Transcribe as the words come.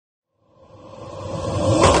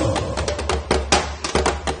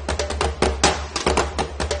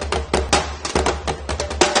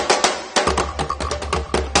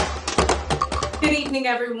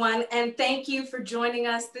everyone, and thank you for joining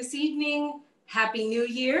us this evening. Happy New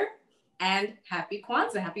Year and happy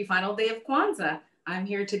Kwanzaa, happy final day of Kwanzaa. I'm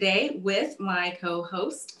here today with my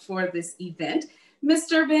co-host for this event,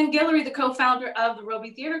 Mr. Ben Guillory, the co-founder of the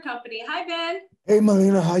Robey Theatre Company. Hi, Ben. Hey,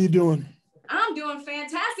 Melina, how you doing? I'm doing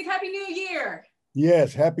fantastic. Happy New Year.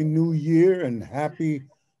 Yes, Happy New Year and happy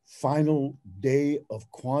final day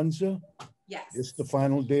of Kwanzaa. Yes. It's the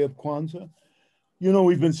final day of Kwanzaa. You know,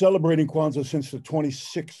 we've been celebrating Kwanzaa since the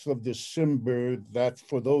 26th of December. That's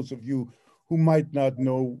for those of you who might not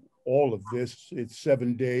know all of this. It's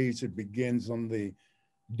 7 days. It begins on the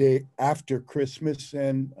day after Christmas.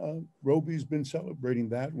 And Robey's been celebrating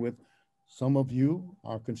that with some of you,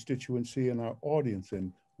 our constituency and our audience.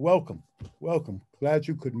 And welcome, welcome. Glad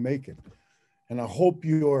you could make it. And I hope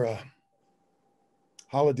your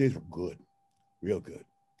holidays were good, real good.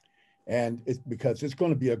 And it's because it's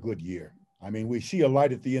going to be a good year. I mean, we see a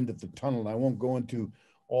light at the end of the tunnel. I won't go into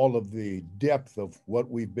all of the depth of what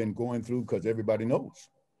we've been going through because everybody knows,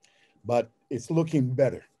 but it's looking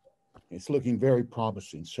better. It's looking very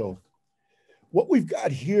promising. So what we've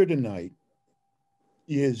got here tonight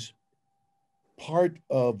is part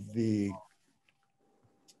of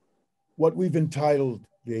what we've entitled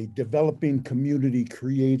the Developing Community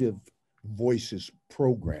Creative Voices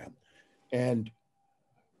program. And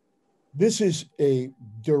this is a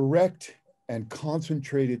direct and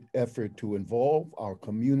concentrated effort to involve our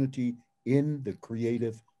community in the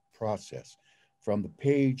creative process, from the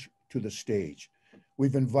page to the stage.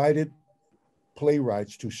 We've invited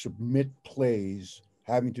playwrights to submit plays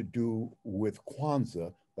having to do with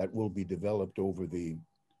Kwanzaa that will be developed over the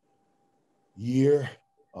year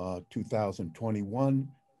 2021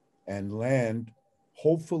 and land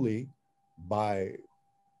hopefully by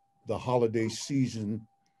the holiday season,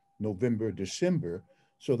 November, December,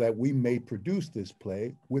 so that we may produce this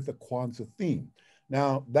play with a Kwanzaa theme.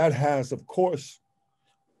 Now, that has, of course,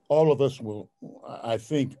 all of us will, I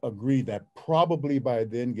think, agree that probably by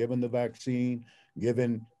then, given the vaccine,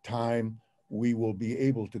 given time, we will be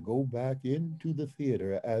able to go back into the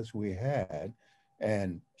theater as we had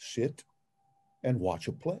and sit and watch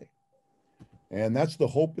a play. And that's the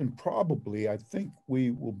hope, and probably, I think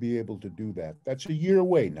we will be able to do that. That's a year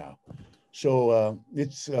away now. So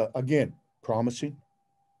it's, again, promising.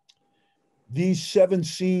 These 7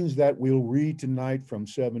 scenes that we'll read tonight from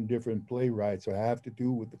 7 different playwrights have to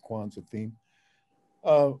do with the Kwanzaa theme.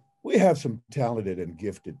 We have some talented and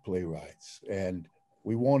gifted playwrights, and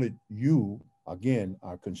we wanted you, again,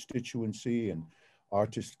 our constituency and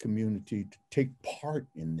artist community, to take part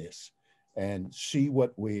in this and see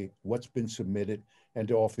what's been submitted and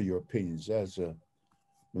to offer your opinions, as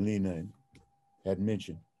Melina had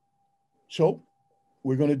mentioned. So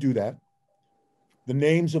we're going to do that. The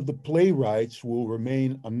names of the playwrights will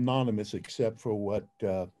remain anonymous except for what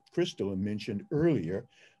Crystal mentioned earlier.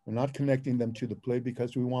 We're not connecting them to the play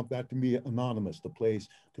because we want that to be anonymous, the plays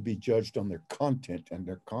to be judged on their content and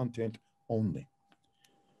their content only.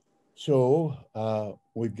 So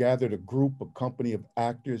we've gathered a company of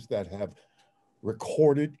actors that have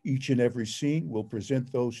recorded each and every scene. We'll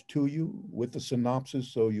present those to you with a synopsis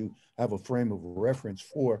so you have a frame of reference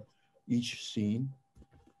for each scene.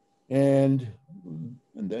 And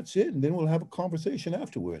that's it. And then we'll have a conversation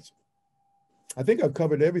afterwards. I think I've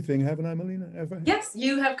covered everything, haven't I, Melina? Yes,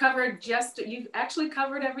 you've actually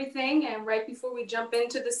covered everything. And right before we jump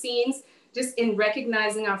into the scenes, just in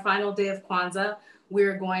recognizing our final day of Kwanzaa,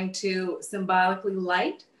 we're going to symbolically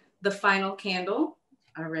light the final candle,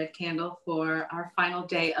 our red candle, for our final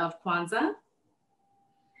day of Kwanzaa.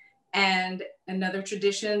 And another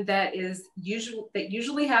tradition that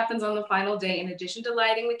usually happens on the final day, in addition to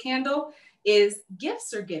lighting the candle, is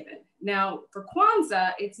gifts are given. Now, for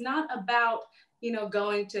Kwanzaa, it's not about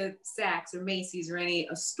going to Saks or Macy's or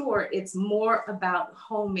a store. It's more about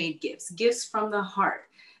homemade gifts from the heart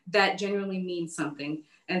that genuinely mean something.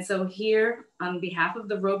 And so here, on behalf of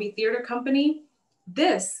the Robey Theatre Company,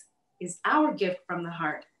 this is our gift from the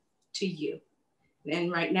heart to you. And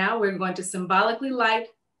right now, we're going to symbolically light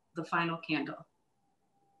the final candle.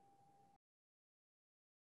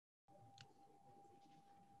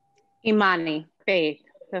 Imani, faith,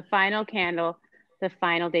 the final candle, the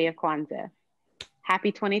final day of Kwanzaa.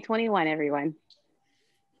 Happy 2021, everyone.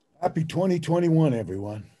 Happy 2021,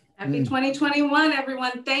 everyone. Happy 2021,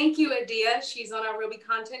 everyone. Thank you, Adia. She's on our Robey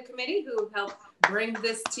Content Committee who helped bring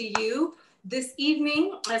this to you this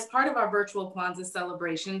evening as part of our virtual Kwanzaa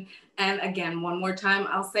celebration. And again, one more time,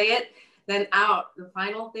 I'll say it. Then the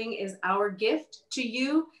final thing is our gift to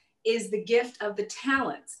you is the gift of the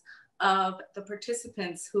talents of the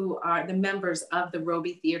participants who are the members of the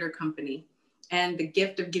Robey Theatre Company. And the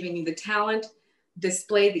gift of giving you the talent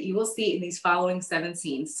display that you will see in these following 7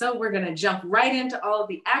 scenes. So we're going to jump right into all of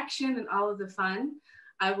the action and all of the fun.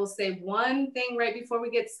 I will say one thing right before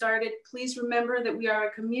we get started. Please remember that we are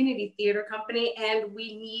a community theater company and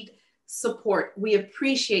we need support. We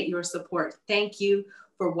appreciate your support. Thank you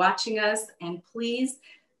for watching us. And please,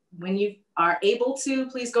 when you are able to,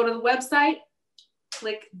 please go to the website,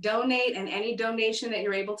 click donate, and any donation that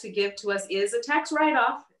you're able to give to us is a tax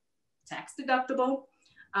write-off, tax deductible,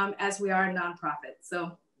 as we are a nonprofit.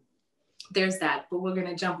 So there's that, but we're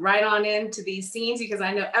gonna jump right on into these scenes because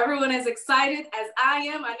I know everyone is excited as I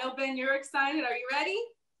am. I know, Ben, you're excited. Are you ready?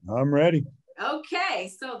 I'm ready. Okay,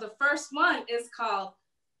 so the first one is called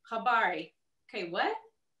Habari. Okay, what?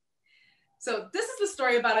 So this is the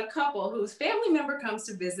story about a couple whose family member comes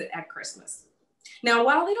to visit at Christmas. Now,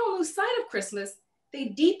 while they don't lose sight of Christmas, they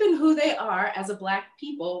deepen who they are as a Black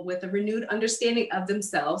people with a renewed understanding of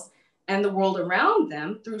themselves and the world around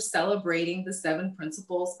them through celebrating the 7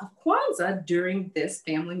 principles of Kwanzaa during this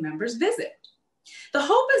family member's visit. The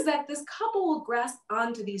hope is that this couple will grasp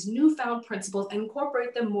onto these newfound principles and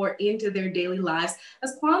incorporate them more into their daily lives,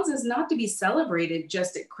 as Kwanzaa is not to be celebrated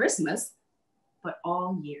just at Christmas, but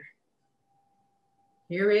all year.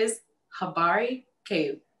 Here is Habari.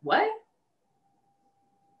 Okay, what?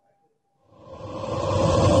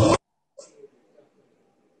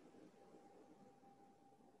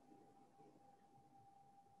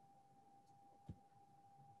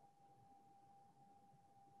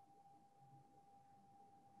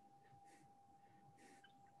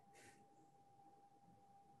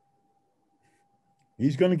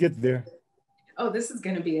 He's going to get there. Oh, this is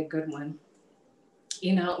going to be a good one.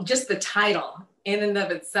 You know, just the title in and of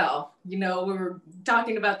itself. You know, we were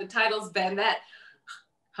talking about the titles, Ben, that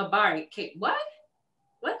Habari. Okay, what?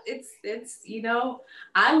 What? It's, you know,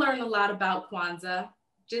 I learned a lot about Kwanzaa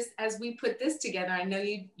just as we put this together. I know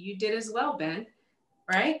you did as well, Ben,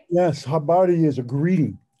 right? Yes, Habari is a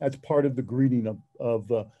greeting. That's part of the greeting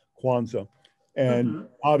of Kwanzaa. And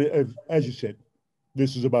as you said,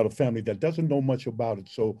 this is about a family that doesn't know much about it.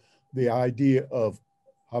 So the idea of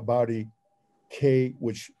Habari K,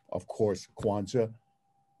 which of course, Kwanzaa,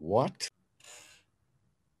 what?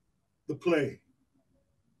 The play.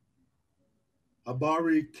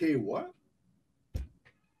 Habari K what?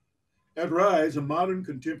 At Rise, a modern,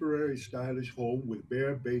 contemporary, stylish home with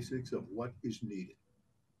bare basics of what is needed.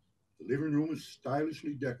 The living room is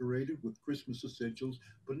stylishly decorated with Christmas essentials,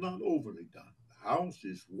 but not overly done. The house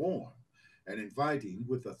is warm and inviting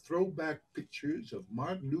with a throwback pictures of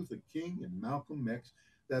Martin Luther King and Malcolm X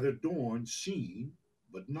that adorn seen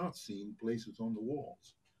but not seen places on the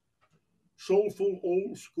walls. Soulful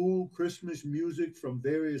old school Christmas music from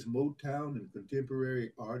various Motown and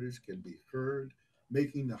contemporary artists can be heard,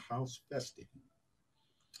 making the house festive.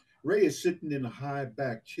 Ray is sitting in a high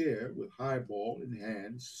back chair with highball in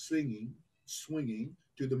hand, swinging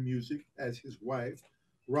to the music as his wife,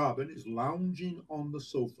 Robin, is lounging on the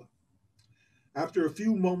sofa. After a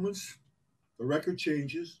few moments, the record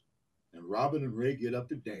changes and Robin and Ray get up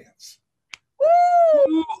to dance.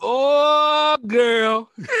 Woo! Oh, girl.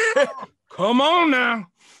 Come on now.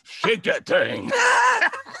 Shake that thing.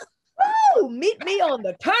 Woo! Meet me on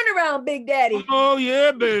the turnaround, Big Daddy. Oh,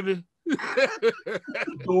 yeah, baby.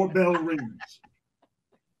 Doorbell rings.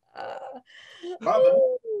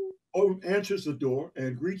 Robin answers the door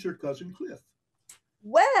and greets her cousin Cliff.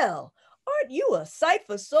 Well, aren't you a sight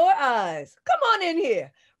for sore eyes? Come on in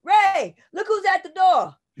here. Ray, look who's at the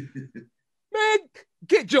door. Man,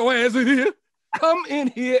 get your ass in here. Come in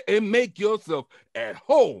here and make yourself at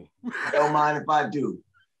home. Don't mind if I do.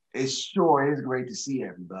 It sure is great to see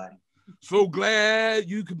everybody. So glad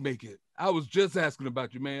you could make it. I was just asking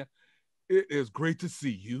about you, man. It is great to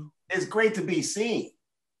see you. It's great to be seen.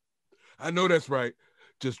 I know that's right.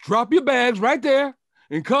 Just drop your bags right there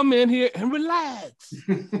and come in here and relax.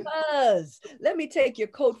 Buzz, let me take your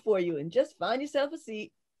coat for you and just find yourself a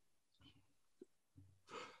seat.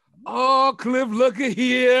 Oh, Cliff, look at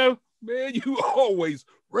here. Man, you always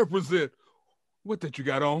represent. What that you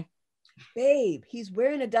got on? Babe, he's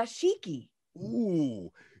wearing a dashiki.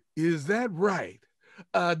 Ooh, is that right?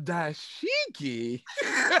 A dashiki?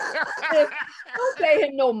 Don't pay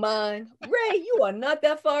him no mind. Ray, you are not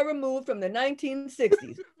that far removed from the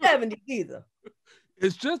 1960s, 70s either.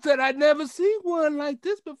 It's just that I'd never seen one like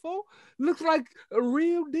this before. Looks like a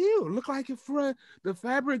real deal. Look like it's from the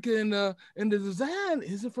fabric and the design.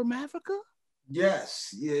 Is it from Africa?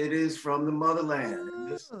 Yes, yeah, it is from the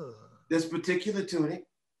motherland. This particular tunic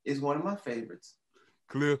is one of my favorites.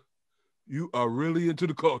 Cliff, you are really into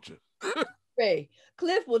the culture. Ray,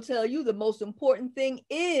 Cliff will tell you the most important thing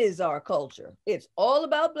is our culture. It's all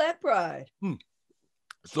about Black pride.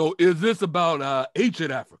 So is this about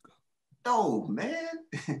ancient Africa? No, man.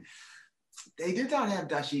 They did not have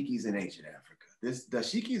dashikis in ancient Africa.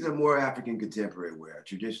 Dashikis are more African contemporary wear,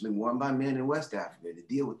 traditionally worn by men in West Africa to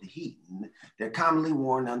deal with the heat. And they're commonly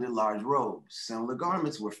worn under large robes. Similar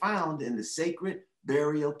garments were found in the sacred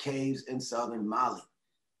burial caves in southern Mali,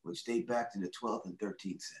 which date back to the 12th and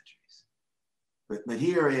 13th centuries. But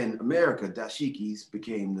here in America, dashikis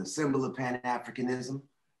became the symbol of Pan-Africanism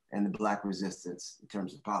and the Black resistance in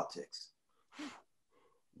terms of politics.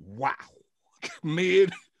 Wow.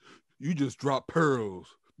 Man, you just dropped pearls,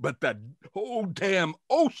 but the whole damn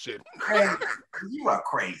ocean. You are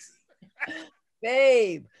crazy.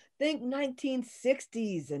 Babe, think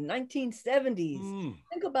 1960s and 1970s.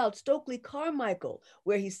 Think about Stokely Carmichael,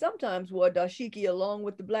 where he sometimes wore dashiki along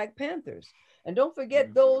with the Black Panthers. And don't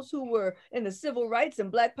forget those who were in the civil rights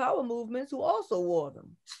and Black power movements who also wore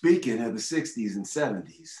them. Speaking of the 60s and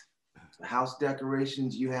 70s, the house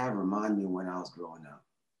decorations you have remind me of when I was growing up.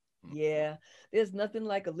 Yeah, there's nothing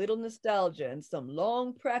like a little nostalgia and some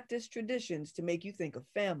long practiced traditions to make you think of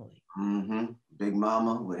family. Big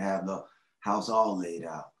Mama would have the house all laid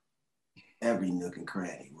out. Every nook and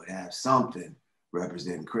cranny would have something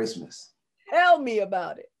representing Christmas. Tell me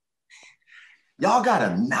about it. Y'all got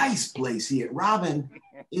a nice place here. Robin,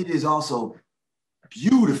 it is also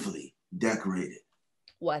beautifully decorated.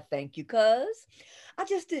 Why, thank you, cuz. I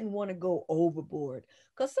just didn't want to go overboard,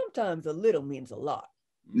 because sometimes a little means a lot.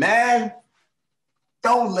 Man,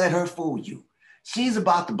 don't let her fool you. She's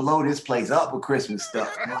about to blow this place up with Christmas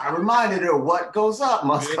stuff. I reminded her what goes up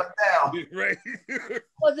must come down. Right.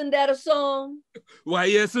 Wasn't that a song? Why,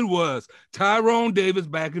 yes, it was. Tyrone Davis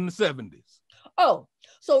back in the 70s. Oh,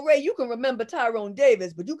 so Ray, you can remember Tyrone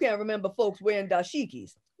Davis, but you can't remember folks wearing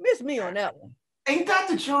dashikis. Miss me on that one. Ain't that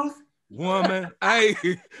the truth? Woman,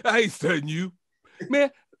 I ain't studying you.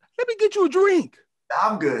 Man, let me get you a drink.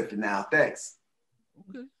 I'm good for now, thanks.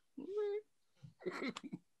 Okay.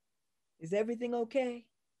 Is everything okay?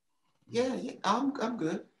 Yeah, I'm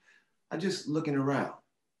good. I'm just looking around.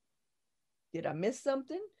 Did I miss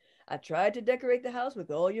something? I tried to decorate the house with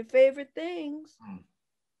all your favorite things.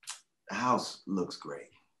 The house looks great,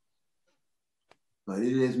 but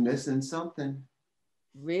it is missing something.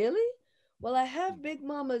 Really? Well, I have Big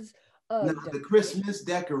Mama's No, the Christmas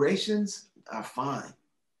decorations are fine,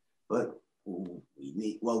 but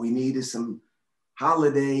we need is some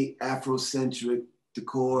holiday Afrocentric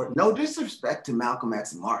decor. No disrespect to Malcolm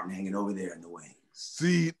X and Martin hanging over there in the wings.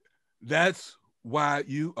 See, that's why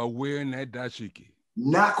you are wearing that dashiki.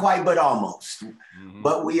 Not quite, but almost.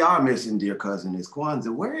 But we are missing, dear cousin, is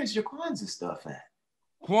Kwanzaa. Where is your Kwanzaa stuff at?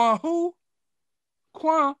 Kwan who?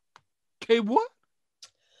 Kwan? K what?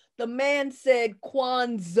 The man said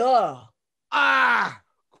Kwanzaa. Ah,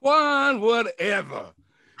 Kwan whatever.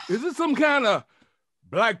 Is it some kind of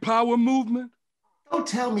Black Power movement? Don't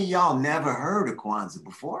tell me y'all never heard of Kwanzaa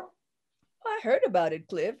before. I heard about it,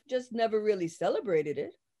 Cliff, just never really celebrated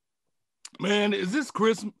it. Man, is this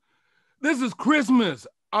Christmas? This is Christmas.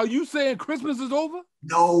 Are you saying Christmas is over?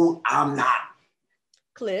 No, I'm not.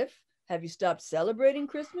 Cliff, have you stopped celebrating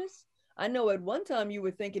Christmas? I know at one time you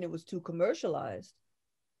were thinking it was too commercialized.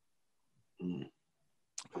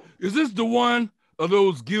 Is this the one of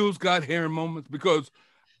those Gil Scott-Heron moments? Because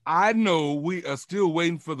I know we are still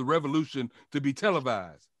waiting for the revolution to be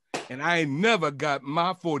televised. And I ain't never got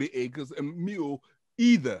my 40 acres and mule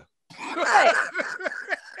either. Hey,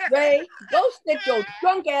 Ray, go sit your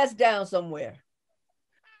drunk ass down somewhere.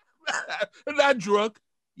 Not drunk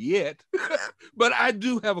yet, but I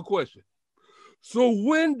do have a question. So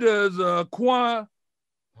when does Hold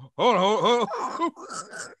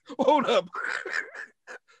up.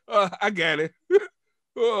 I got it.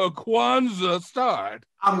 Kwanzaa start.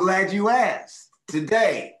 I'm glad you asked.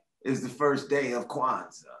 Today is the first day of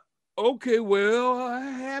Kwanzaa. Okay, well,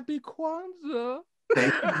 happy Kwanzaa.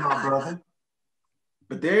 Thank you, my brother.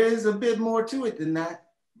 But there is a bit more to it than that.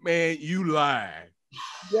 Man, you lied.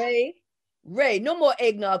 Ray, no more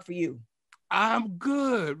eggnog for you. I'm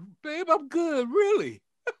good, babe. I'm good, really.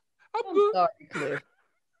 I'm good. Sorry, Cliff.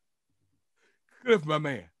 Cliff, my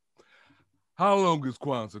man. How long is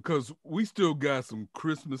Kwanzaa? Because we still got some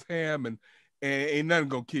Christmas ham and ain't nothing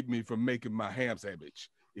gonna keep me from making my ham sandwich,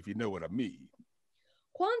 if you know what I mean.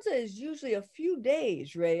 Kwanzaa is usually a few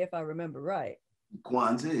days, Ray, if I remember right.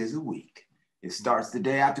 Kwanzaa is a week. It starts the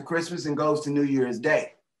day after Christmas and goes to New Year's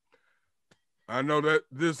Day. I know that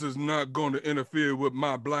this is not going to interfere with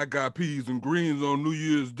my black eyed peas and greens on New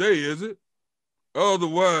Year's Day, is it?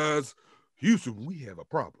 Otherwise, Houston, we have a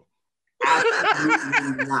problem.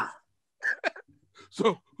 Absolutely not.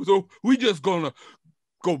 So we just gonna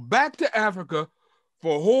go back to Africa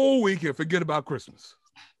for a whole week and forget about Christmas.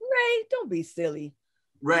 Ray, don't be silly.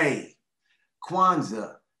 Ray,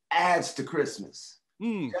 Kwanzaa adds to Christmas.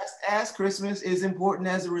 Mm. Just as Christmas is important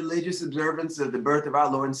as a religious observance of the birth of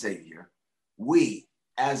our Lord and Savior, we,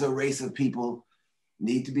 as a race of people,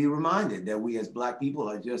 need to be reminded that we as Black people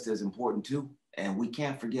are just as important too, and we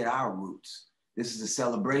can't forget our roots. This is a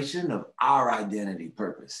celebration of our identity,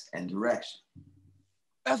 purpose, and direction.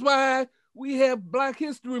 That's why we have Black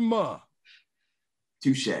History Month.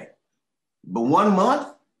 Touche. But 1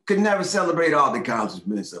 month could never celebrate all the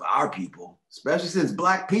accomplishments of our people, especially since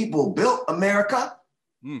Black people built America.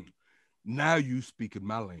 Now you speak in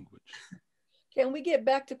my language. Can we get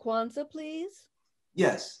back to Kwanzaa, please?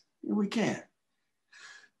 Yes, we can.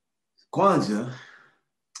 Kwanzaa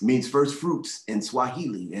means first fruits in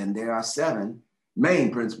Swahili, and there are 7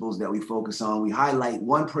 main principles that we focus on. We highlight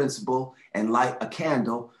one principle and light a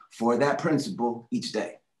candle for that principle each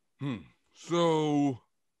day. So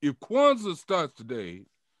if Kwanzaa starts today,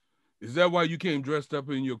 is that why you came dressed up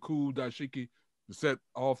in your cool dashiki to set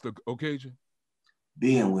off the occasion?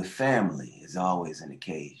 Being with family is always an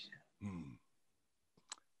occasion.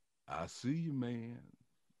 I see you, man.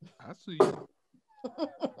 I see you.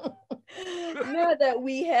 Now that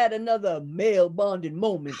we had another male bonding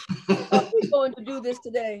moment, are we going to do this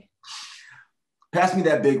today? Pass me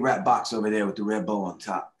that big rat box over there with the red bow on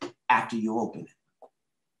top after you open it.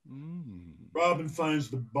 Robin finds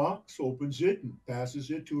the box, opens it, and passes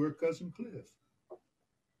it to her cousin Cliff.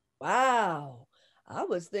 Wow. I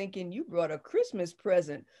was thinking you brought a Christmas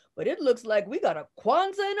present, but it looks like we got a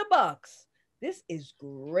Kwanzaa in a box. This is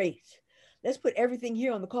great. Let's put everything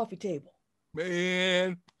here on the coffee table.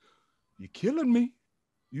 Man, you're killing me.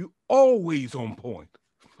 You always on point.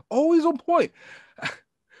 Always on point.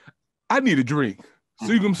 I need a drink.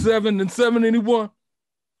 Seagum 7 and 7 anyone?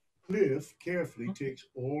 Cliff carefully takes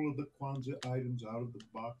all of the Kwanzaa items out of the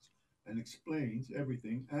box and explains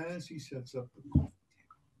everything as he sets up the coffee table.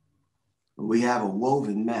 We have a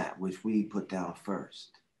woven mat, which we put down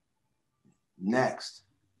first. Next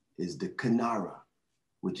is the Kanara,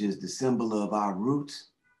 which is the symbol of our roots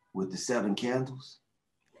with the 7 candles,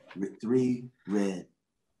 3 red,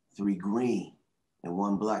 3 green, and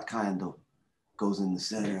 1 black candle goes in the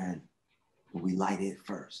center, and we light it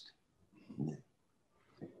first.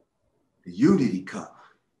 The unity cup,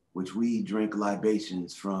 which we drink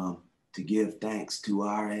libations from to give thanks to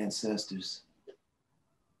our ancestors.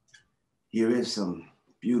 Here is some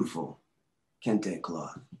beautiful kente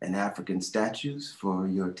cloth and African statues for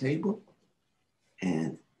your table.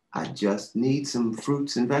 And I just need some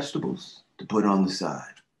fruits and vegetables to put on the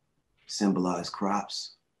side, symbolize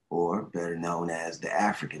crops, or better known as the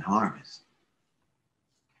African harvest.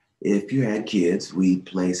 If you had kids, we'd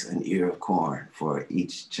place an ear of corn for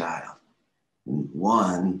each child. And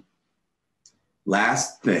one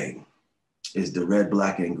last thing is the red,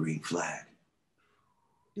 black, and green flag.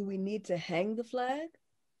 Do we need to hang the flag?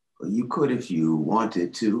 Well, you could if you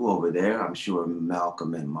wanted to over there. I'm sure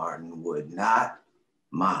Malcolm and Martin would not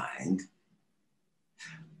mind.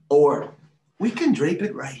 Or we can drape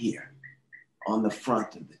it right here on the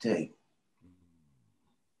front of the table.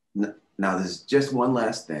 Now, there's just one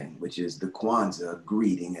last thing, which is the Kwanzaa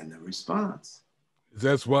greeting and the response. Is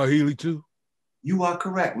that Swahili too? You are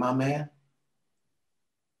correct, my man.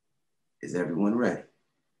 Is everyone ready?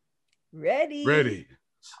 Ready. Ready.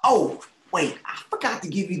 Oh, wait, I forgot to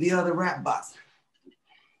give you the other wrap box.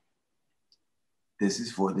 This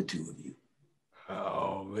is for the 2 of you.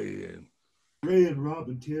 Oh, man. Ray and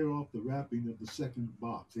Robin tear off the wrapping of the second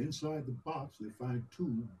box. Inside the box, they find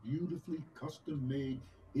 2 beautifully custom-made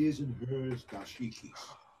his and hers dashikis.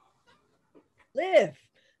 Cliff,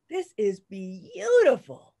 this is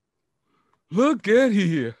beautiful. Look at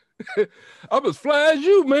here. I'm as fly as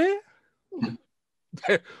you, man.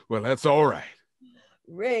 Well, that's all right.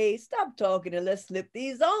 Ray, stop talking and let's slip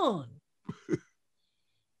these on.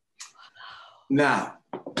 Now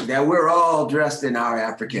that we're all dressed in our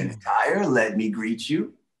African attire, let me greet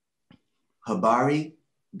you. Habari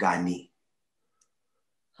Gani.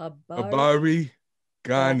 Habari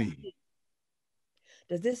Gani.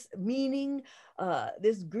 Does this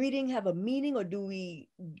this greeting have a meaning, or do we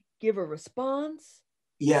give a response?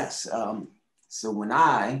 Yes. So when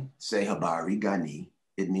I say Habari Gani,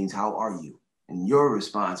 it means how are you? And your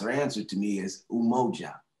response or answer to me is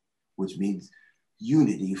Umoja, which means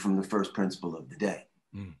unity from the first principle of the day.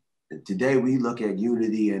 Today we look at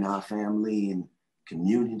unity in our family and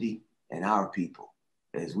community and our people,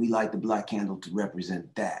 as we light the black candle to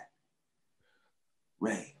represent that.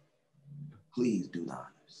 Ray, please do the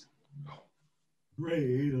honors.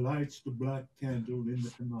 Ray lights the black candle in the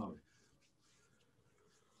canary.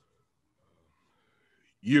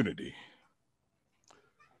 Unity.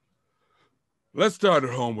 Let's start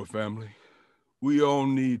at home with family. We all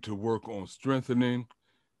need to work on strengthening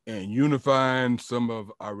and unifying some of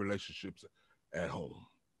our relationships at home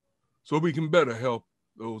so we can better help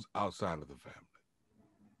those outside of the family.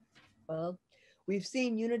 Well, we've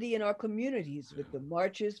seen unity in our communities with the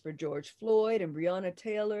marches for George Floyd and Breonna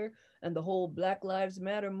Taylor and the whole Black Lives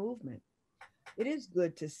Matter movement. It is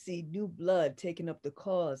good to see new blood taking up the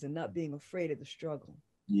cause and not being afraid of the struggle.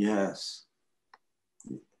 Yes.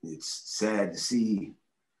 It's sad to see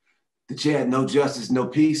the chant, "No justice, no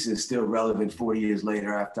peace," is still relevant 40 years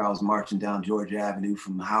later after I was marching down Georgia Avenue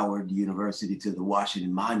from Howard University to the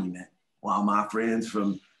Washington Monument, while my friends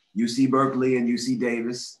from UC Berkeley and UC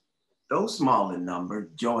Davis, though small in number,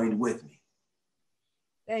 joined with me.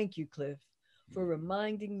 Thank you, Cliff, for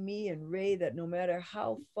reminding me and Ray that no matter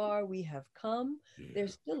how far we have come,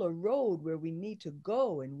 there's still a road where we need to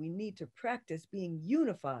go, and we need to practice being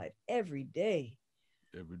unified every day.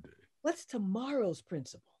 Every day. What's tomorrow's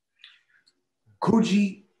principle?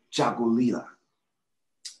 Kuji Chakulila,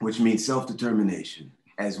 which means self-determination,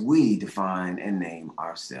 as we define and name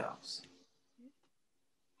ourselves.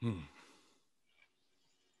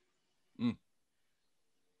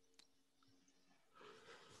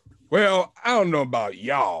 Well, I don't know about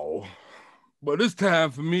y'all, but it's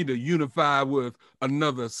time for me to unify with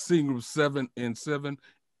another single 7 and 7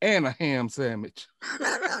 and a ham sandwich.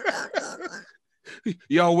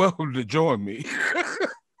 Y'all welcome to join me.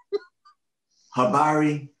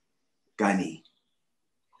 Habari Gani.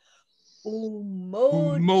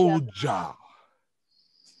 Umoja.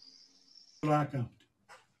 Blackout.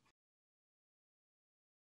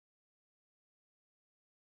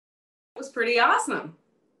 It was pretty awesome.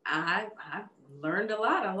 I learned a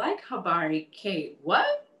lot. I like Habari Kate.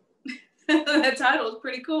 What? That title is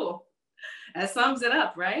pretty cool. That sums it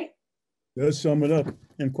up, right? Does sum it up,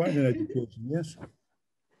 and quite an education, yes.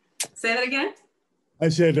 Say that again? I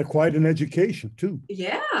said quite an education too.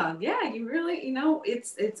 Yeah, you really,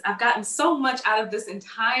 I've gotten so much out of this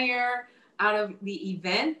out of the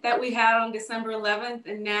event that we had on December 11th,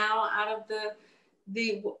 and now out of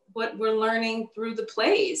the what we're learning through the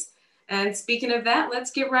plays. And speaking of that,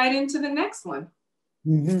 let's get right into the next one.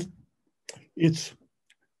 It's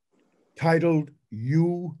titled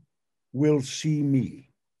 "You Will See Me."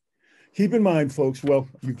 Keep in mind, folks, well,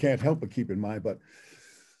 you can't help but keep in mind, but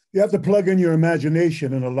you have to plug in your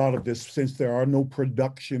imagination in a lot of this, since there are no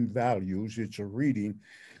production values, it's a reading.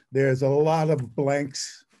 There's a lot of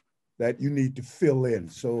blanks that you need to fill in.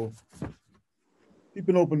 So keep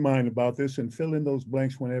an open mind about this and fill in those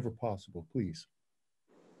blanks whenever possible, please.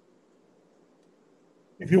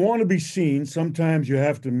 If you want to be seen, sometimes you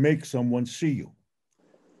have to make someone see you.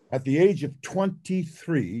 At the age of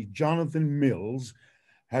 23, Jonathan Mills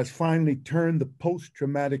has finally turned the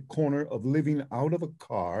post-traumatic corner of living out of a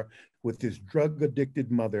car with his drug-addicted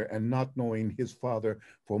mother and not knowing his father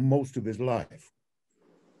for most of his life.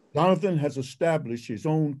 Jonathan has established his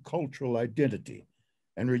own cultural identity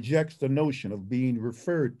and rejects the notion of being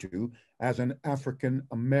referred to as an African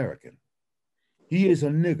American. He is a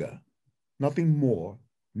nigger, nothing more,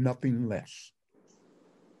 nothing less.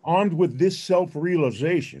 Armed with this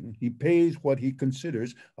self-realization, he pays what he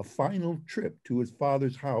considers a final trip to his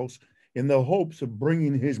father's house in the hopes of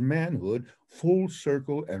bringing his manhood full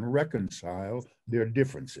circle and reconcile their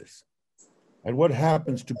differences. At what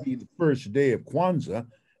happens to be the first day of Kwanzaa,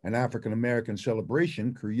 an African-American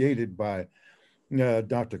celebration created by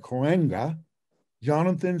Dr. Koenga,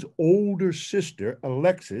 Jonathan's older sister,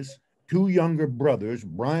 Alexis, 2 younger brothers,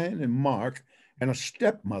 Brian and Mark, and a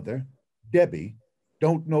stepmother, Debbie,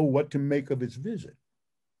 don't know what to make of his visit.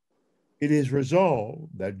 It is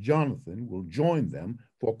resolved that Jonathan will join them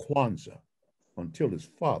for Kwanzaa until his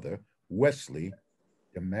father, Wesley,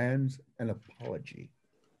 demands an apology.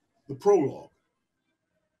 The prologue.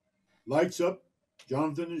 Lights up,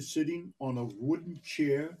 Jonathan is sitting on a wooden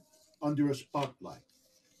chair under a spotlight.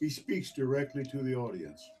 He speaks directly to the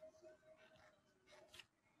audience.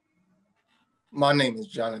 My name is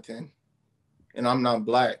Jonathan, and I'm not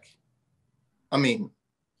Black. I mean,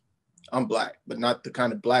 I'm Black, but not the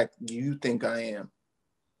kind of Black you think I am,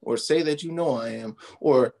 or say that you know I am,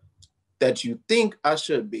 or that you think I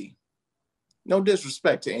should be. No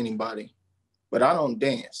disrespect to anybody, but I don't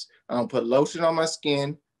dance. I don't put lotion on my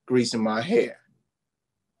skin, grease in my hair.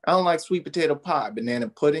 I don't like sweet potato pie, banana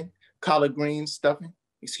pudding, collard greens, stuffing,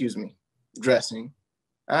 dressing.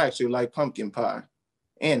 I actually like pumpkin pie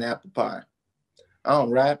and apple pie. I don't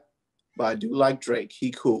rap, but I do like Drake.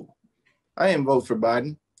 He cool. I didn't vote for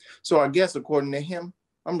Biden, so I guess according to him,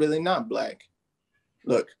 I'm really not Black.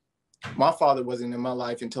 Look, my father wasn't in my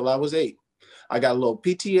life until I was 8. I got a little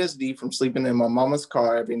PTSD from sleeping in my mama's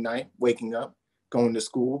car every night, waking up, going to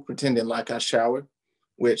school, pretending like I showered,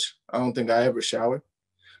 which I don't think I ever showered.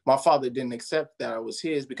 My father didn't accept that I was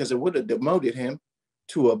his because it would have demoted him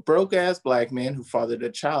to a broke-ass black man who fathered a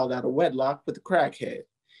child out of wedlock with a crackhead.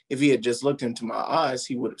 If he had just looked into my eyes,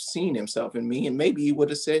 he would have seen himself in me, and maybe he would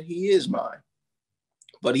have said he is mine.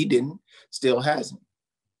 But he didn't, still hasn't.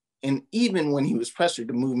 And even when he was pressured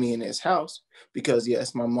to move me in his house, because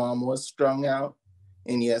yes, my mom was strung out,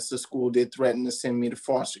 and yes, the school did threaten to send me to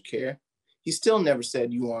foster care, he still never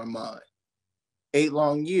said, "You are mine." 8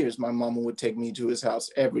 long years, my mama would take me to his house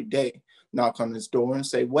every day, knock on his door and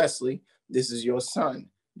say, "Wesley, this is your son,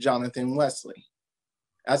 Jonathan Wesley."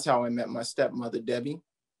 That's how I met my stepmother, Debbie,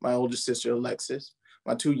 my older sister, Alexis,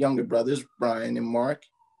 my 2 younger brothers, Brian and Mark.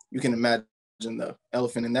 You can imagine the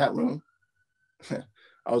elephant in that room.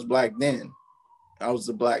 I was black then. I was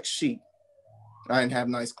the black sheep. I didn't have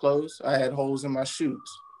nice clothes. I had holes in my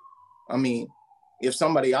shoes. I mean, if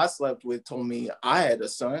somebody I slept with told me I had a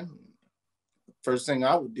son, first thing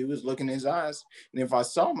I would do is look in his eyes. And if I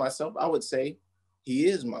saw myself, I would say, "He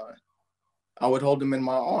is mine." I would hold him in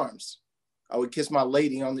my arms. I would kiss my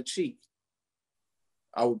lady on the cheek.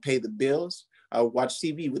 I would pay the bills. I would watch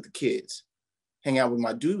TV with the kids, hang out with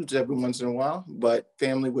my dudes every once in a while, but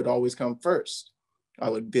family would always come first. I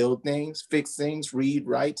would build things, fix things, read,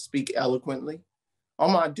 write, speak eloquently. All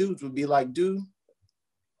my dudes would be like, "Dude,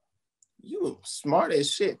 you smart as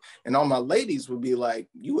shit." And all my ladies would be like,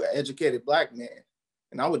 "You an educated black man."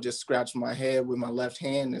 And I would just scratch my head with my left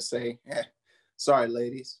hand and say, "Sorry,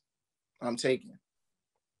 ladies, I'm taken."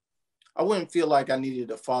 I wouldn't feel like I needed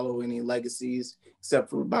to follow any legacies except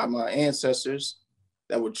for by my ancestors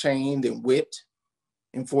that were chained and whipped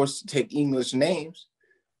and forced to take English names,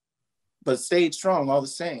 but stayed strong all the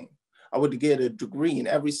same. I would get a degree in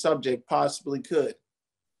every subject possibly could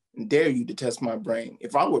and dare you to test my brain.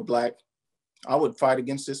 If I were black, I would fight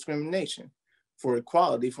against discrimination for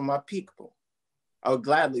equality for my people. I would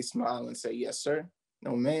gladly smile and say, "Yes, sir.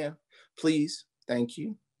 No, ma'am. Please. Thank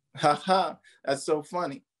you." Ha ha. That's so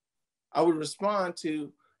funny. I would respond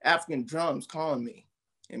to African drums calling me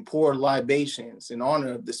and pour libations in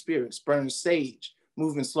honor of the spirits, burn sage,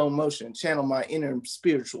 move in slow motion, channel my inner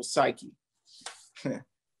spiritual psyche.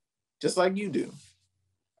 Just like you do.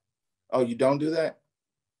 Oh, you don't do that?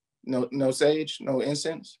 No sage, no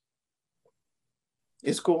incense?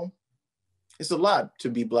 It's cool. It's a lot to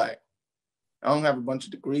be black. I don't have a bunch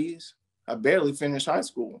of degrees. I barely finished high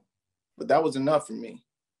school, but that was enough for me.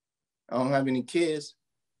 I don't have any kids,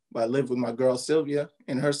 but I live with my girl Sylvia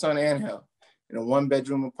and her son Angel in a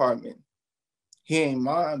 1-bedroom apartment. He ain't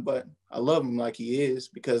mine, but I love him like he is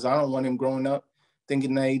because I don't want him growing up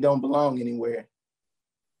thinking that he don't belong anywhere.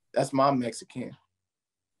 That's my Mexican.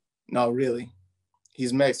 No, really,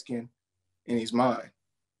 he's Mexican and he's mine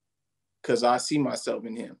because I see myself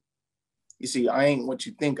in him. You see, I ain't what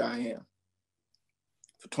you think I am.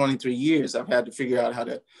 For 23 years, I've had to figure out how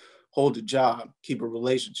to hold a job, keep a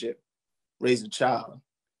relationship, raise a child.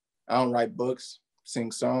 I don't write books,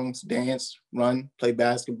 sing songs, dance, run, play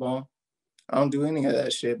basketball. I don't do any of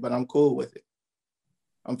that shit, but I'm cool with it.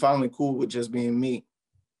 I'm finally cool with just being me.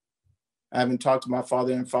 I haven't talked to my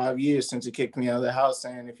father in 5 years since he kicked me out of the house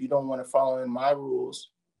saying, "If you don't want to follow in my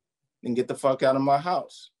rules, then get the fuck out of my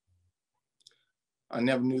house." I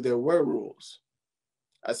never knew there were rules.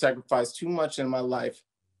 I sacrificed too much in my life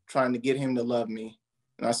trying to get him to love me.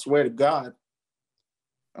 And I swear to God,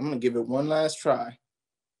 I'm gonna give it one last try.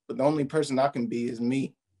 But the only person I can be is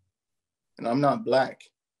me. And I'm not black.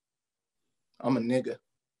 I'm a nigga.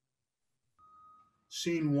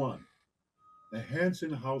 Scene 1. The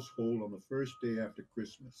Hanson household on the first day after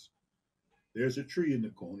Christmas. There's a tree in the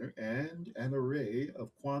corner and an array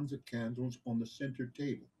of Kwanzaa candles on the center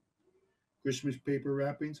table. Christmas paper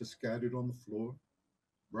wrappings are scattered on the floor.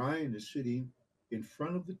 Brian is sitting in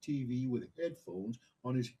front of the TV with headphones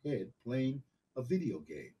on his head playing a video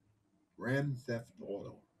game, Grand Theft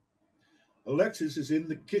Auto. Alexis is in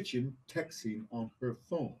the kitchen texting on her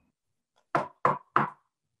phone.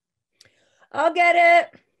 I'll get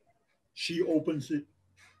it. She opens it.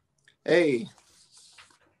 Hey.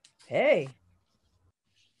 Hey.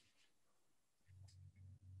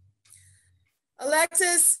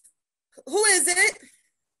 Alexis, who is it?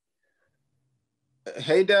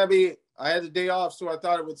 Hey, Debbie. I had the day off, so I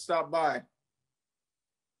thought I would stop by.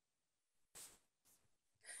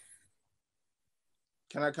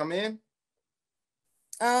 Can I come in?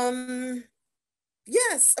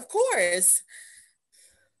 Yes, of course.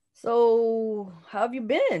 So, how have you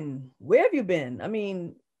been? Where have you been? I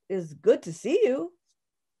mean, it's good to see you.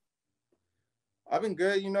 I've been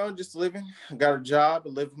good, just living. I got a job. I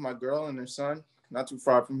live with my girl and her son, not too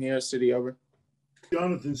far from here, a city over.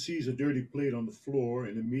 Jonathan sees a dirty plate on the floor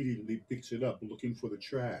and immediately picks it up, looking for the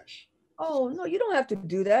trash. Oh, no, you don't have to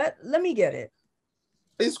do that. Let me get it.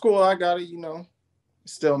 It's cool. I got it,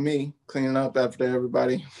 It's still me cleaning up after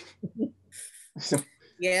everybody.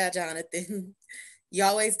 Yeah, Jonathan. You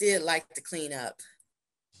always did like to clean up.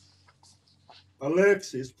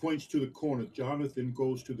 Alexis points to the corner. Jonathan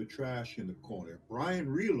goes to the trash in the corner. Brian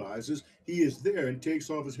realizes he is there and takes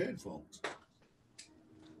off his headphones.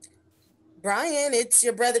 Brian, it's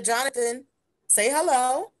your brother Jonathan. Say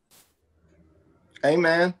hello. Hey,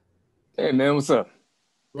 man. Hey, man, what's up?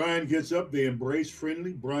 Brian gets up. They embrace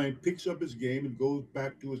friendly. Brian picks up his game and goes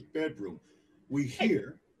back to his bedroom. We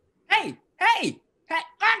hear... Hey!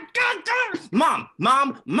 Mom!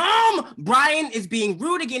 Brian is being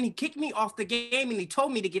rude again. He kicked me off the game and he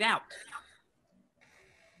told me to get out.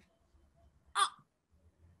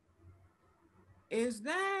 Is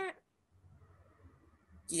that?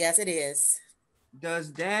 Yes, it is. Does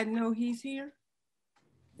Dad know he's here?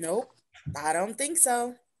 Nope, I don't think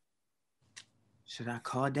so. Should I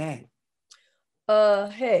call Dad?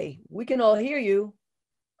 Hey, we can all hear you.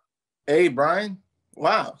 Hey, Brian.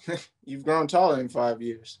 Wow, you've grown taller in 5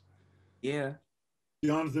 years. Yeah.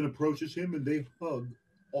 Jonathan approaches him and they hug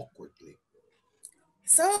awkwardly.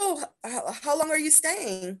 So, how long are you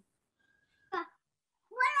staying?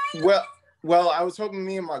 Well, I was hoping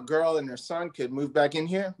me and my girl and her son could move back in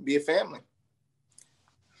here, be a family.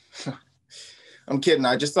 I'm kidding.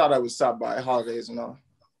 I just thought I would stop by holidays and all.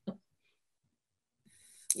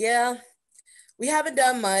 Yeah, we haven't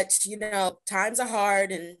done much. Times are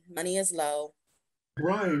hard and money is low.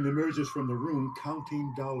 Brian emerges from the room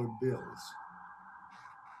counting dollar bills.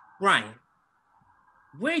 Brian,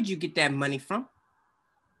 where'd you get that money from?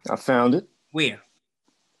 I found it. Where?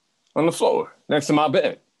 On the floor, next to my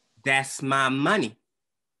bed. That's my money.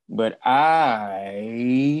 But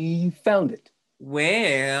I found it.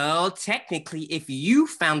 Well, technically, if you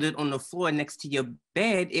found it on the floor next to your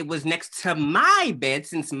bed, it was next to my bed,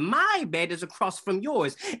 since my bed is across from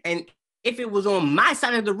yours. And if it was on my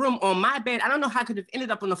side of the room, on my bed, I don't know how it could have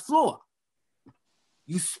ended up on the floor.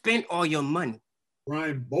 You spent all your money.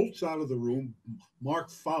 Brian bolts out of the room.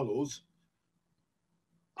 Mark follows.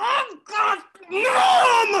 Oh, God,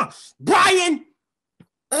 Mom! Brian!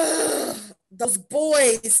 Ugh, those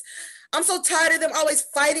boys. I'm so tired of them always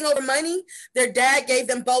fighting over money. Their dad gave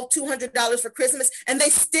them both $200 for Christmas, and they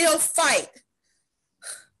still fight.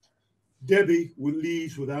 Debbie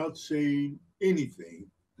leaves without saying anything,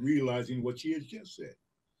 realizing what she has just said.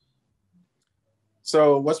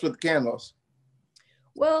 So what's with the candles?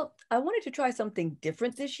 Well, I wanted to try something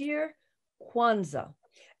different this year. Kwanzaa.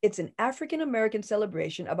 It's an African-American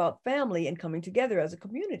celebration about family and coming together as a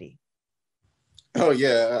community. Oh,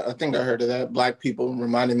 yeah, I think I heard of that. Black people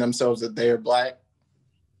reminding themselves that they're Black.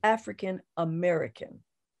 African-American.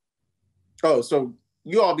 Oh, so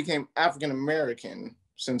you all became African-American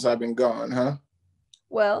since I've been gone, huh?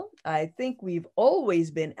 Well, I think we've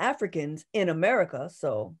always been Africans in America,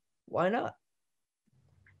 so why not?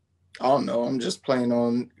 I don't know. I'm just playing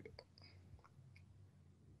on.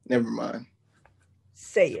 Never mind.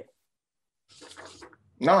 Say it.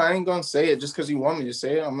 No, I ain't gonna say it just because you want me to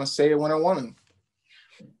say it. I'm gonna say it when I want to.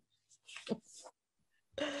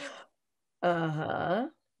 Uh-huh.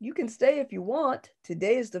 You can stay if you want.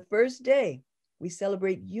 Today is the first day. We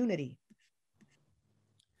celebrate unity.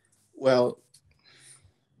 Well,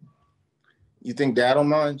 you think Dad will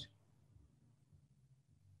mind?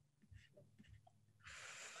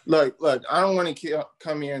 Look, I don't want to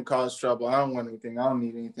come here and cause trouble. I don't want anything. I don't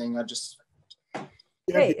need anything. I just...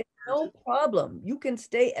 Hey, it's no problem. You can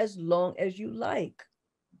stay as long as you like.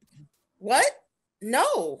 What?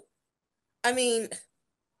 No. I mean,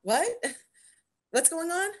 what? What's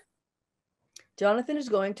going on? Jonathan is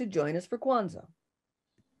going to join us for Kwanzaa.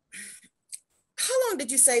 How long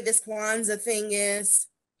did you say this Kwanzaa thing is?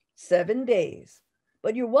 7 days.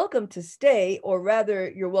 But you're welcome to stay, or rather,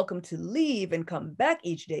 you're welcome to leave and come back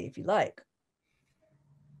each day if you like.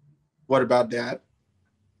 What about Dad?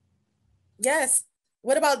 Yes.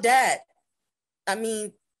 What about Dad? I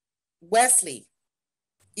mean, Wesley,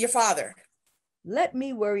 your father. Let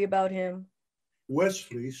me worry about him.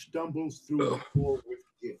 Wesley stumbles through the floor with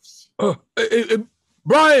gifts.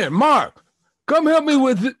 Brian, Mark, come help me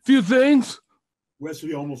with a few things.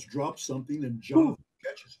 Wesley almost drops something and Jonathan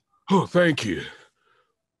catches it. Oh, thank you.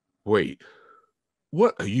 Wait,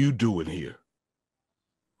 what are you doing here?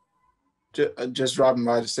 Just dropping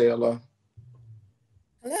by to say hello.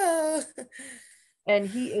 Hello. And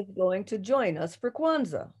he is going to join us for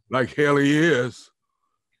Kwanzaa. Like hell he is.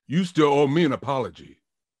 You still owe me an apology.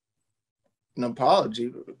 An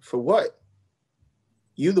apology? For what?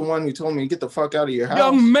 You the one who told me to get the fuck out of your house.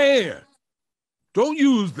 Young man, don't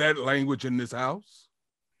use that language in this house.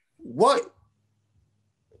 What?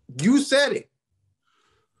 You said it.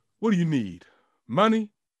 What do you need? Money?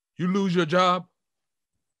 You lose your job?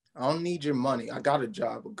 I don't need your money. I got a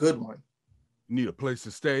job, a good one. You need a place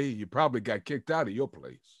to stay? You probably got kicked out of your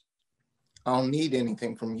place. I don't need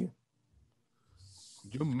anything from you.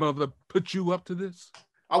 Your mother put you up to this?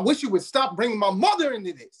 I wish you would stop bringing my mother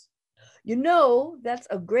into this. You know, that's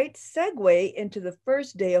a great segue into the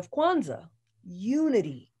first day of Kwanzaa,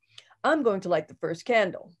 unity. I'm going to light the first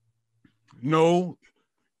candle. No,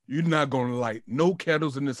 you're not going to light no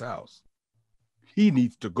candles in this house. He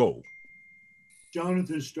needs to go.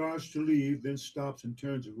 Jonathan starts to leave, then stops and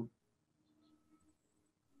turns around.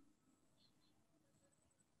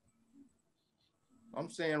 I'm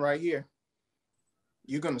saying right here,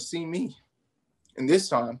 you're going to see me. And this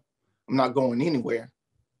time, I'm not going anywhere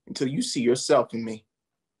until you see yourself in me.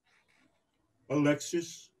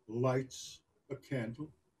 Alexis lights a candle.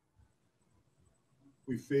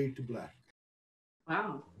 We fade to black.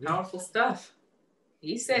 Wow, powerful stuff.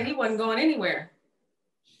 He said he wasn't going anywhere.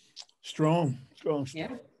 Strong.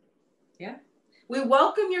 Yeah. We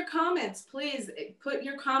welcome your comments. Please put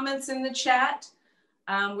your comments in the chat.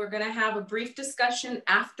 We're going to have a brief discussion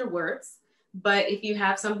afterwards. But if you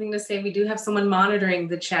have something to say, we do have someone monitoring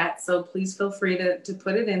the chat. So please feel free to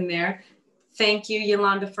put it in there. Thank you,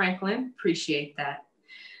 Yolanda Franklin. Appreciate that.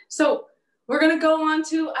 So we're going to go on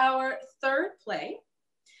to our third play.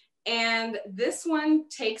 And this one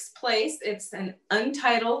takes place, it's an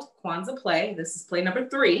untitled Kwanzaa play. This is play number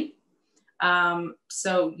 3.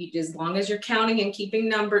 So as long as you're counting and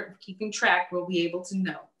keeping track, we'll be able to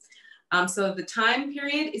know. So the time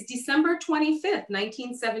period is December 25th,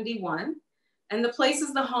 1971. And the place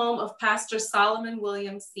is the home of Pastor Solomon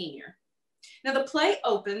Williams Sr. Now the play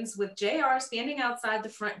opens with JR standing outside the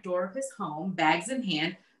front door of his home, bags in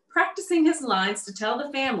hand, practicing his lines to tell the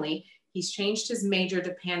family he's changed his major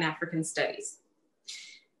to Pan-African Studies.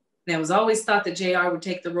 Now, it was always thought that JR would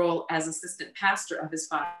take the role as assistant pastor of his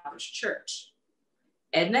father's church.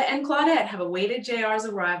 Edna and Claudette have awaited JR's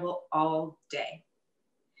arrival all day.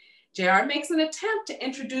 JR makes an attempt to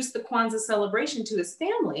introduce the Kwanzaa celebration to his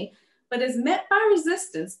family, but is met by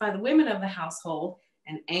resistance by the women of the household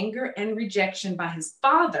and anger and rejection by his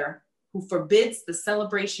father, who forbids the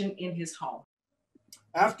celebration in his home.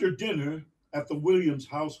 After dinner at the Williams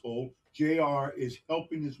household, JR is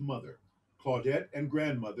helping his mother, Claudette, and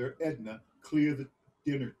grandmother, Edna, clear the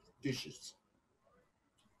dinner dishes.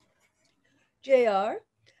 JR,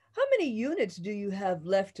 how many units do you have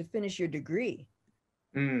left to finish your degree?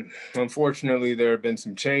 Unfortunately, there have been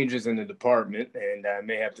some changes in the department, and I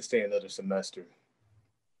may have to stay another semester.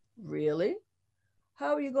 Really?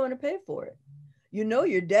 How are you going to pay for it? You know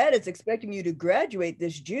your dad is expecting you to graduate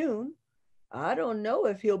this June. I don't know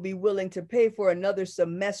if he'll be willing to pay for another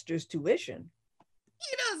semester's tuition.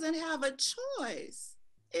 He doesn't have a choice.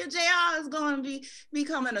 If JR is going to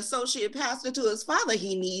become an associate pastor to his father,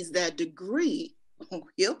 he needs that degree.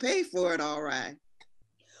 He'll pay for it all right.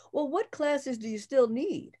 Well, what classes do you still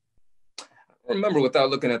need? Remember, without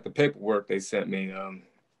looking at the paperwork they sent me,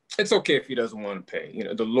 it's okay if he doesn't want to pay. You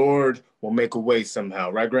know, the Lord will make a way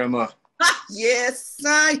somehow, right, Grandma? Yes,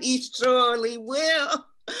 son, he surely will.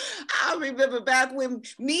 I remember back when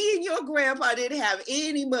me and your grandpa didn't have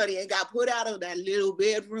any money and got put out of that little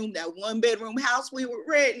bedroom, that 1-bedroom house we were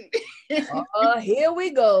renting. Here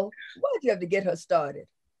we go. Why'd you have to get her started?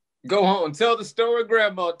 Go home, tell the story,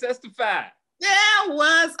 Grandma, testify. There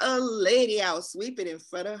was a lady out sweeping in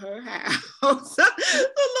front of her house.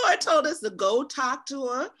 The Lord told us to go talk to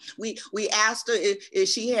her. We asked her if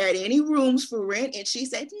she had any rooms for rent, and she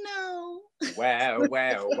said no. Wow,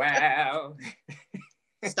 wow, wow.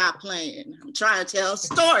 Stop playing. I'm trying to tell a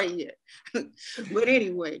story here. But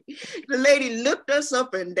anyway, the lady looked us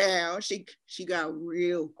up and down. She got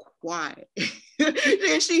real quiet.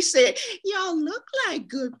 Then she said, y'all look like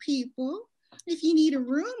good people. If you need a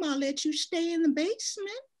room, I'll let you stay in the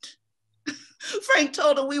basement. Frank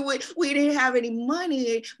told her we didn't have any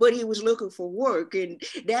money, but he was looking for work. And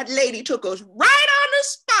that lady took us right on the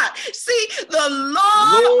spot. See, the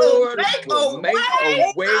Lord will make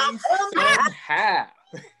a way somehow.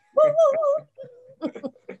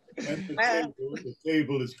 And the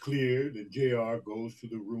table is cleared, and JR goes to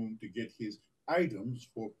the room to get his items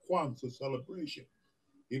for Kwanzaa celebration.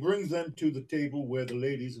 He brings them to the table where the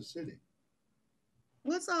ladies are sitting.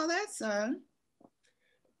 What's all that, son?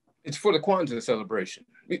 It's for the Kwanzaa celebration.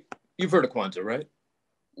 You've heard of Kwanzaa, right?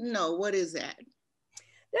 No, what is that?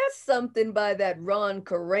 That's something by that Ron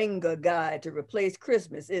Karenga guy to replace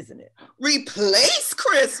Christmas, isn't it? Replace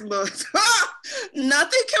Christmas?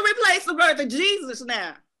 Nothing can replace the birth of Jesus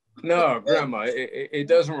now. No, Grandma, it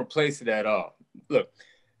doesn't replace it at all. Look,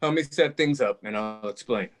 help me set things up and I'll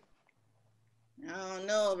explain. I don't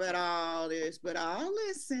know about all this, but I'll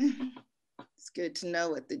listen. It's good to know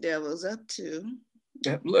what the devil's up to.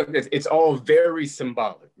 Look, it's all very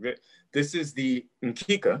symbolic. This is the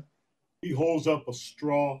Nkika. He holds up a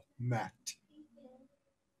straw mat.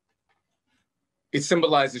 It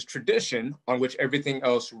symbolizes tradition on which everything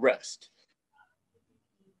else rests.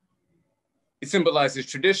 It symbolizes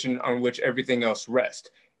tradition on which everything else rests.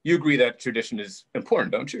 You agree that tradition is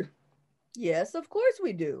important, don't you? Yes, of course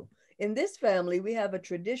we do. In this family, we have a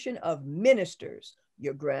tradition of ministers,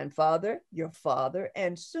 your grandfather, your father,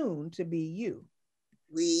 and soon to be you.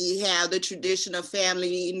 We have the tradition of family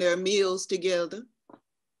eating their meals together.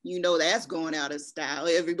 You know that's going out of style.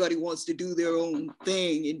 Everybody wants to do their own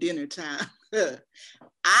thing in dinner time.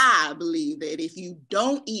 I believe that if you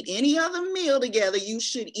don't eat any other meal together, you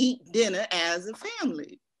should eat dinner as a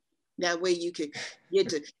family. That way you can get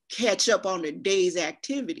to catch up on the day's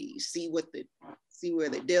activities, see where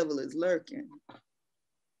the devil is lurking.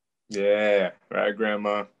 Yeah, right,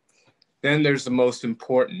 Grandma. Then there's the most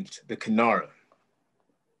important, the Kinara.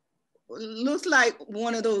 Looks like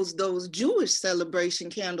one of those Jewish celebration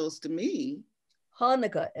candles to me.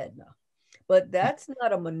 Hanukkah, Edna. But that's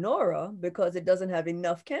not a menorah because it doesn't have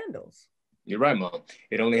enough candles. You're right, Mom.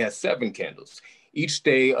 It only has 7 candles. Each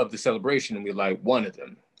day of the celebration, we light one of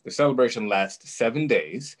them. The celebration lasts 7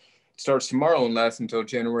 days. It starts tomorrow and lasts until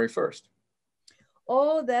January 1st.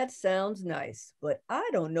 Oh, that sounds nice, but I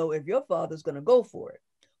don't know if your father's going to go for it.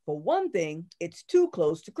 For one thing, it's too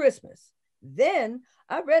close to Christmas. Then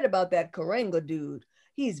I read about that Karenga dude.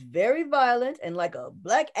 He's very violent and like a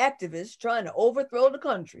black activist trying to overthrow the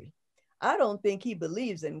country. I don't think he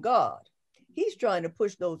believes in God. He's trying to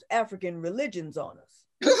push those African religions on us.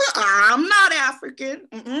 I'm not African.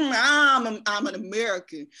 I'm an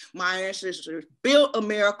American. My ancestors built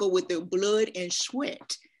America with their blood and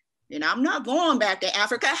sweat. And I'm not going back to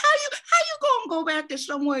Africa. How you gonna go back to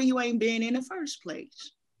somewhere you ain't been in the first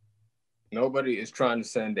place? Nobody is trying to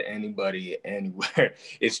send anybody anywhere.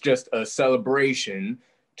 It's just a celebration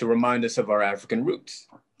to remind us of our African roots.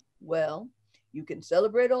 Well, you can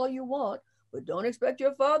celebrate all you want, but don't expect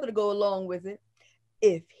your father to go along with it.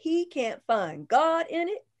 If he can't find God in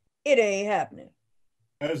it, it ain't happening.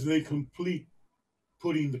 As they complete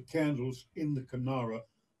putting the candles in the Kinara,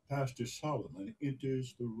 Pastor Solomon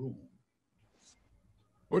enters the room.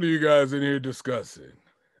 What are you guys in here discussing?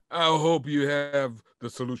 I hope you have the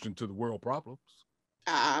solution to the world problems.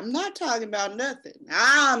 I'm not talking about nothing.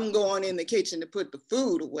 I'm going in the kitchen to put the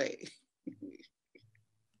food away.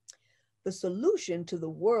 The solution to the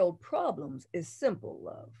world problems is simple,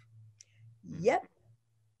 love. Yep,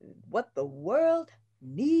 what the world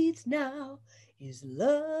needs now is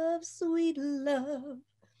love, sweet love.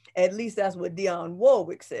 At least that's what Dionne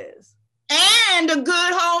Warwick says. And a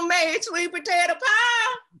good homemade sweet potato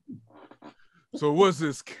pie. So what's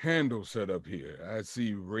this candle set up here? I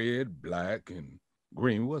see red, black, and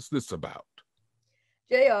green. What's this about?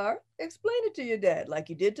 JR, explain it to your dad like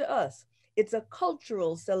you did to us. It's a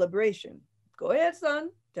cultural celebration. Go ahead,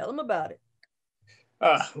 son. Tell him about it.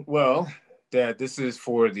 Well, Dad, this is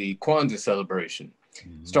for the Kwanzaa celebration.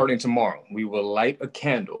 Starting tomorrow, we will light a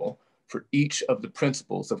candle for each of the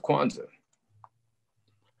principles of Kwanzaa.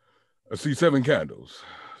 I see 7 candles.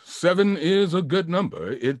 7 is a good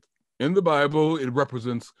number. In the Bible, it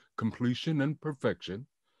represents completion and perfection.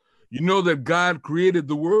 You know that God created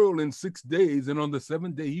the world in 6 days, and on the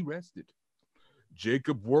 7th day, he rested.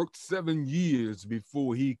 Jacob worked 7 years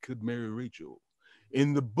before he could marry Rachel.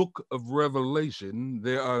 In the book of Revelation,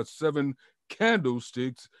 there are 7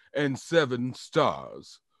 candlesticks and 7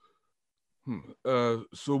 stars.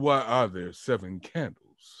 So why are there 7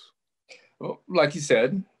 candles? Well, like you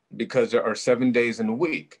said, because there are 7 days in a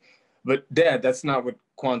week. But Dad, that's not what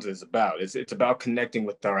Kwanzaa is about. It's about connecting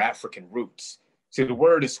with our African roots. See, the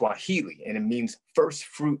word is Swahili, and it means first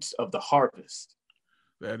fruits of the harvest.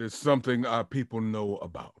 That is something our people know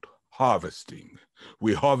about, harvesting.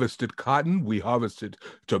 We harvested cotton, we harvested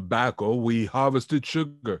tobacco, we harvested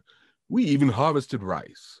sugar, we even harvested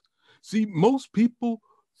rice. See, most people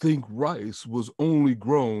think rice was only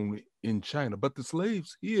grown in China, but the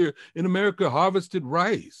slaves here in America harvested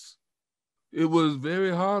rice. It was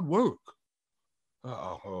very hard work.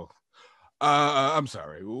 I'm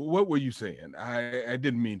sorry, what were you saying? I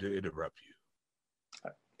didn't mean to interrupt you.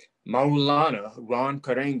 Maulana Ron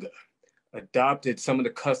Karenga adopted some of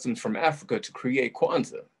the customs from Africa to create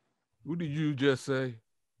Kwanzaa. Who did you just say?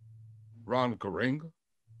 Ron Karenga?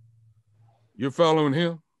 You're following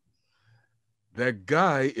him? That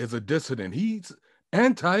guy is a dissident. He's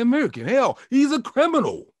anti-American. Hell, he's a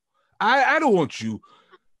criminal. I don't want you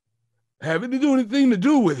having to do anything to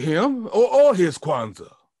do with him or his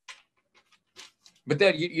Kwanzaa. But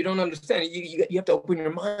Dad, you don't understand. You have to open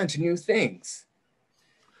your mind to new things.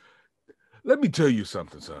 Let me tell you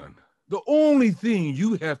something, son. The only thing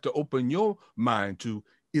you have to open your mind to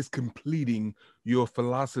is completing your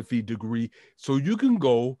philosophy degree so you can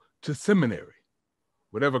go to seminary.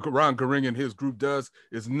 Whatever Ron Karing and his group does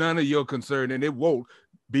is none of your concern, and it won't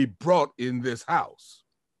be brought in this house.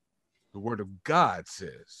 The word of God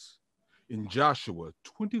says in Joshua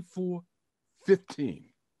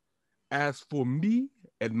 24:15, as for me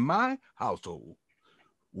and my household,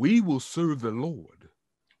 we will serve the Lord.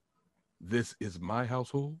 This is my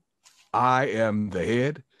household. I am the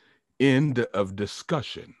head. End of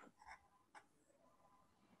discussion.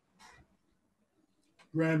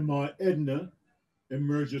 Grandma Edna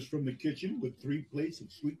emerges from the kitchen with 3 plates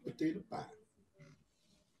of sweet potato pie.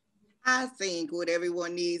 I think what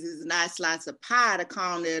everyone needs is a nice slice of pie to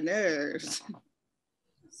calm their nerves.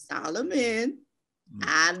 Solomon,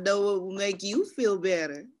 I know it will make you feel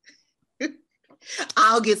better.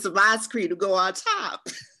 I'll get some ice cream to go on top.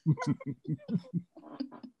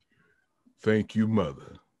 Thank you,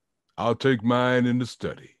 Mother. I'll take mine in the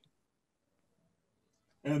study.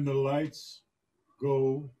 And the lights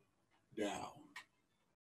go down.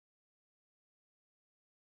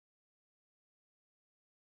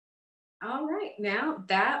 All right, now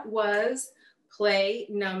that was play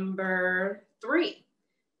number 3.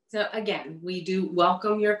 So again, we do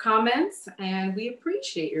welcome your comments and we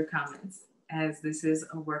appreciate your comments. As this is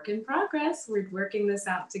a work in progress, we're working this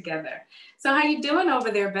out together. So how you doing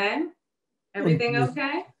over there, Ben? Everything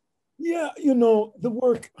okay? Yeah, you know, the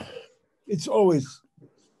work, it's always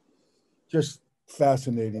just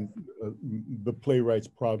fascinating, the Playwrights'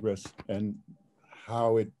 progress and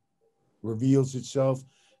how it reveals itself.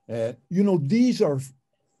 And, you know, these are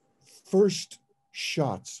first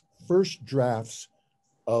shots, first drafts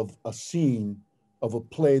of a scene of a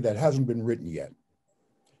play that hasn't been written yet.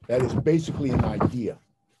 That is basically an idea.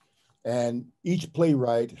 And each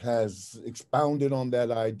playwright has expounded on that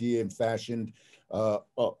idea and fashioned a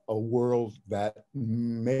world that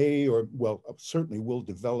may or, well, certainly will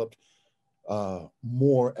develop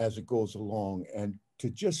more as it goes along. And to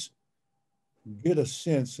just get a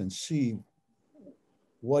sense and see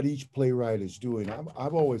what each playwright is doing,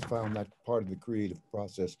 I've always found that part of the creative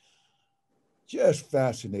process just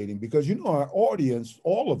fascinating, because, you know, our audience,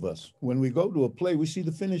 all of us, when we go to a play, we see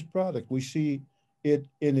the finished product. We see it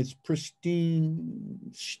in its pristine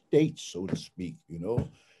state, so to speak, you know,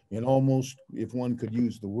 in almost, if one could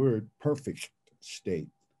use the word, perfect state.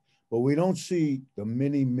 But we don't see the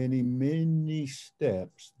many, many, many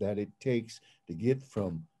steps that it takes to get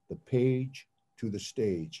from the page to the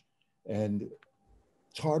stage. And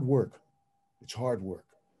it's hard work. It's hard work.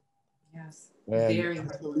 Yes.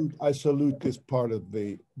 And I salute this part of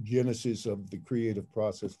the genesis of the creative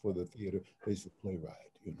process for the theater, is the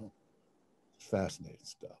playwright, you know. It's fascinating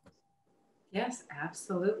stuff. Yes,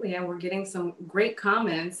 absolutely. And we're getting some great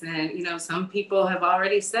comments. And, you know, some people have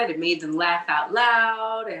already said it made them laugh out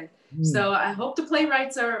loud. And so I hope the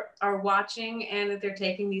playwrights are watching and that they're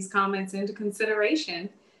taking these comments into consideration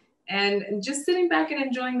and just sitting back and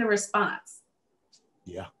enjoying the response.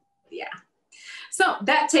 Yeah. Yeah. So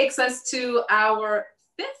that takes us to our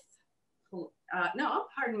our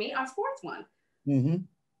 4th one.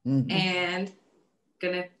 And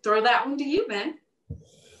gonna throw that one to you, Ben.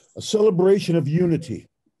 A celebration of unity,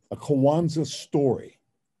 a Kwanzaa story.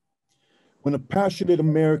 When a passionate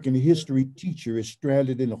American history teacher is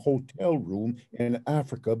stranded in a hotel room in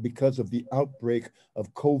Africa because of the outbreak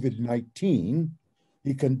of COVID-19,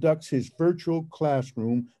 he conducts his virtual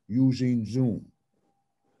classroom using Zoom.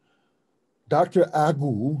 Dr.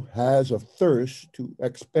 Agu has a thirst to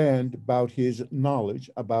expand about his knowledge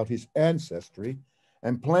about his ancestry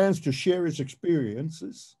and plans to share his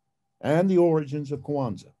experiences and the origins of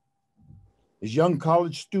Kwanzaa. His young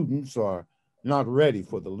college students are not ready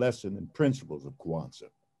for the lesson and principles of Kwanzaa.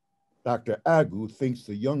 Dr. Agu thinks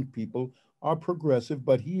the young people are progressive,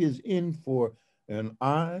 but he is in for an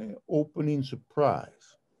eye-opening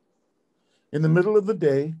surprise. In the middle of the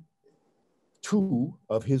day, 2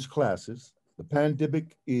 of his classes, the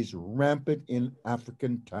pandemic is rampant in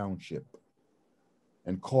African township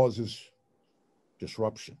and causes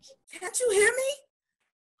disruptions. Can't you hear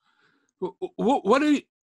me?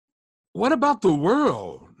 What about the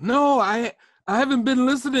world? No, I haven't been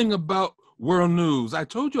listening about world news. I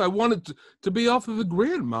told you I wanted to be off of the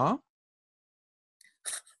grid, Mom.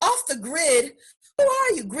 Off the grid? Who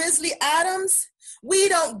are you, Grizzly Adams? We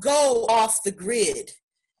don't go off the grid.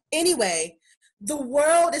 Anyway, the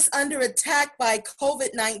world is under attack by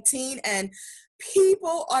COVID-19 and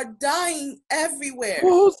people are dying everywhere.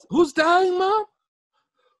 Who's dying, Mom?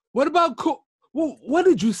 What about, what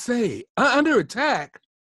did you say? Under attack?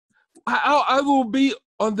 I will be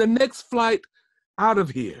on the next flight out of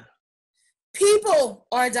here. People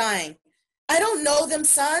are dying. I don't know them,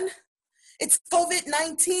 son. It's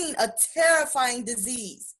COVID-19, a terrifying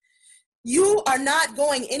disease. You are not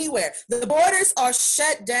going anywhere. The borders are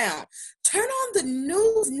shut down. Turn on the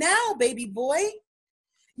news now, baby boy.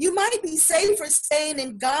 You might be safer staying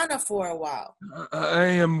in Ghana for a while. I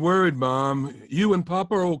am worried, Mom. You and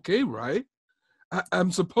Papa are okay, right?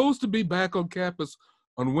 I'm supposed to be back on campus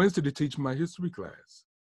on Wednesday to teach my history class.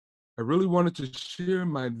 I really wanted to share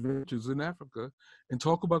my adventures in Africa and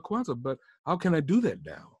talk about Kwanzaa, but how can I do that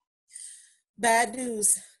now? Bad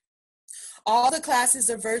news. All the classes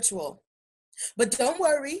are virtual. But don't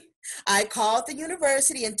worry, I called the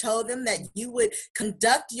university and told them that you would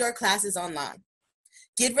conduct your classes online.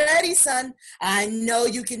 Get ready, son. I know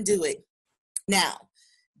you can do it. Now,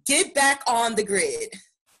 get back on the grid.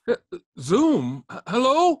 Zoom?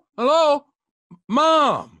 Hello? Hello?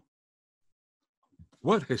 Mom!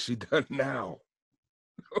 What has she done now?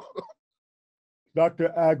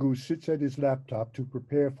 Dr. Agu sits at his laptop to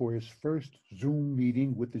prepare for his first Zoom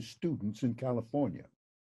meeting with his students in California.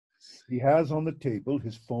 He has on the table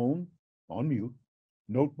his phone, on mute,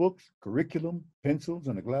 notebooks, curriculum, pencils,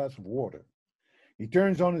 and a glass of water. He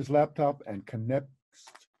turns on his laptop and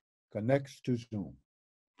connects to Zoom.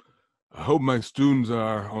 I hope my students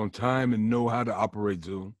are on time and know how to operate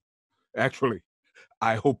Zoom. Actually,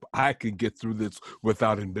 I hope I can get through this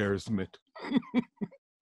without embarrassment.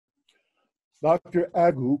 Dr.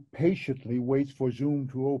 Agu patiently waits for Zoom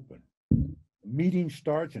to open. The meeting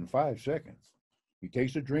starts in 5 seconds. He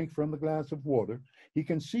takes a drink from the glass of water. He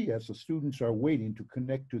can see as the students are waiting to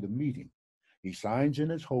connect to the meeting. He signs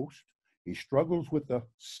in as host. He struggles with the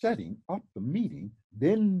setting up the meeting,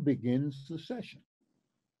 then begins the session.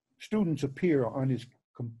 Students appear on his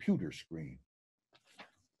computer screen.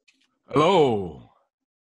 Hello.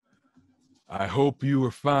 I hope you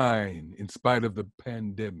are fine in spite of the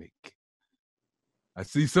pandemic. I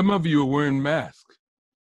see some of you are wearing masks.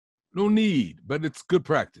 No need, but it's good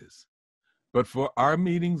practice. But for our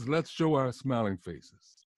meetings, let's show our smiling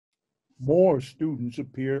faces. More students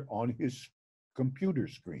appear on his computer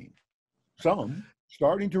screen, some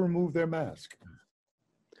starting to remove their mask.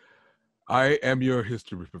 I am your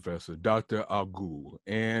history professor, Dr. Agu,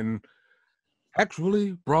 and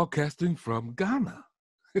actually broadcasting from Ghana.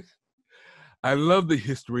 I love the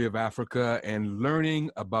history of Africa and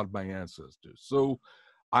learning about my ancestors. So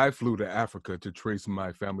I flew to Africa to trace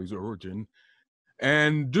my family's origin.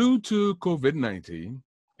 And due to COVID-19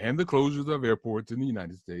 and the closures of airports in the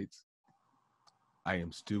United States, I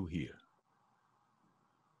am still here.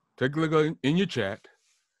 Take a look in your chat.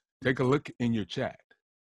 Take a look in your chat.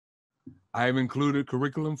 I have included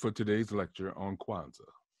curriculum for today's lecture on Kwanzaa.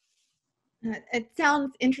 It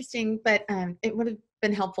sounds interesting, but it would have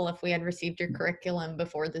been helpful if we had received your curriculum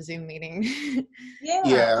before the Zoom meeting.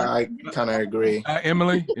 Yeah, I kind of agree.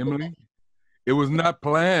 Emily, it was not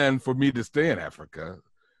planned for me to stay in Africa.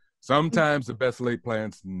 Sometimes the best laid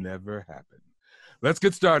plans never happen. Let's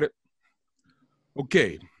get started.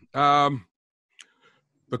 Okay. The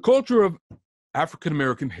culture of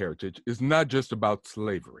African-American heritage is not just about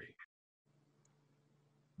slavery.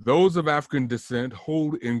 Those of African descent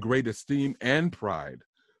hold in great esteem and pride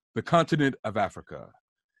the continent of Africa.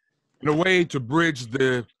 In a way to bridge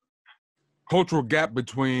the cultural gap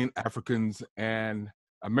between Africans and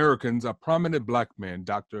Americans, a prominent Black man,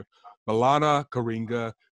 Dr. Balana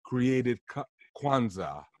Karinga, created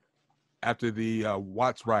Kwanzaa after the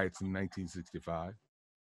Watts riots in 1965.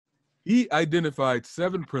 He identified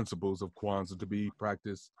 7 principles of Kwanzaa to be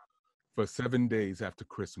practiced for 7 days after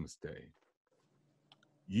Christmas Day.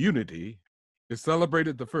 Unity is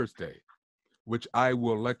celebrated the first day, which I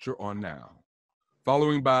will lecture on now,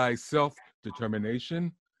 following by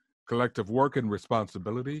self-determination, collective work and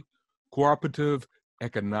responsibility, cooperative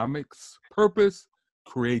economics, purpose,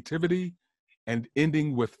 creativity, and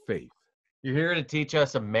ending with faith. You're here to teach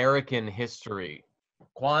us American history.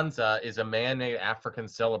 Kwanzaa is a man-made African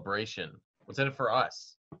celebration. What's in it for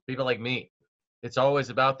us? People like me. It's always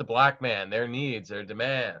about the Black man, their needs, their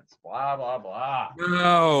demands, blah, blah, blah.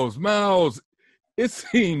 Miles, it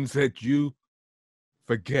seems that you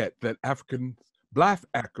forget that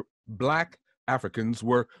Black Africans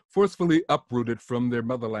were forcefully uprooted from their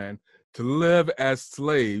motherland to live as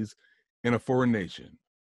slaves in a foreign nation.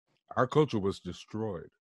 Our culture was destroyed.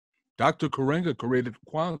 Dr. Karenga created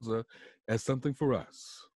Kwanzaa as something for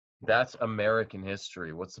us. That's American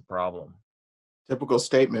history. What's the problem? Typical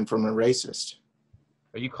statement from a racist.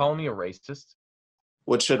 Are you calling me a racist?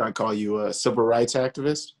 What should I call you, a civil rights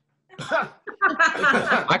activist?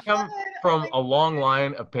 I come from a long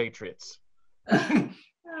line of patriots.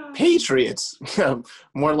 Patriots?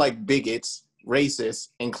 More like bigots, racists,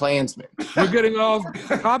 and Klansmen. We're getting off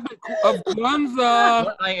topic of Kwanzaa.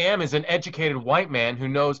 What I am is an educated white man who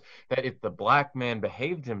knows that if the black man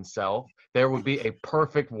behaved himself, there would be a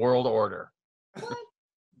perfect world order.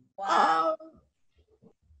 Wow.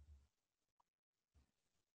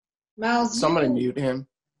 Miles, Somebody mute him.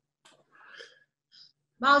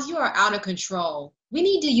 Miles, you are out of control. We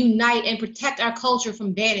need to unite and protect our culture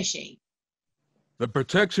from vanishing. The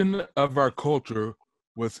protection of our culture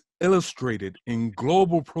was illustrated in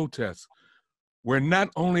global protests where not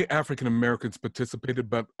only African Americans participated,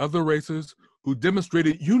 but other races who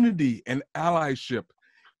demonstrated unity and allyship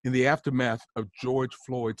in the aftermath of George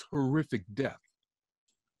Floyd's horrific death.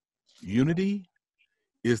 Unity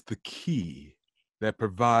is the key that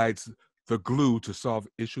provides the glue to solve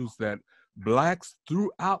issues that Blacks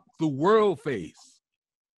throughout the world face.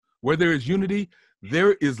 Where there is unity,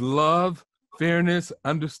 there is love, fairness,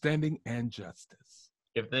 understanding, and justice.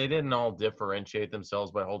 If they didn't all differentiate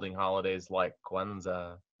themselves by holding holidays like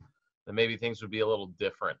Kwanzaa, then maybe things would be a little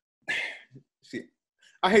different. See,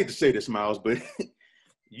 I hate to say this, Miles, but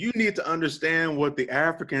you need to understand what the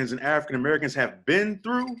Africans and African Americans have been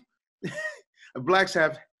through. Blacks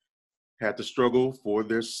have had to struggle for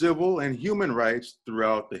their civil and human rights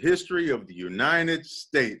throughout the history of the United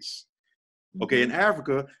States. Okay, in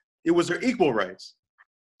Africa, it was their equal rights.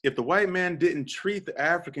 If the white man didn't treat the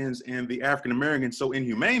Africans and the African Americans so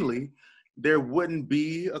inhumanely, there wouldn't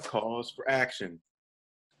be a cause for action.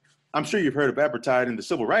 I'm sure you've heard of apartheid in the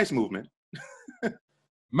civil rights movement.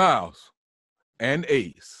 Miles and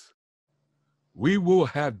Ace, we will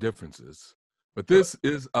have differences, but this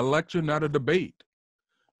is a lecture, not a debate.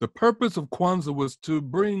 The purpose of Kwanzaa was to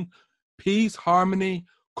bring peace, harmony,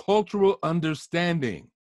 cultural understanding.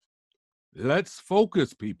 Let's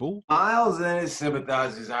focus, people. Miles and his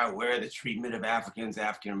sympathizers are aware of the treatment of Africans,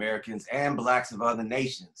 African Americans, and Blacks of other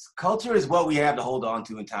nations. Culture is what we have to hold on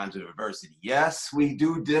to in times of adversity. Yes, we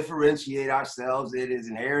do differentiate ourselves. It is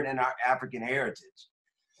inherent in our African heritage.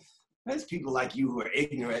 There's people like you who are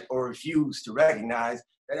ignorant or refuse to recognize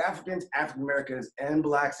that Africans, African Americans, and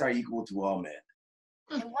Blacks are equal to all men.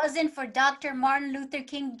 It wasn't for Dr. Martin Luther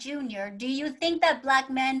King Jr., do you think that Black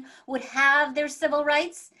men would have their civil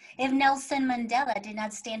rights? If Nelson Mandela did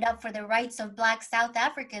not stand up for the rights of Black South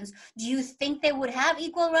Africans, do you think they would have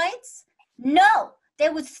equal rights? No, they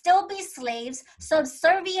would still be slaves,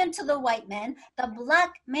 subservient to the white man. The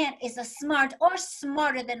Black man is a smart or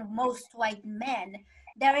smarter than most white men.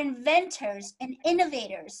 They're inventors and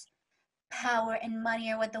innovators. Power and money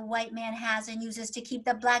are what the white man has and uses to keep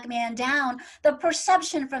the Black man down. The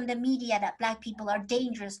perception from the media that Black people are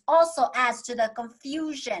dangerous also adds to the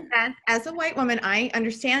confusion. As a white woman, I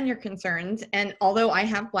understand your concerns. And although I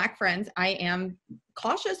have Black friends, I am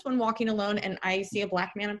cautious when walking alone and I see a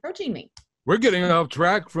Black man approaching me. We're getting off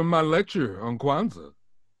track from my lecture on Kwanzaa.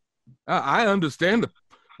 I understand the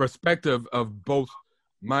perspective of both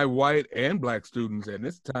my white and Black students, and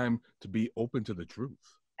it's time to be open to the truth.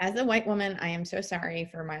 As a white woman, I am so sorry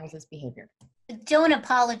for Miles's behavior. Don't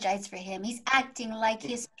apologize for him. He's acting like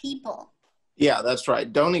his people. Yeah, that's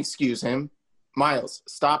right. Don't excuse him. Miles,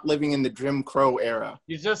 stop living in the Jim Crow era.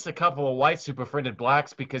 You're just a couple of white super-friended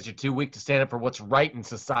Blacks because you're too weak to stand up for what's right in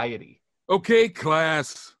society. Okay,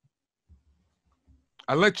 class.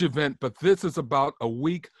 I let you vent, but this is about a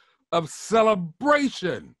week of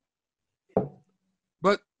celebration.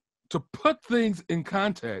 But to put things in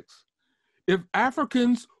context, if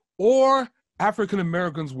Africans or African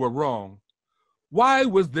Americans were wrong, why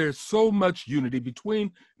was there so much unity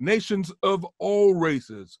between nations of all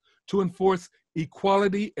races to enforce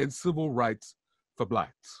equality and civil rights for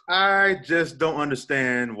Blacks? I just don't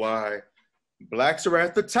understand why Blacks are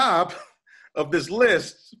at the top of this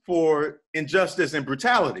list for injustice and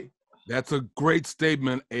brutality. That's a great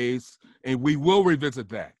statement, Ace, and we will revisit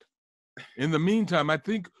that. In the meantime, I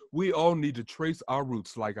think we all need to trace our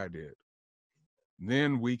roots like I did.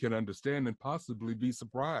 Then we can understand and possibly be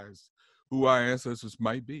surprised who our ancestors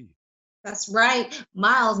might be. That's right.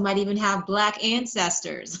 Miles might even have Black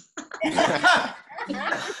ancestors. Yeah,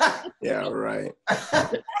 right.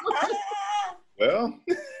 Well.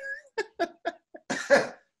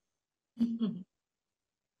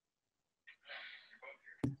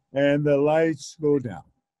 And the lights go down.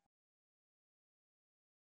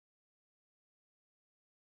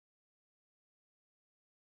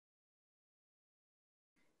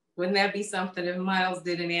 Wouldn't that be something if Miles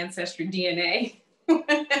did an ancestry DNA?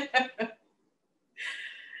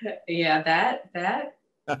 Yeah,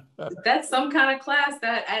 that's some kind of class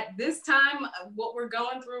that at this time, what we're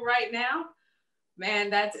going through right now, man,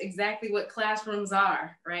 that's exactly what classrooms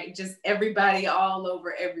are, right? Just everybody all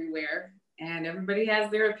over everywhere, and everybody has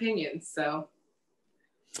their opinions. So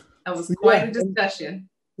that was quite a discussion.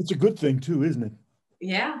 It's a good thing too, isn't it?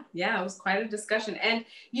 Yeah, it was quite a discussion. And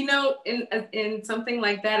you know, in something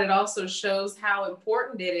like that, it also shows how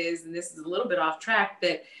important it is, and this is a little bit off track,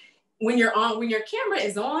 that when your camera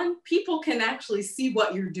is on, people can actually see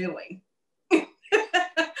what you're doing.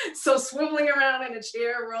 So swiveling around in a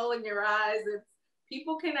chair, rolling your eyes,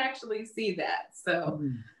 people can actually see that. So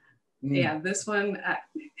yeah, this one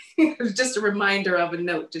was just a reminder of a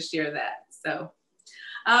note to share that. So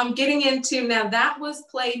getting into, now that was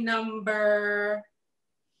play number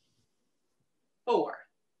 4.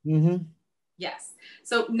 Yes.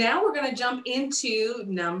 So now we're going to jump into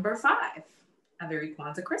number 5, A Very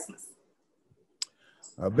Kwanzaa Christmas.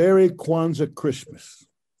 A Very Kwanzaa Christmas.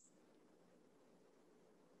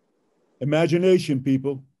 Imagination,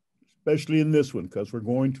 people, especially in this one, because we're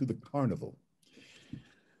going to the carnival.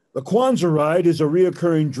 The Kwanzaa ride is a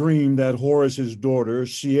reoccurring dream that Horace's daughter,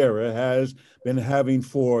 Sierra, has been having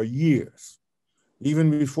for years,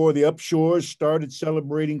 even before the Upshores started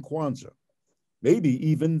celebrating Kwanzaa, maybe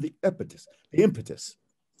even the impetus.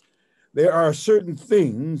 There are certain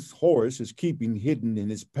things Horace is keeping hidden in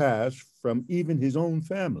his past from even his own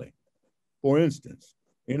family. For instance,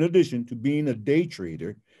 in addition to being a day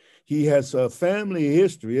trader, he has a family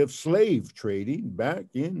history of slave trading back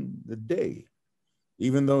in the day.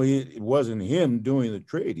 Even though it wasn't him doing the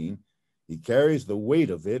trading, he carries the weight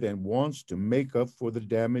of it and wants to make up for the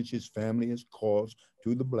damage his family has caused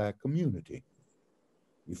to the Black community.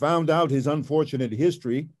 He found out his unfortunate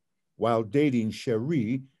history while dating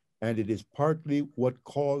Cherie, and it is partly what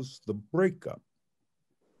caused the breakup.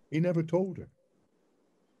 He never told her.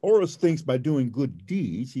 Horace thinks by doing good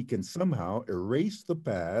deeds, he can somehow erase the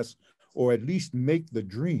past or at least make the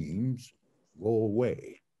dreams go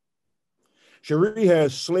away. Cherie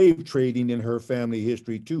has slave trading in her family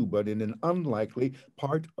history too, but in an unlikely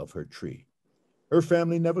part of her tree. Her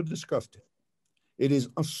family never discussed it. It is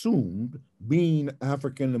assumed, being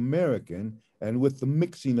African American and with the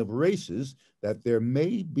mixing of races, that there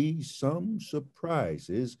may be some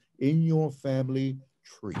surprises in your family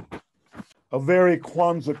tree. A Very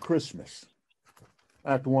Kwanzaa Christmas.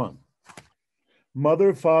 Act 1.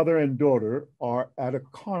 Mother, father, and daughter are at a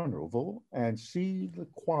carnival and see the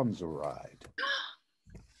Kwanzaa ride.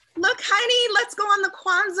 Look, honey, let's go on the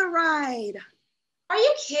Kwanzaa ride. Are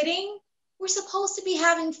you kidding? We're supposed to be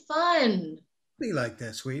having fun. Be like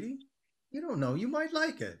that, sweetie. You don't know, you might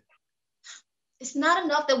like it. It's not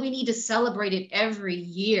enough that we need to celebrate it every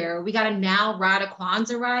year. We gotta now ride a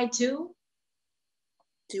Kwanzaa ride too?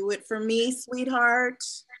 Do it for me, sweetheart.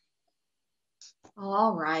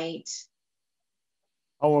 All right.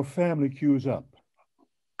 Our family queues up.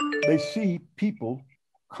 They see people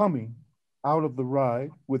coming out of the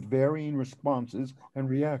ride with varying responses and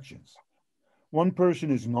reactions. One person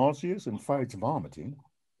is nauseous and fights vomiting.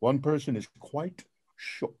 One person is quite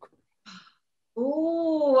shook.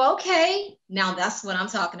 Ooh, okay. Now that's what I'm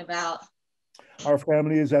talking about. Our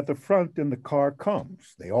family is at the front and the car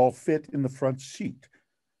comes. They all fit in the front seat.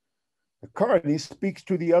 The carney speaks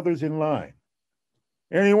to the others in line.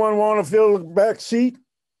 Anyone want to fill the back seat?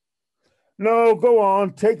 No, go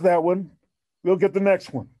on, take that one. We'll get the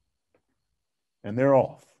next one. And they're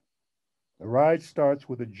off. The ride starts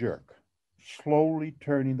with a jerk. Slowly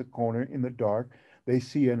turning the corner in the dark, they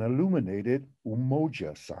see an illuminated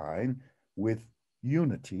Umoja sign with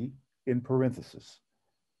unity in parentheses.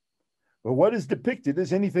 But what is depicted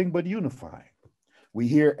is anything but unifying. We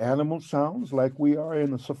hear animal sounds like we are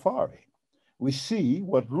in a safari. We see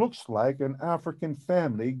what looks like an African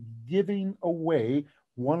family giving away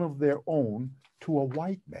one of their own to a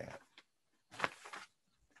white man.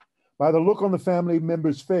 By the look on the family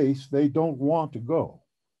member's face, they don't want to go.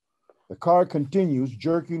 The car continues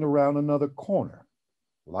jerking around another corner.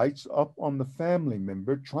 Lights up on the family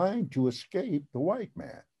member trying to escape the white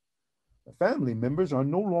man. The family members are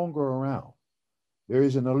no longer around. There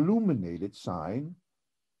is an illuminated sign,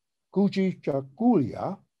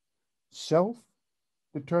 Kujichakulia,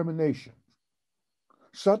 self-determination.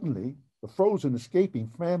 Suddenly, the frozen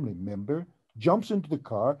escaping family member jumps into the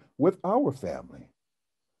car with our family.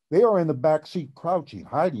 They are in the back seat crouching,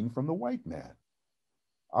 hiding from the white man.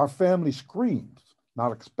 Our family screams,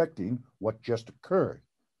 not expecting what just occurred.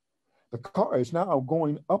 The car is now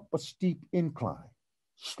going up a steep incline,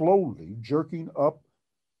 slowly jerking up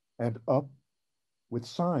and up with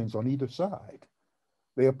signs on either side.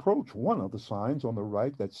 They approach one of the signs on the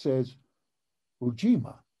right that says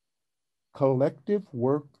Ujima, collective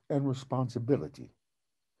work and responsibility.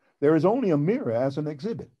 There is only a mirror as an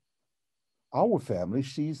exhibit. Our family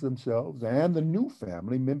sees themselves and the new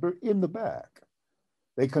family member in the back.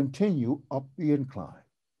 They continue up the incline.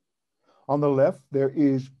 On the left, there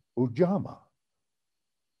is Ujamaa,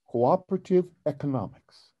 cooperative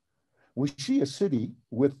economics. We see a city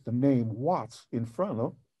with the name Watts in front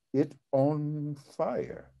of it on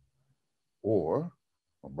fire, or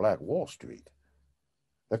on Black Wall Street.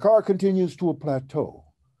 The car continues to a plateau.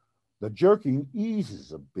 The jerking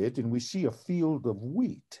eases a bit and we see a field of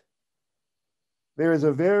wheat. There is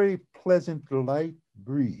a very pleasant light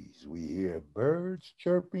breeze. We hear birds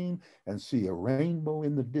chirping and see a rainbow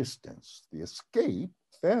in the distance. The escaped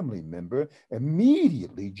family member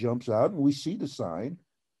immediately jumps out and we see the sign,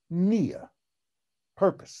 Nia,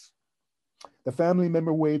 purpose. The family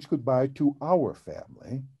member waves goodbye to our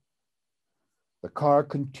family. The car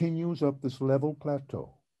continues up this level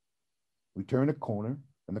plateau. We turn a corner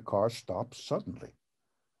and the car stops suddenly.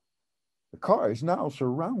 The car is now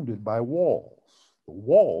surrounded by walls. The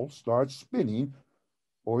wall starts spinning,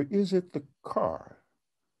 or is it the car?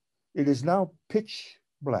 It is now pitch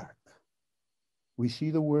black. We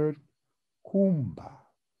see the word Kumba,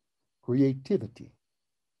 creativity,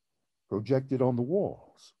 projected on the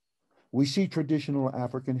walls. We see traditional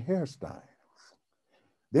African hairstyles.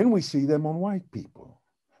 Then we see them on white people.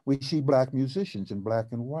 We see Black musicians in black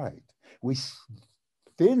and white. We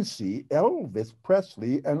then see Elvis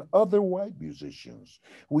Presley and other white musicians.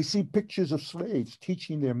 We see pictures of slaves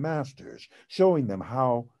teaching their masters, showing them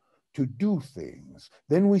how to do things.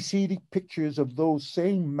 Then we see the pictures of those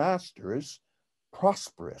same masters,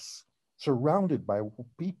 prosperous, surrounded by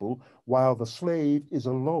people, while the slave is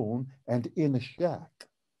alone and in a shack.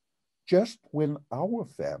 Just when our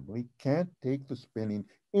family can't take the spinning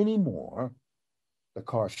anymore, the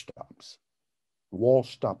car stops. The wall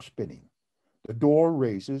stops spinning. The door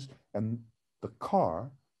raises and the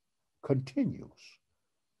car continues.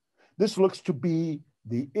 This looks to be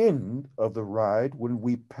the end of the ride when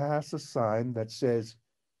we pass a sign that says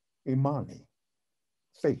Imani,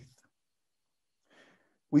 faith.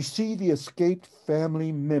 We see the escaped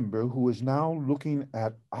family member who is now looking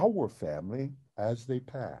at our family as they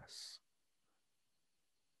pass.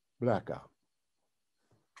 Blackout.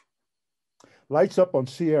 Lights up on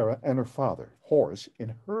Sierra and her father, Horace,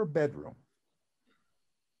 in her bedroom.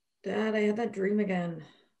 Dad, I had that dream again.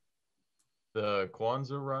 The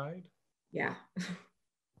Kwanzaa ride? Yeah.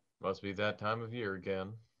 Must be that time of year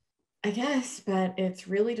again. I guess, but it's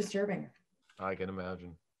really disturbing. I can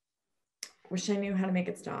imagine. Wish I knew how to make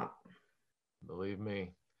it stop. Believe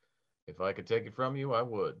me, if I could take it from you, I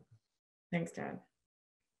would. Thanks, Dad.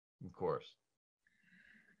 Of course.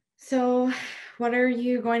 So, what are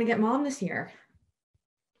you going to get Mom this year?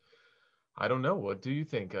 I don't know. What do you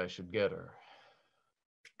think I should get her?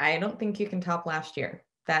 I don't think you can top last year.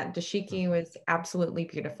 That dashiki was absolutely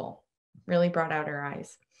beautiful. Really brought out her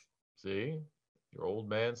eyes. See? Your old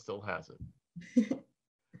man still has it.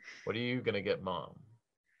 What are you going to get Mom?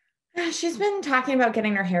 She's been talking about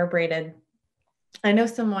getting her hair braided. I know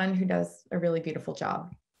someone who does a really beautiful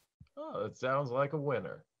job. Oh, that sounds like a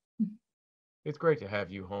winner. It's great to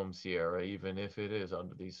have you home, Sierra, even if it is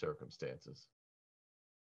under these circumstances.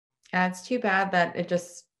 Yeah, it's too bad that it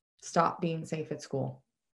just stopped being safe at school.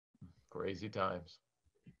 Crazy times.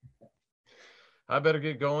 I better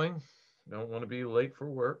get going. Don't want to be late for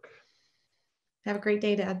work. Have a great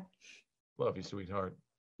day, Dad. Love you, sweetheart.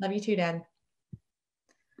 Love you too, Dad.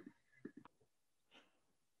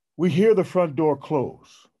 We hear the front door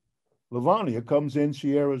close. Lavania comes in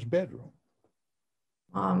Sierra's bedroom.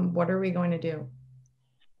 What are we going to do?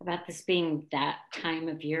 About this being that time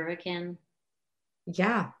of year again?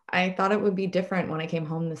 Yeah, I thought it would be different when I came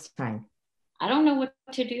home this time. I don't know what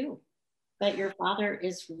to do, but your father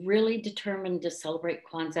is really determined to celebrate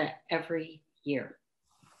Kwanzaa every year.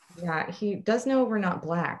 Yeah, he does know we're not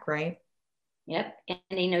Black, right? Yep, and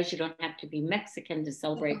he knows you don't have to be Mexican to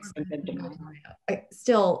celebrate Cinco de Mayo.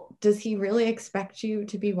 Still, does he really expect you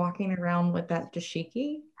to be walking around with that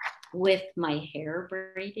dashiki? With my hair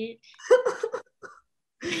braided?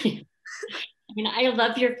 I mean, I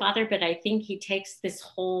love your father, but I think he takes this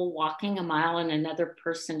whole walking a mile in another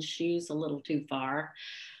person's shoes a little too far.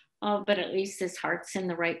 Oh, but at least his heart's in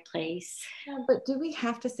the right place. Yeah, but do we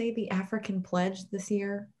have to say the African pledge this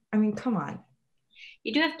year? I mean, come on.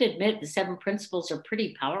 You do have to admit the 7 principles are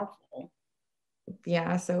pretty powerful.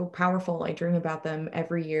 Yeah, so powerful. I dream about them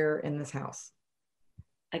every year in this house.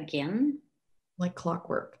 Again? Like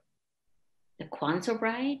clockwork. The Kwanzaa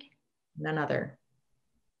ride? None other.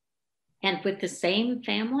 And with the same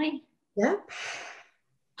family? Yep.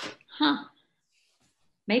 Huh.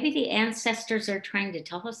 Maybe the ancestors are trying to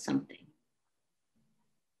tell us something.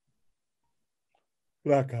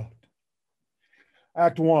 Blackout.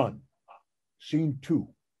 Act 1, Scene 2.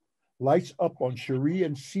 Lights up on Cherie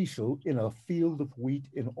and Cecil in a field of wheat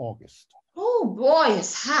in August. Oh boy,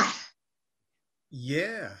 it's hot.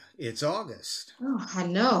 Yeah, it's August. Oh, I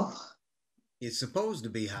know. It's supposed to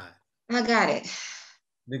be hot. I got it.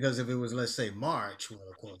 Because if it was, let's say, March, well,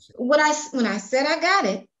 of course. When I said I got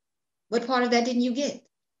it, what part of that didn't you get?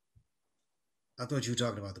 I thought you were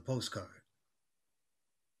talking about the postcard.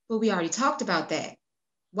 Well, we already talked about that.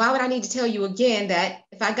 Why would I need to tell you again that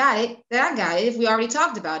if I got it, that I got it, if we already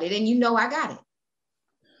talked about it and you know I got it?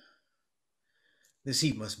 This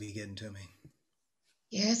heat must be getting to me.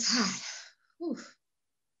 Yeah, it's hot. Whew.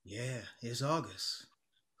 Yeah, it's August.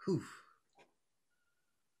 Whew.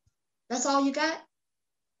 That's all you got?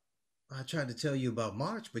 I tried to tell you about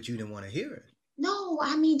March, but you didn't want to hear it. No,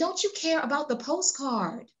 I mean, don't you care about the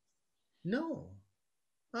postcard? No,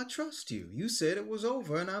 I trust you. You said it was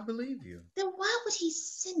over, and I believe you. Then why would he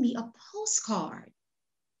send me a postcard?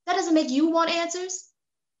 That doesn't make you want answers?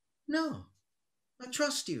 No, I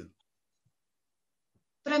trust you.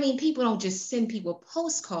 But I mean, people don't just send people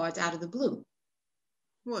postcards out of the blue.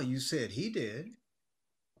 Well, you said he did.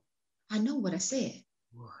 I know what I said.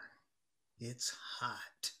 Boy, it's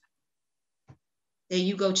hot. There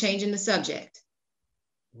you go, changing the subject.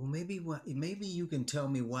 Well, maybe you can tell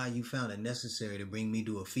me why you found it necessary to bring me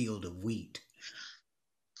to a field of wheat.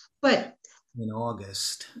 But in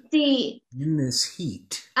August. See, in this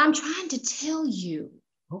heat. I'm trying to tell you.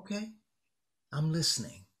 Okay, I'm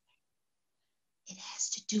listening. It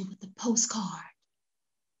has to do with the postcard.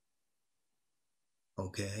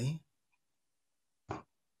 Okay.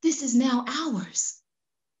 This is now ours.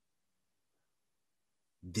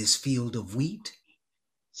 This field of wheat?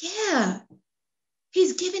 Yeah.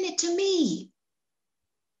 He's giving it to me.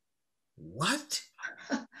 What?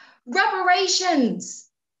 Reparations.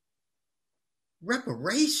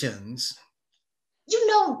 Reparations? You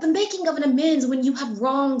know, the making of an amends when you have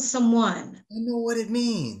wronged someone. I know what it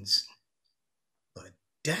means. But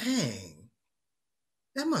dang,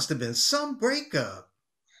 that must have been some breakup.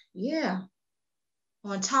 Yeah.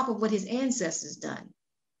 On top of what his ancestors done.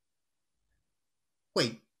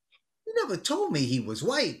 Wait, you never told me he was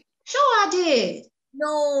white. Sure I did.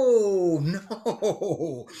 No.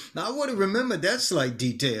 I would have remembered that slight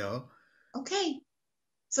detail. Okay,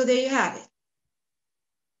 so there you have it.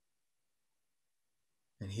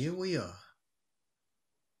 And here we are.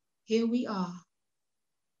 Here we are.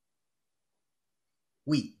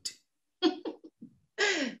 Wheat.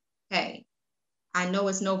 Hey, I know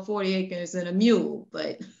it's no 40 acres and a mule,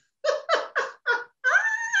 but...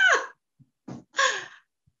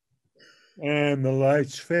 And the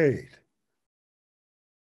lights fade.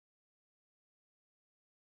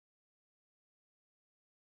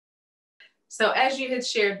 So as you had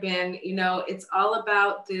shared, Ben, you know, it's all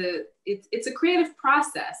about it's a creative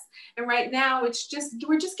process. And right now we're just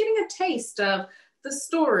getting a taste of the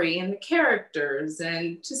story and the characters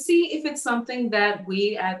and to see if it's something that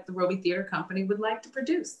we at the Robey Theatre Company would like to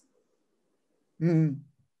produce. Mm-hmm.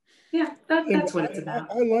 Yeah, that's what it's about.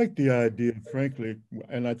 I like the idea, frankly,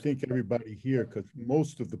 and I think everybody here, because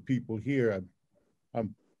most of the people here,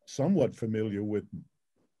 I'm somewhat familiar with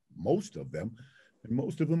most of them, and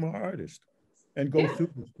most of them are artists and go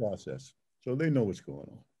through this process. So they know what's going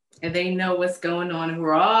on. And they know what's going on, and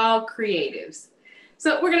we're all creatives.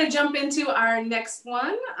 So we're gonna jump into our next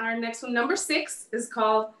one. Our next one, number 6, is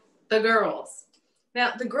called The Girls.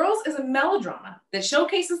 Now, The Girls is a melodrama that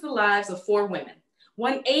showcases the lives of 4 women.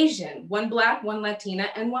 1 Asian, 1 Black, 1 Latina,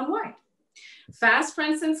 and 1 white. Fast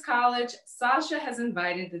friends since college, Sasha has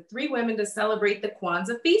invited the 3 women to celebrate the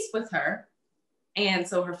Kwanzaa feast with her. And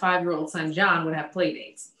so her 5-year-old son, John, would have play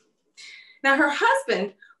dates. Now her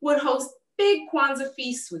husband would host big Kwanzaa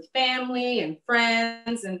feasts with family and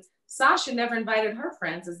friends, and Sasha never invited her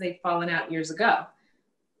friends as they'd fallen out years ago.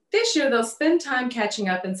 This year, they'll spend time catching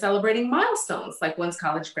up and celebrating milestones, like one's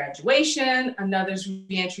college graduation, another's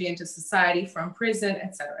re-entry into society from prison,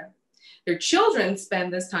 etc. Their children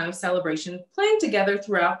spend this time of celebration playing together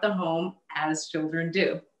throughout the home, as children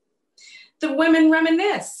do. The women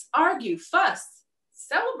reminisce, argue, fuss,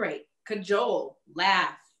 celebrate, cajole,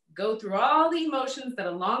 laugh, go through all the emotions that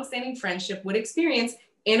a long-standing friendship would experience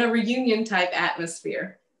in a reunion-type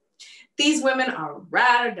atmosphere. These women are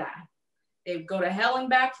ride or die. They go to hell and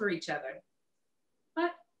back for each other. But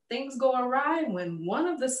things go awry when one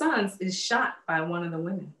of the sons is shot by one of the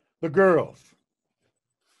women. The Girls,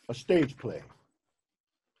 a stage play.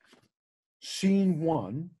 Scene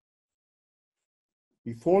 1,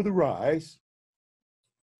 Before the rise,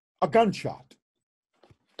 a gunshot.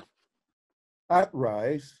 At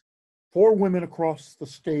rise, 4 women across the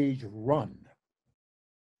stage run.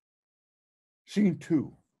 Scene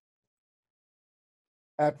 2.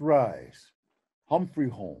 At rise, Humphrey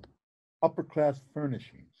home, upper class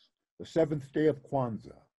furnishings, the 7th day of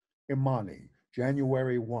Kwanzaa, Imani,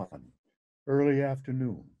 January 1, early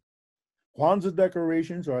afternoon. Kwanzaa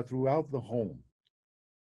decorations are throughout the home.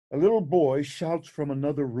 A little boy shouts from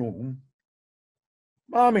another room,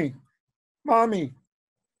 "Mommy, Mommy,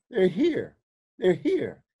 they're here. They're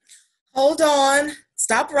here." Hold on.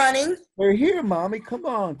 Stop running. "They're here, Mommy. Come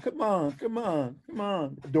on, come on, come on, come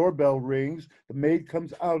on." The doorbell rings. The maid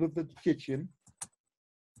comes out of the kitchen.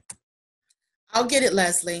 I'll get it,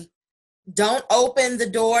 Leslie. Don't open the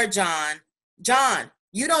door, John. John,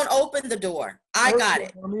 you don't open the door. I got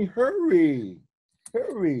it. Mommy, hurry.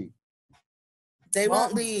 Hurry. They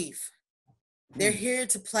won't leave. They're here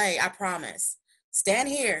to play, I promise. Stand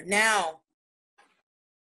here now.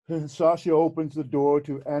 Sasha opens the door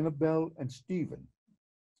to Annabelle and Stephen.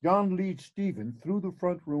 John leads Stephen through the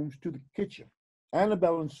front rooms to the kitchen.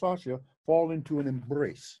 Annabelle and Sasha fall into an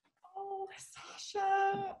embrace. Oh,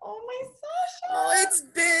 Sasha. Oh, my Sasha. Oh, it's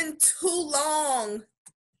been too long.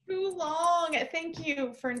 Too long. Thank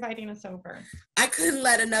you for inviting us over. I couldn't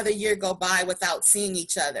let another year go by without seeing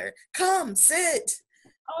each other. Come, sit.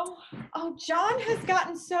 Oh, John has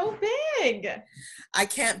gotten so big. I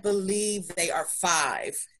can't believe they are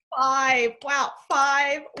 5. 5. Wow,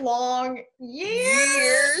 5 long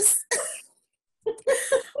years.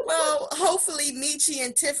 Well, hopefully Michi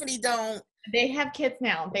and Tiffany don't. They have kids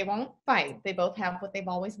now. They won't fight. They both have what they've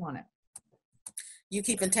always wanted. You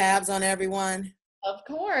keeping tabs on everyone? Of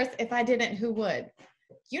course. If I didn't, who would?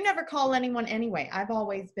 You never call anyone anyway. I've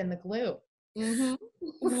always been the glue. Mm-hmm.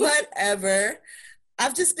 Whatever.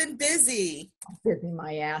 I've just been busy. Busy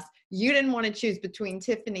my ass. You didn't want to choose between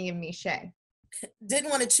Tiffany and Miche. Didn't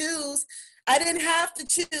want to choose. I didn't have to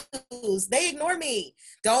choose. They ignore me.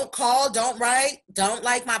 Don't call, don't write, don't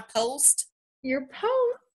like my post. Your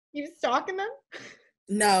post? You stalking them?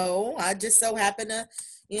 No, I just so happen to,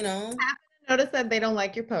 Notice that they don't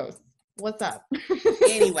like your post. What's up?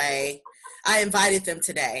 Anyway, I invited them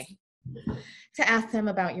today. To ask them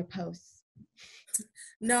about your posts.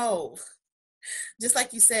 No. Just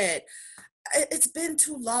like you said, it's been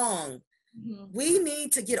too long. Mm-hmm. We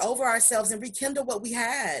need to get over ourselves and rekindle what we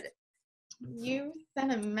had. You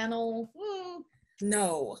sentimental.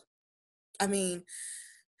 No. I mean,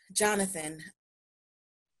 Jonathan,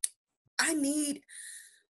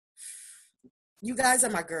 you guys are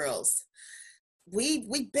my girls.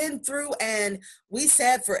 We've been through and we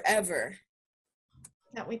said forever.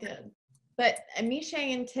 That we did. But Miche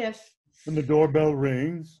and Tiff. When the doorbell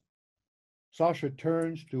rings, Sasha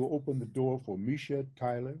turns to open the door for Misha,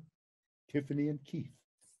 Tyler, Tiffany, and Keith.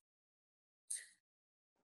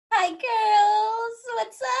 Hi, girls.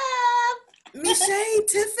 What's up? Miche,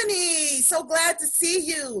 Tiffany, so glad to see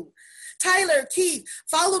you. Tyler, Keith,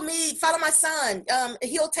 follow me. Follow my son.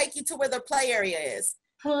 He'll take you to where the play area is.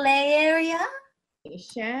 Play area?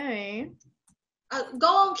 Miche. Go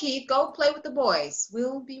on, Keith. Go play with the boys.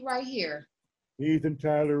 We'll be right here. Keith and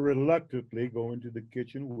Tyler reluctantly go into the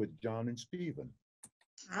kitchen with John and Stephen.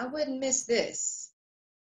 I wouldn't miss this.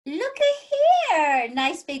 Look at here.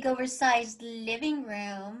 Nice big oversized living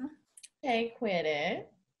room. Hey, quit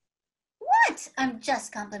it. What? I'm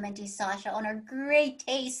just complimenting Sasha on her great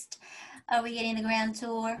taste. Are we getting the grand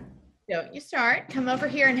tour? Don't you start. Come over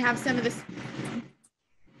here and have some of this.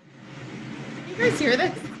 You guys hear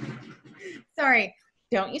this? Sorry.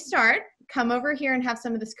 Don't you start. Come over here and have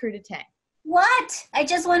some of this crudité. What? I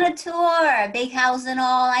just want a tour. Big house and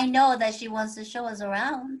all. I know that she wants to show us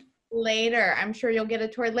around. Later. I'm sure you'll get a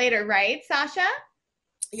tour later, right, Sasha?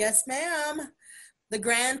 Yes, ma'am. The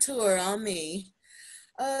grand tour on me.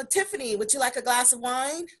 Tiffany, would you like a glass of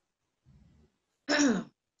wine?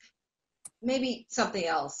 Maybe something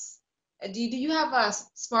else. Do you have a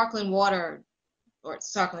sparkling water or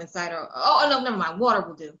sparkling cider? Oh, no, never mind. Water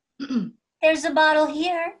will do. There's a bottle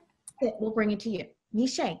here. We'll bring it to you.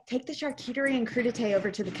 Miche, take the charcuterie and crudité over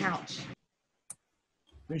to the couch.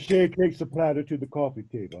 Miche takes the platter to the coffee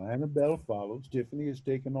table. Annabelle follows. Tiffany has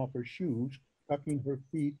taken off her shoes, tucking her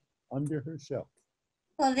feet under herself.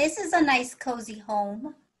 Well, this is a nice, cozy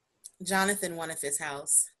home. Jonathan wanted this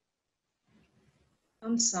house.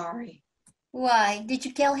 I'm sorry. Why? Did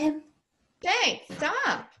you kill him? Hey,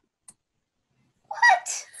 stop.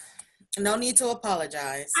 What? No need to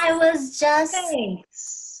apologize. I was just...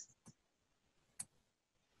 Thanks.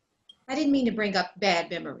 I didn't mean to bring up bad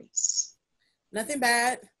memories. Nothing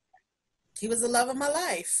bad. He was the love of my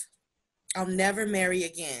life. I'll never marry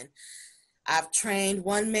again. I've trained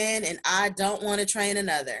one man and I don't want to train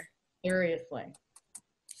another. Seriously.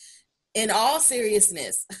 In all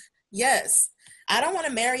seriousness, yes, I don't want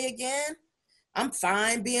to marry again. I'm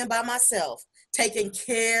fine being by myself, taking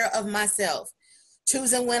care of myself,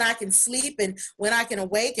 choosing when I can sleep and when I can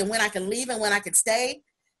awake and when I can leave and when I can stay.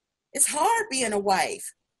 It's hard being a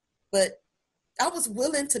wife, but I was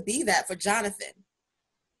willing to be that for Jonathan.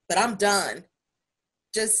 But I'm done.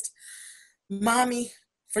 Just mommy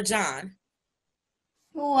for John.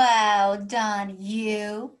 Wow, Don,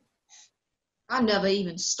 you. I never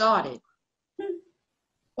even started.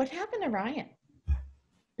 What happened to Ryan?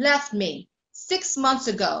 Left me 6 months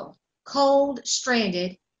ago, cold,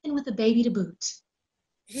 stranded, and with a baby to boot.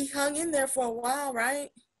 He hung in there for a while, right?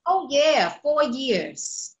 Oh yeah, 4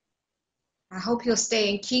 years. I hope he'll stay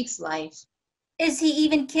in Keith's life. Is he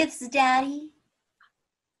even Keith's daddy?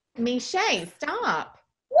 Miche, stop.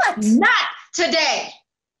 What? Not today.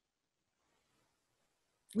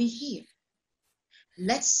 We here.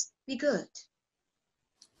 Let's be good.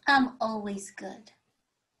 I'm always good.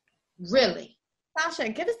 Really? Sasha,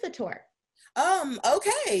 give us the tour.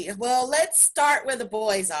 Okay. Well, let's start where the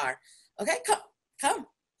boys are. Okay, come.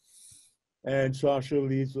 And Sasha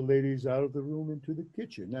leads the ladies out of the room into the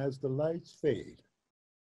kitchen as the lights fade.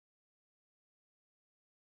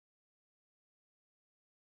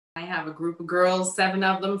 I have a group of girls, 7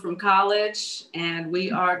 of them from college, and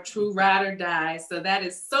we are true ride or die. So that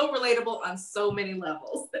is so relatable on so many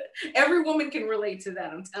levels. Every woman can relate to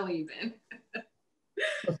that, I'm telling you, Ben.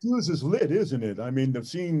 The fuse is lit, isn't it? I mean, it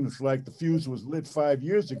seems like the fuse was lit 5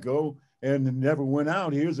 years ago and it never went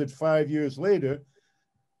out. Here's it 5 years later,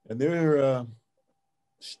 and there are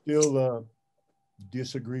still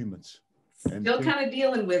disagreements. Still kind of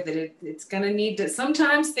dealing with it. It's going to need to,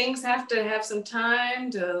 sometimes things have to have some time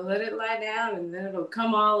to let it lie down and then it'll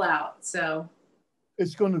come all out. So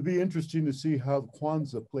it's going to be interesting to see how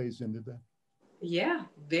Kwanzaa plays into that. Yeah,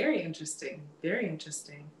 very interesting. Very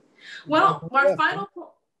interesting. Well, our final,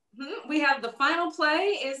 we have the final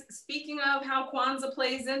play is, speaking of how Kwanzaa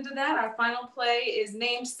plays into that, our final play is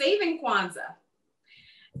named Saving Kwanzaa.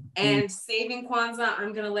 And Saving Kwanzaa,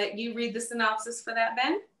 I'm going to let you read the synopsis for that,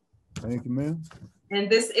 Ben. Thank you, ma'am. And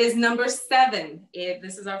this is number 7.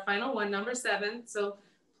 This is our final one, number 7. So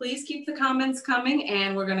please keep the comments coming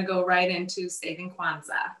and we're going to go right into Saving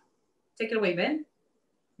Kwanzaa. Take it away, Ben.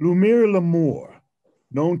 Lumire Lamour,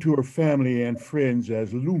 known to her family and friends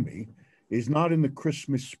as Lumi, is not in the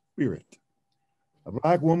Christmas spirit. A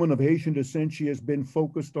Black woman of Haitian descent, she has been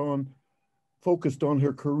focused on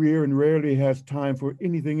her career and rarely has time for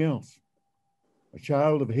anything else. A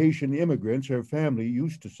child of Haitian immigrants, her family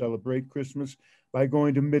used to celebrate Christmas by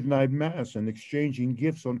going to midnight mass and exchanging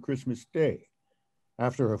gifts on Christmas Day.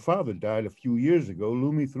 After her father died a few years ago,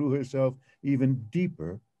 Lumi threw herself even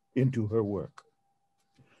deeper into her work.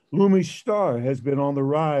 Lumi's star has been on the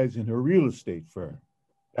rise in her real estate firm,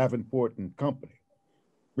 Davenport & Company.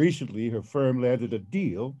 Recently, her firm landed a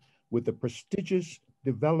deal with the prestigious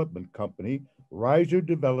development company, Riser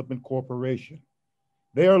Development Corporation.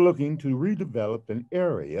 They are looking to redevelop an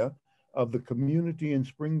area of the community in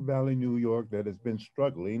Spring Valley, New York that has been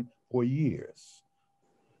struggling for years.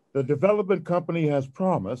 The development company has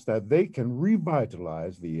promised that they can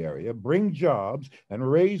revitalize the area, bring jobs,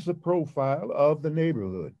 and raise the profile of the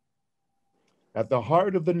neighborhood. At the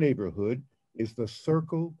heart of the neighborhood is the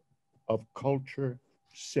Circle of Culture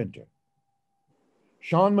Center.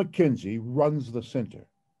 Sean McKenzie runs the center.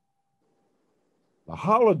 The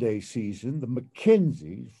holiday season, the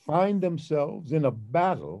McKenzies find themselves in a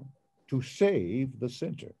battle to save the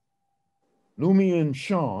center. Lumi and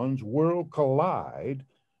Sean's world collide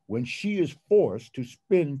when she is forced to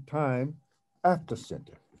spend time at the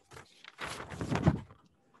center.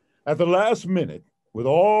 At the last minute, with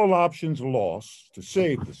all options lost to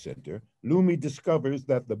save the center, Lumi discovers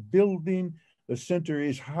that the building the center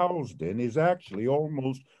is housed in is actually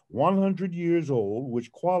almost 100 years old,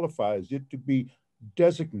 which qualifies it to be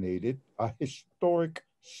designated a historic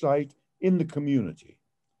site in the community.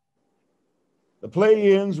 The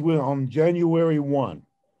play ends on January 1,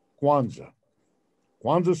 Kwanzaa.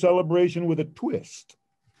 Kwanzaa celebration with a twist,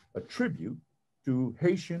 a tribute to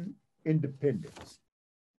Haitian independence.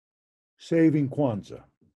 Saving Kwanzaa.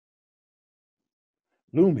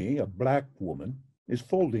 Lumi, a Black woman, is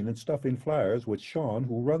folding and stuffing flyers with Sean,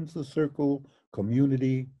 who runs the Circle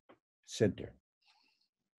Community Center.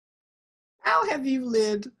 How have you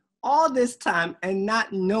lived all this time and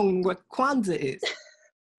not known what Kwanzaa is?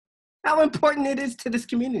 How important it is to this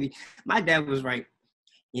community. My dad was right.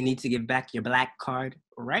 You need to give back your Black card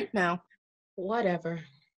right now. Whatever.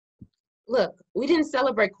 Look, we didn't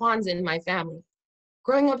celebrate Kwanzaa in my family.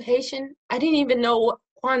 Growing up Haitian, I didn't even know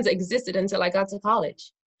Kwanzaa existed until I got to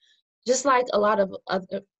college. Just like a lot of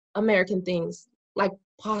other American things, like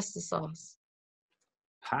pasta sauce.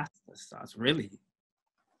 Pasta sauce, really?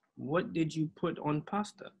 What did you put on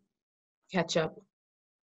pasta? Ketchup.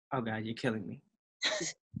 Oh God, you're killing me.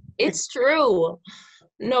 It's true.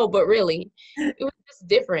 No, but really, it was just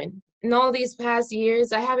different. In all these past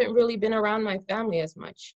years, I haven't really been around my family as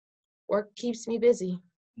much. Work keeps me busy.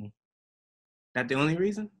 That the only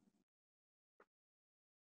reason?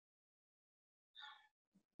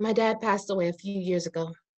 My dad passed away a few years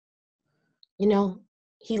ago. You know,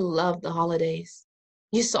 he loved the holidays.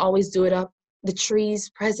 He used to always do it up. The trees,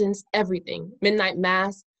 presents, everything. Midnight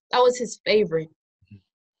mass, that was his favorite.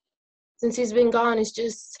 Since he's been gone, it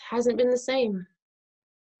just hasn't been the same.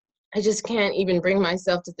 I just can't even bring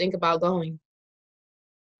myself to think about going.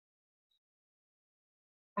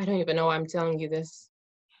 I don't even know why I'm telling you this.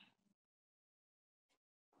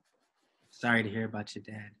 Sorry to hear about your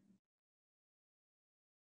dad.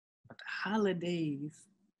 But the holidays,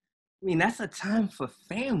 I mean, that's a time for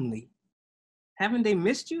family. Haven't they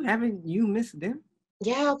missed you? Haven't you missed them?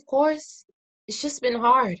 Yeah, of course. It's just been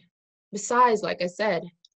hard. Besides, like I said,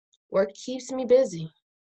 work keeps me busy.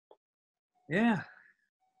 Yeah.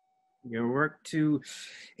 Your work to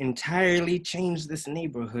entirely change this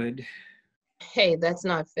neighborhood. Hey, that's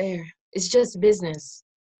not fair. It's just business.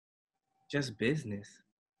 Just business.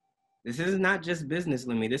 This is not just business,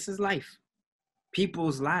 Lumi. This is life.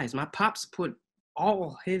 People's lives. My pops put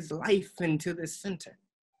all his life into this center,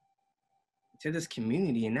 to this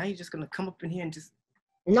community, and now you're just gonna come up in here and just...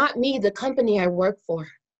 Not me, the company I work for.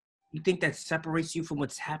 You think that separates you from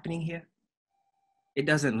what's happening here? It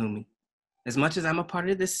doesn't, Lumi. As much as I'm a part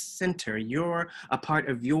of this center, you're a part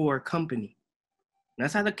of your company. And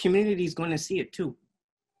that's how the community is going to see it too.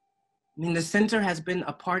 I mean, the center has been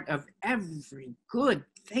a part of every good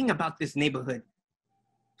thing about this neighborhood.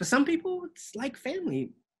 For some people, it's like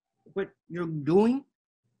family. What you're doing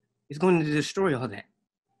is going to destroy all that.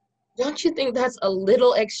 Don't you think that's a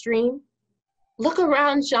little extreme? Look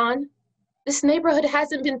around, Sean. This neighborhood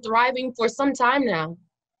hasn't been thriving for some time now.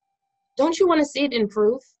 Don't you want to see it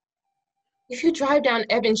improve? If you drive down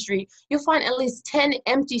Evans Street, you'll find at least 10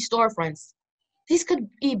 empty storefronts. These could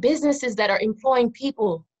be businesses that are employing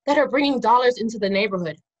people, that are bringing dollars into the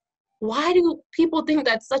neighborhood. Why do people think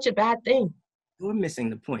that's such a bad thing? You're missing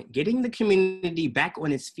the point. Getting the community back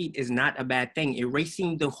on its feet is not a bad thing.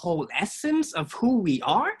 Erasing the whole essence of who we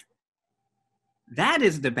are, that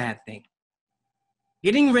is the bad thing.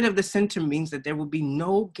 Getting rid of the center means that there will be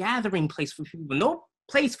no gathering place for people, no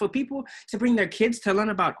place for people to bring their kids to learn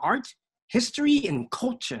about art, history, and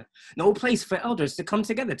culture. No place for elders to come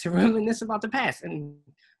together to reminisce about the past, and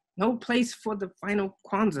no place for the final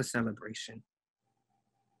Kwanzaa celebration.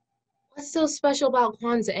 What's so special about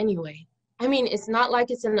Kwanzaa anyway? I mean, it's not like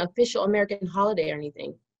it's an official American holiday or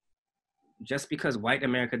anything. Just because white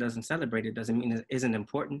America doesn't celebrate it doesn't mean it isn't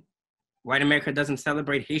important. White America doesn't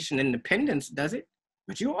celebrate Haitian independence, does it?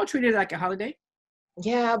 But you all treat it like a holiday.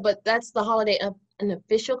 Yeah, but that's the holiday of an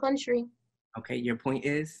official country. Okay, your point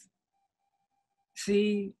is?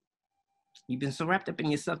 See, you've been so wrapped up in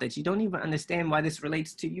yourself that you don't even understand why this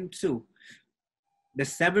relates to you too. The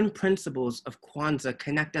 7 principles of Kwanzaa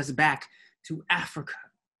connect us back to Africa.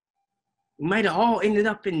 We might have all ended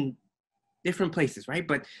up in different places, right?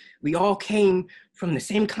 But we all came from the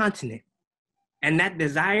same continent. And that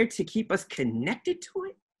desire to keep us connected to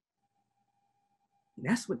it,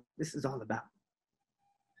 that's what this is all about.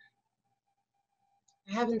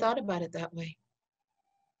 I haven't thought about it that way.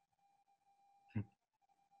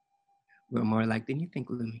 We're more alike than you think,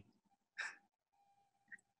 Lumi.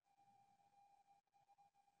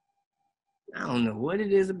 I don't know what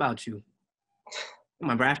it is about you.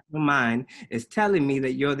 My rational mind is telling me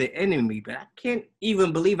that you're the enemy, but I can't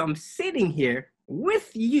even believe I'm sitting here with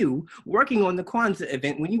you working on the Kwanzaa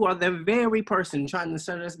event when you are the very person trying to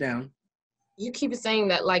shut us down. You keep saying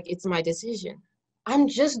that like it's my decision. I'm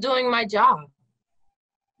just doing my job.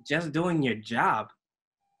 Just doing your job.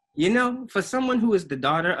 You know, for someone who is the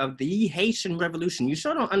daughter of the Haitian Revolution, you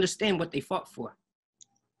sure don't understand what they fought for.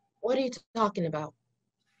 What are you talking about?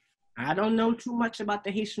 I don't know too much about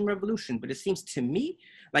the Haitian Revolution, but it seems to me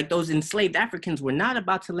like those enslaved Africans were not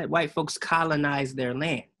about to let white folks colonize their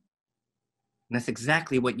land. And that's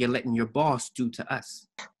exactly what you're letting your boss do to us.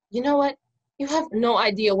 You know what? You have no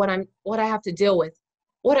idea what I have to deal with,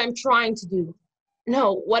 what I'm trying to do.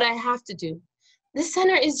 No, what I have to do. This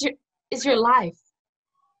center is your life.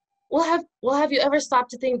 Well, have you ever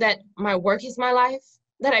stopped to think that my work is my life?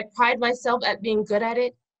 That I pride myself at being good at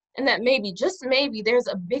it? And that maybe, just maybe, there's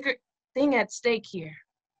a bigger thing at stake here.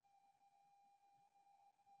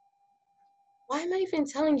 Why am I even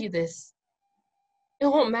telling you this? It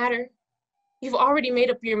won't matter. You've already made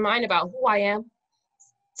up your mind about who I am.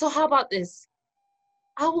 So how about this?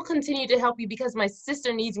 I will continue to help you because my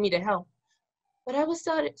sister needs me to help. But I will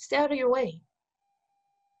stay out of your way.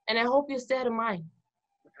 And I hope you'll stay out of mine.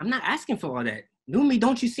 I'm not asking for all that. Lumi,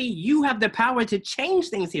 don't you see you have the power to change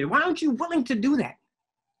things here? Why aren't you willing to do that?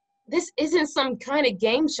 This isn't some kind of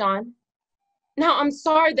game, Sean. Now, I'm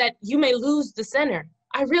sorry that you may lose the center.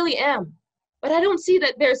 I really am. But I don't see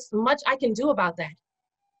that there's much I can do about that.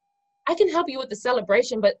 I can help you with the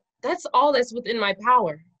celebration, but that's all that's within my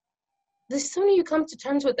power. The sooner you come to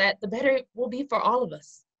terms with that, the better it will be for all of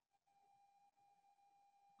us.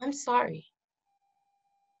 I'm sorry.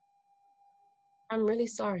 I'm really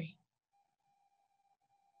sorry.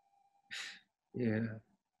 Yeah.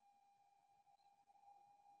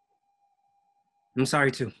 I'm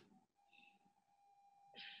sorry too.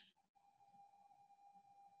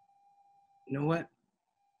 You know what?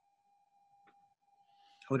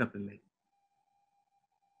 Hold up a minute.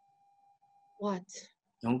 What?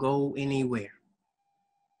 Don't go anywhere.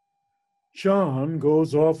 Sean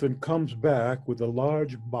goes off and comes back with a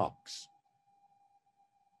large box.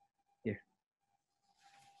 Here.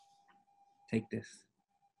 Take this.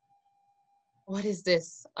 What is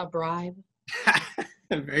this? A bribe?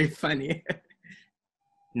 Very funny.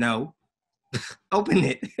 No. Open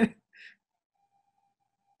it.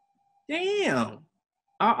 Damn.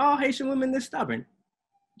 Are all Haitian women this stubborn?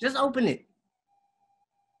 Just open it.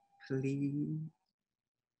 Please.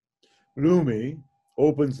 Lumi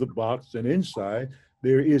opens the box, and inside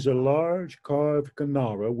there is a large carved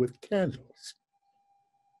canara with candles.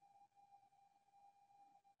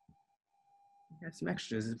 We got some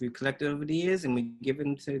extras we collected over the years, and we give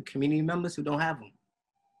them to community members who don't have them.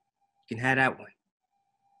 You can have that one.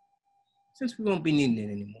 Since we won't be needing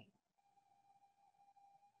it anymore.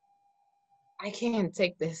 I can't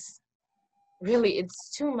take this. Really,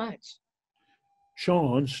 it's too much.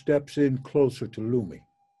 Sean steps in closer to Lumi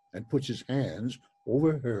and puts his hands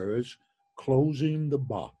over hers, closing the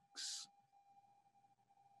box.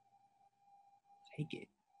 Take it.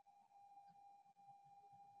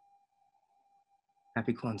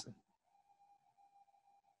 Happy Kwanzaa.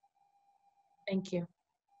 Thank you.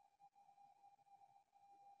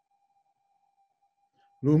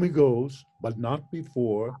 Lumi goes, but not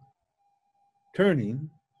before turning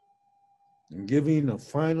and giving a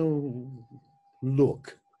final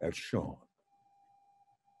look at Sean.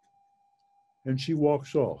 And she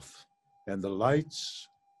walks off, and the lights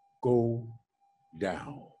go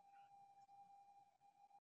down.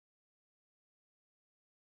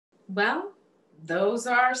 Well, those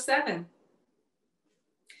are 7.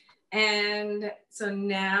 And so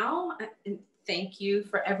now, thank you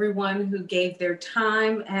for everyone who gave their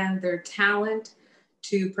time and their talent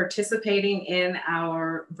to participating in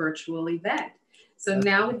our virtual event. So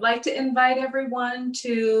now we'd like to invite everyone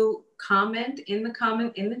to comment in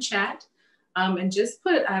the chat, and just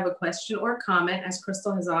put, I have a question or comment, as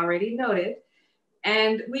Crystal has already noted.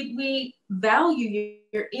 And we value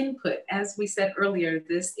your input. As we said earlier,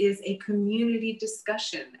 this is a community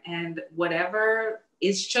discussion, and whatever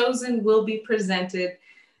is chosen will be presented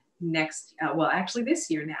next, well, actually this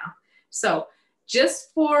year now. So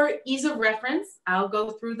just for ease of reference, I'll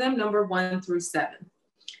go through them, number 1 through 7.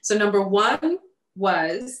 So number 1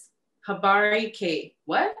 was Habari K,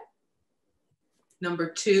 what? Number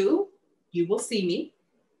 2, You Will See Me.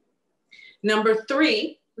 Number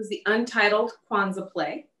 3 was the untitled Kwanzaa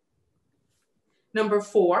play. Number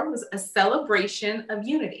 4 was A Celebration of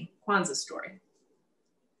Unity, Kwanzaa story.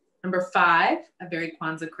 Number 5, A Very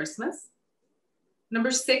Kwanzaa Christmas.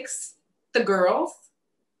 Number 6, The Girls.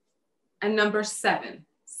 And number 7,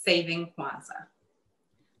 Saving Kwanzaa.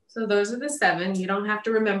 So those are the 7. You don't have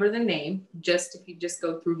to remember the name, just if you just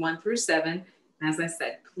go through 1 through 7. As I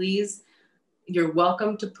said, please, you're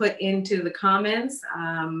welcome to put into the comments.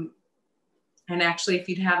 And actually, if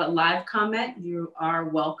you have a live comment, you are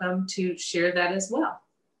welcome to share that as well.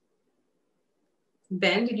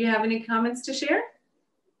 Ben, did you have any comments to share?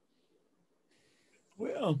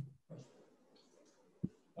 Well,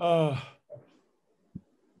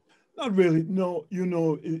 not really. No, you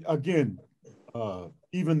know, again,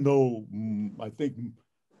 even though I think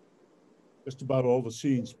just about all the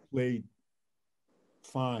scenes played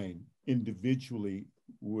fine individually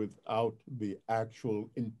without the actual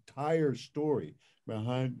entire story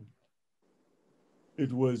behind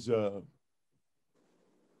it, was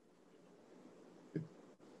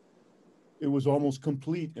it was almost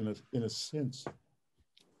complete in a sense.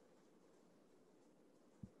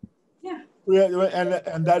 Yeah. Yeah,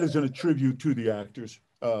 and that isn't a tribute to the actors.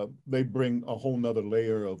 They bring a whole nother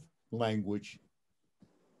layer of language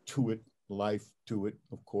to it, life to it,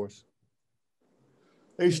 of course.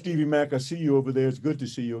 Hey, Stevie Mac, I see you over there. It's good to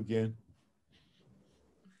see you again.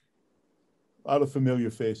 A lot of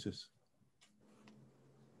familiar faces.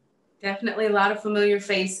 Definitely a lot of familiar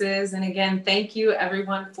faces. And again, thank you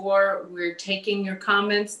everyone we're taking your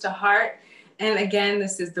comments to heart. And again,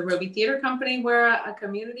 this is the Robey Theatre Company. We're a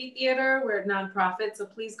community theater, we're a nonprofit. So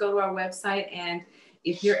please go to our website. And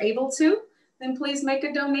if you're able to, then please make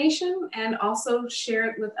a donation and also share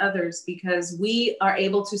it with others, because we are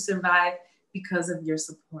able to survive because of your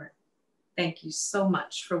support. Thank you so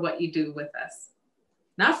much for what you do with us.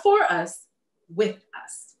 Not for us, with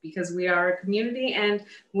us, because we are a community and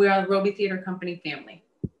we are the Robey Theatre Company family.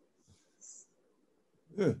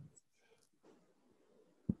 Good.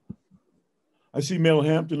 I see Mel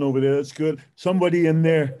Hampton over there. That's good. Somebody in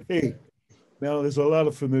there. Hey, Mel, there's a lot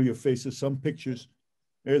of familiar faces, some pictures.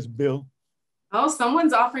 There's Bill. Oh,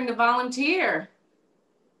 someone's offering to volunteer.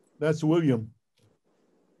 That's William,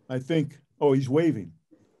 I think. Oh, he's waving.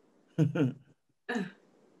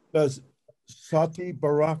 Does Sati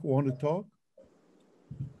Barak want to talk?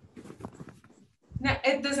 Now,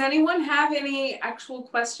 does anyone have any actual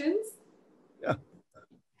questions? Yeah.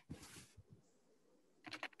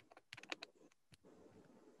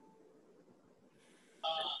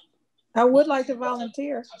 I would like to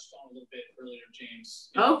volunteer.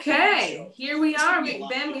 Okay, here we are,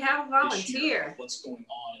 Ben. We have a volunteer.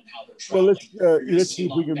 Well, let's see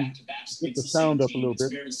if we can get the sound up a little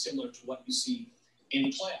bit.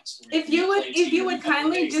 If you would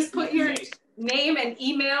kindly just put your name and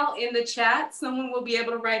email in the chat, someone will be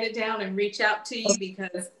able to write it down and reach out to you,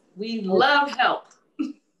 because we love help.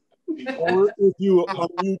 Or if you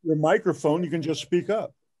unmute your microphone, you can just speak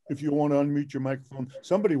up. If you want to unmute your microphone,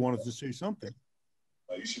 somebody wanted to say something.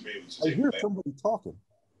 You should be able to. I hear somebody talking.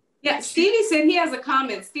 Yeah, Stevie said he has a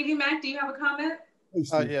comment. Stevie Mac, do you have a comment?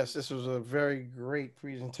 Yes, this was a very great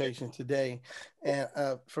presentation today. And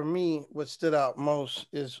for me, what stood out most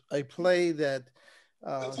is a play that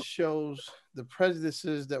shows the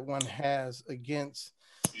prejudices that one has against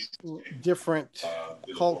different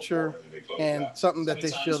culture and something that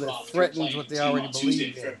they feel that threatens what they already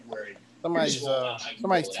believe in. Somebody's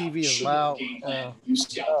TV is loud.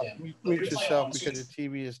 Mute yourself because your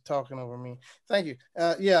TV is talking over me. Thank you.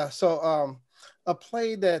 Yeah, so a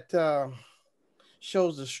play that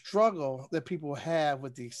shows the struggle that people have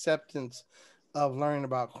with the acceptance of learning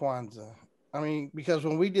about Kwanzaa. I mean, because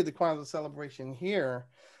when we did the Kwanzaa celebration here,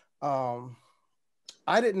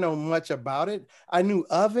 I didn't know much about it. I knew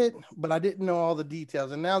of it, but I didn't know all the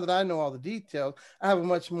details. And now that I know all the details, I have a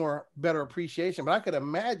much more better appreciation. But I could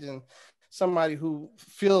imagine somebody who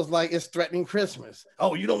feels like it's threatening Christmas.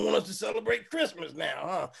 Oh, you don't want us to celebrate Christmas now,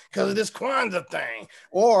 huh? Because of this Kwanzaa thing.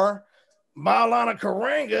 Or Maulana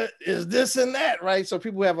Karanga is this and that, right? So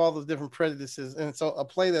people have all those different prejudices. And so a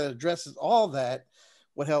play that addresses all that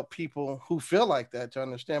would help people who feel like that to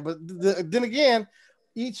understand. But then again,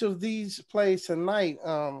 each of these plays tonight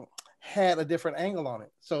had a different angle on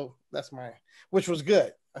it. So that's which was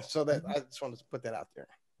good. So that I just wanted to put that out there.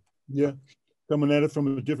 Yeah, coming at it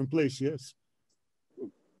from a different place, yes.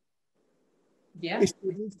 Yeah.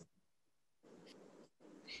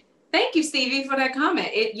 Thank you, Stevie, for that comment.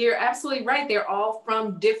 You're absolutely right. They're all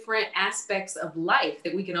from different aspects of life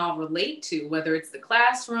that we can all relate to, whether it's the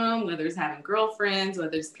classroom, whether it's having girlfriends,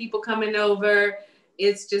 whether it's people coming over.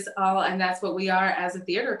 It's just all, and that's what we are as a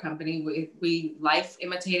theater company. We life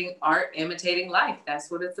imitating art, imitating life. That's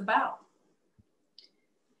what it's about.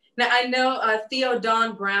 Now, I know Theo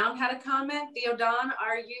Don Brown had a comment. Theo Don,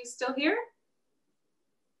 are you still here?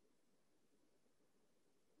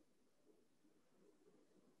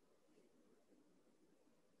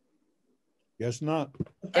 Guess not.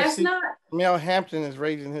 Guess not. Mel Hampton is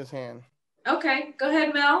raising his hand. Okay, go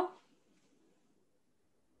ahead, Mel.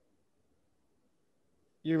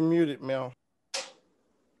 You're muted, Mel.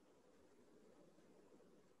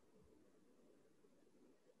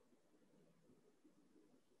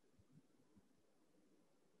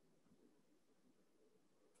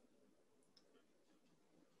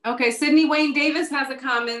 Okay, Sydney Wayne Davis has a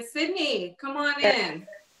comment. Sydney, come on in.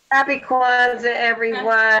 Happy Kwanzaa,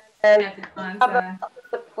 everyone. Happy Kwanzaa.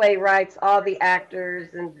 The playwrights, all the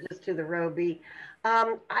actors, and just to the Robey.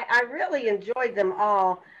 I really enjoyed them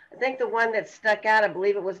all. I think the one that stuck out, I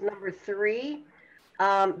believe it was number 3,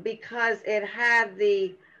 because it had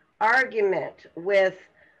the argument with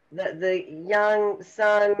the young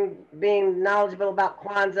son being knowledgeable about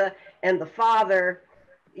Kwanzaa and the father,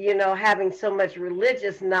 you know, having so much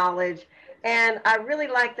religious knowledge And I really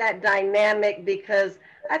like that dynamic because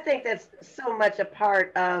I think that's so much a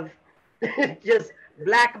part of just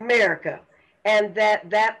Black America. And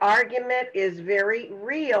that argument is very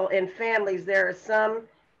real in families. There are some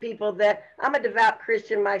people that, I'm a devout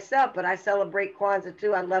Christian myself, but I celebrate Kwanzaa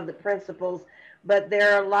too. I love the principles. But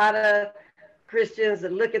there are a lot of Christians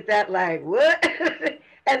that look at that like, what?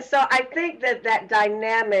 And so I think that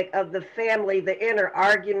dynamic of the family, the inner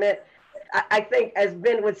argument, I think, as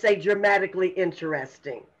Ben would say, dramatically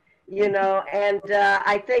interesting, you know. And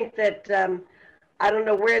I think that I don't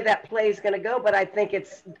know where that play is going to go, but I think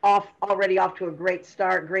it's already off to a great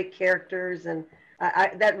start, great characters, and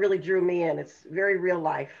that really drew me in. It's very real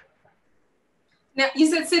life. Now,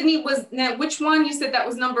 you said Sydney was, now which one? You said that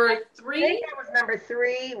was number 3? I think that was number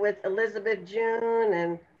 3 with Elizabeth June,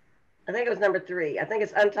 and I think it was number 3. I think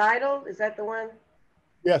it's Untitled. Is that the one?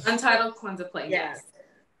 Yes. Untitled Kwanzaa play, yes.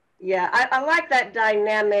 Yeah, I like that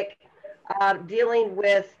dynamic dealing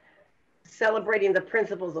with celebrating the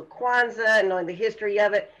principles of Kwanzaa and knowing the history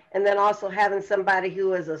of it, and then also having somebody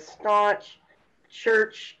who is a staunch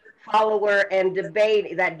church follower and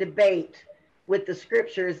debate with the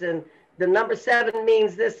scriptures, and the number 7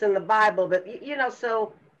 means this in the Bible, but you know,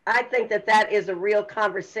 so I think that is a real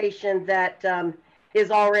conversation that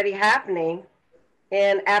is already happening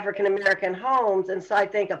in African American homes, and so I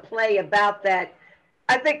think a play about that,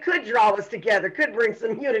 I think, could draw us together, could bring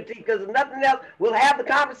some unity, because if nothing else, we'll have the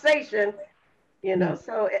conversation, you know.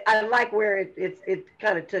 So I like where it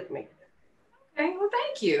kind of took me. Okay, well,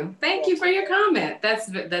 thank you. Thank you for your comment. That's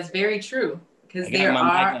very true, because there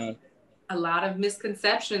are a lot of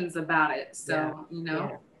misconceptions about it. So, you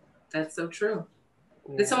know, that's so true.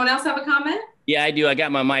 Did someone else have a comment? Yeah, I do. I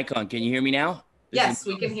got my mic on. Can you hear me now? Yes,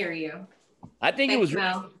 we can hear you. I think Thanks, it was.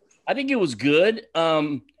 Mel. I think it was good.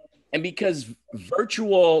 And because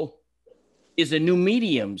virtual is a new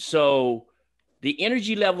medium, so the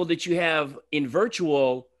energy level that you have in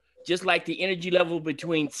virtual, just like the energy level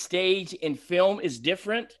between stage and film, is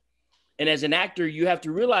different. And as an actor, you have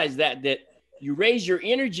to realize that you raise your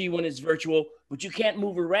energy when it's virtual, but you can't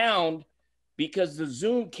move around because the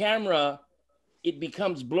Zoom camera, it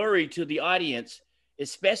becomes blurry to the audience,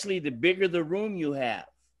 especially the bigger the room you have.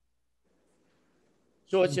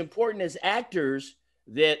 So it's important as actors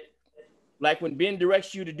that, like when Ben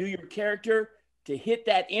directs you to do your character, to hit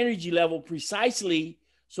that energy level precisely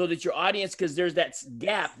so that your audience, because there's that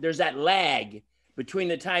gap, there's that lag between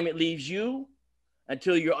the time it leaves you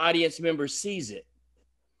until your audience member sees it.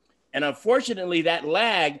 And unfortunately, that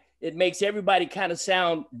lag, it makes everybody kind of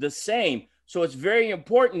sound the same. So it's very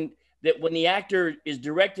important that when the actor is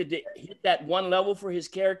directed to hit that one level for his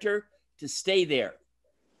character, to stay there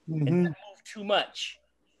and not move too much,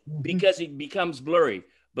 because it becomes blurry.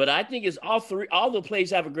 But I think it's all the plays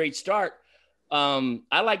have a great start.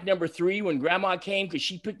 I like number 3 when Grandma came, because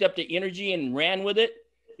she picked up the energy and ran with it.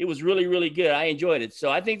 It was really, really good. I enjoyed it. So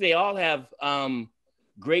I think they all have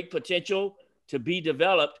great potential to be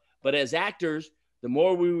developed. But as actors, the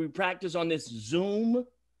more we practice on this Zoom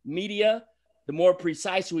media, the more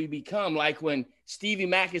precise we become. Like when Stevie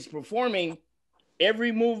Mack is performing,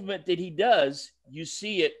 every movement that he does, you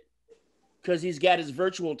see it because he's got his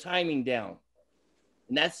virtual timing down.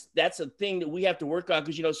 And that's a thing that we have to work on,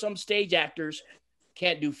 because, you know, some stage actors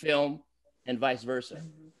can't do film and vice versa.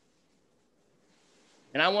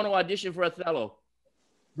 And I want to audition for Othello.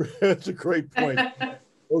 That's a great point.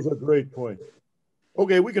 Those are great points.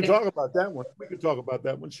 Okay, we can talk about that one. We can talk about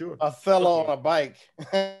that one, sure. Othello on a bike.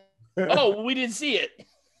 Oh, we didn't see it.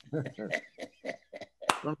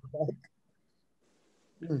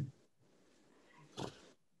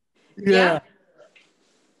 Yeah.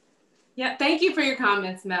 Yeah, thank you for your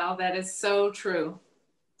comments, Mel. That is so true.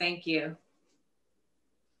 Thank you.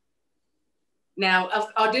 Now,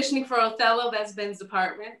 auditioning for Othello, that's Ben's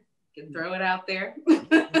department. You can throw it out there.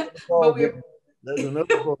 But there's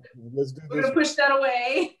another book. Let's do this. We're going to push that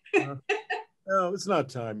away. No, it's not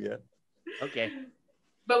time yet. Okay.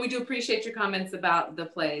 But we do appreciate your comments about the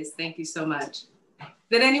plays. Thank you so much.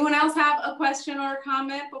 Did anyone else have a question or a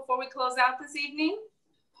comment before we close out this evening?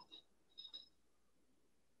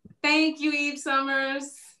 Thank you, Eve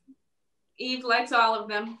Summers. Eve likes all of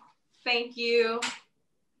them. Thank you.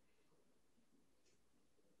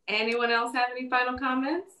 Anyone else have any final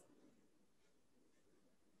comments?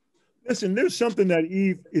 Listen, there's something that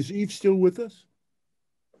is Eve still with us?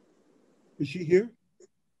 Is she here?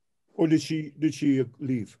 Or did she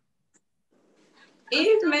leave?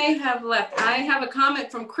 Eve may have left. I have a comment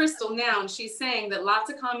from Crystal now, and she's saying that lots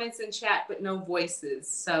of comments in chat, but no voices.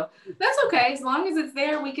 So that's okay. As long as it's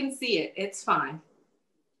there, we can see it. It's fine.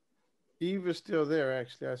 Eve is still there,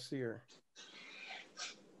 actually. I see her.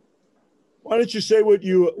 Why don't you say what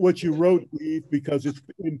you wrote, Eve, because it's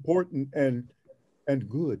important and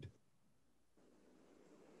good.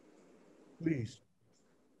 Please.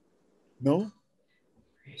 No?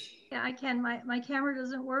 Yeah, I can. My camera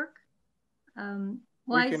doesn't work. Well,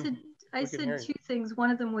 I said two things. One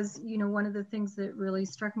of them was, one of the things that really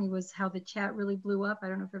struck me was how the chat really blew up. I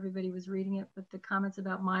don't know if everybody was reading it, but the comments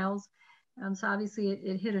about Miles. So obviously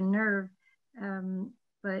it hit a nerve,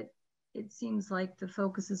 but it seems like the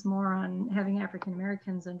focus is more on having African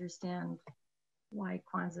Americans understand why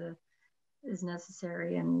Kwanzaa is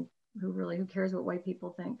necessary, and who cares what white people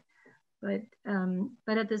think. But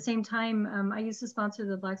at the same time, I used to sponsor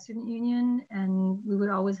the Black Student Union, and we would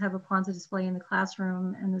always have a Kwanzaa display in the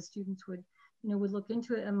classroom, and the students would look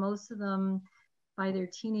into it, and most of them by their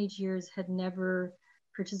teenage years had never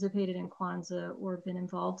participated in Kwanzaa or been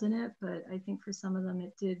involved in it. But I think for some of them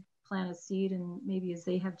it did plant a seed, and maybe as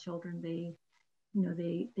they have children, they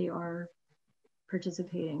are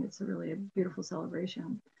participating. It's really a beautiful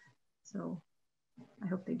celebration. So I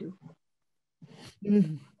hope they do.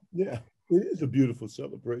 Yeah, it is a beautiful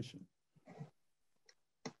celebration.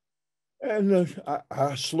 And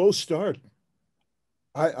a slow start.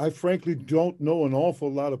 I frankly don't know an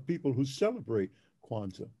awful lot of people who celebrate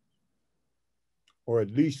Kwanzaa, or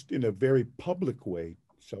at least in a very public way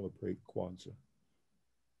celebrate Kwanzaa.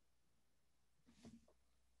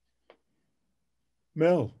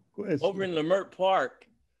 Mel, go ahead. Over in Lemert Park,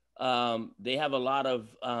 they have a lot of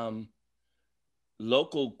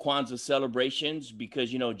local Kwanzaa celebrations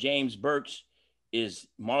because, James Burke's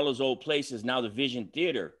Marla's old place is now the Vision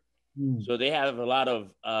Theater. So they have a lot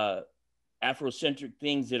of Afrocentric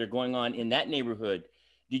things that are going on in that neighborhood.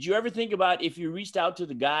 Did you ever think about if you reached out to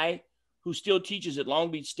the guy who still teaches at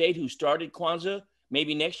Long Beach State, who started Kwanzaa,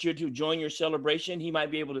 maybe next year to join your celebration? He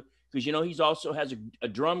might be able to, because, he's also has a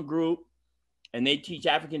drum group, and they teach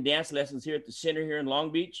African dance lessons here at the center here in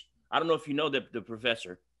Long Beach. I don't know if you know the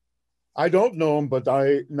professor. I don't know him, but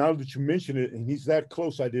now that you mention it, and he's that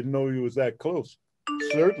close, I didn't know he was that close.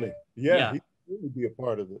 Certainly. Yeah. He would be a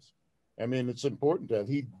part of this. I mean, it's important that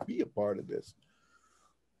he be a part of this.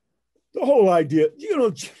 The whole idea,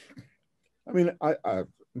 I mean,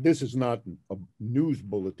 this is not a news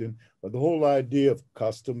bulletin, but the whole idea of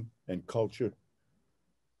custom and culture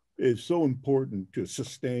is so important to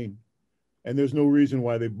sustain. And there's no reason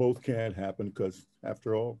why they both can't happen, because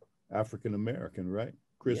after all, African American, right?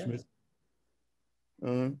 Christmas,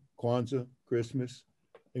 Kwanzaa, Christmas.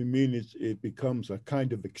 I mean, it becomes a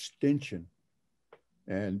kind of extension.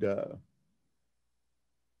 And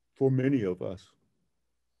for many of us,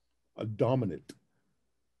 a dominant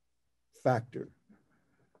factor.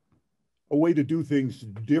 A way to do things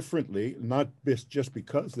differently, not just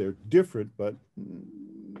because they're different, but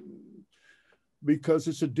because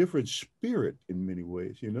it's a different spirit in many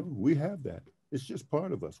ways. We have that. It's just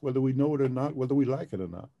part of us, whether we know it or not, whether we like it or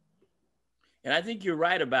not. And I think you're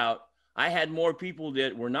right about, I had more people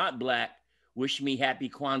that were not Black wish me happy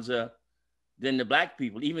Kwanzaa than the Black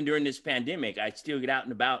people. Even during this pandemic, I still get out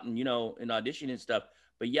and about and, and audition and stuff.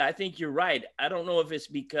 But yeah, I think you're right. I don't know if it's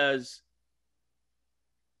because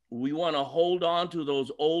we want to hold on to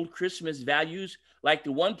those old Christmas values, like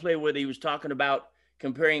the one play where they was talking about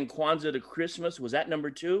comparing Kwanzaa to Christmas. Was that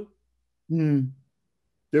number 2?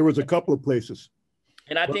 There was a couple of places.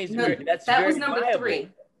 And I think that was number viable. 3.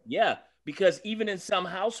 Yeah, because even in some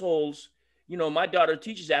households, my daughter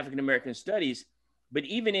teaches African-American studies, but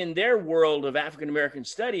even in their world of African-American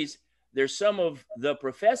studies, there's some of the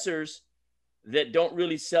professors that don't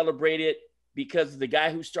really celebrate it because the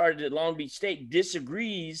guy who started at Long Beach State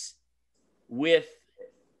disagrees with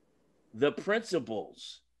the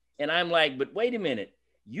principles. And I'm like, but wait a minute,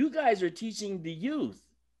 you guys are teaching the youth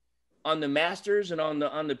on the master's and on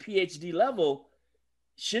the PhD level.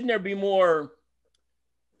 Shouldn't there be more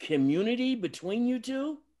community between you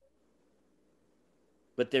two?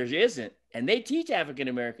 But there isn't. And they teach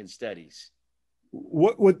African-American studies.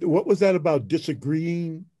 What was that about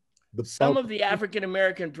disagreeing? Some of the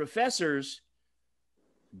African-American professors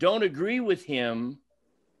don't agree with him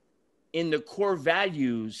in the core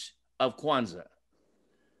values of Kwanzaa.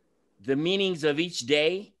 The meanings of each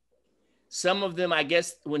day. Some of them, I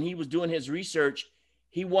guess, when he was doing his research,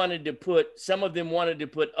 some of them wanted to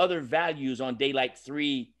put other values on day like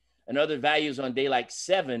 3 and other values on day like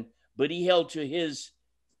 7, but he held to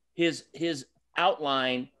his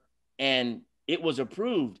outline and it was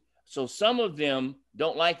approved. So some of them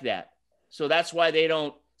don't like that. So that's why they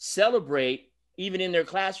don't celebrate even in their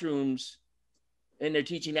classrooms and they're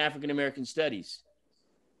teaching African-American studies.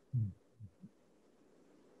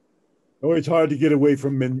 Oh, it's hard to get away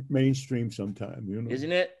from mainstream sometimes,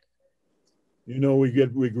 Isn't it? You know,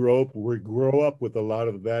 we grow up with a lot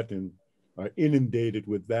of that and are inundated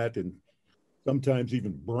with that, and sometimes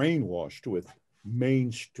even brainwashed with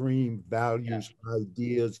mainstream values,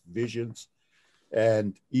 ideas, visions.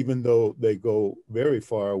 And even though they go very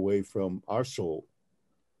far away from our soul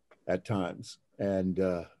at times, and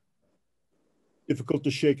difficult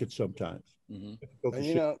to shake it sometimes. Mm-hmm. And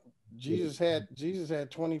you know, Jesus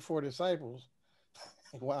had 24 disciples.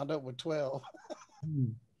 He wound up with 12.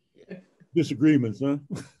 Disagreements, huh?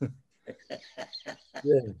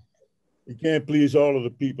 Yeah. You can't please all of the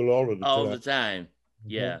people all of the time. All the time.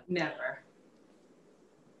 Yeah. Never.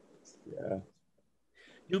 Yeah.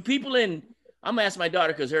 Do people in, I'm gonna ask my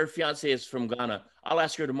daughter because her fiance is from Ghana. I'll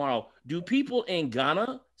ask her tomorrow. Do people in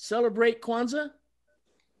Ghana celebrate Kwanzaa?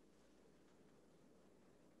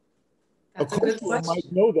 Of course, I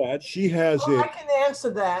might know that. She has I can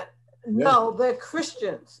answer that. No, they're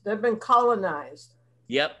Christians. They've been colonized.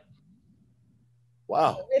 Yep.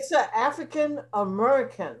 Wow. It's an African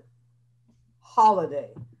American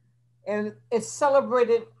holiday, and it's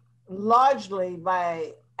celebrated largely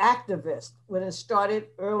by activists when it started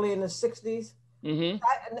early in the 60s. Mm-hmm.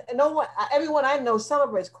 Everyone I know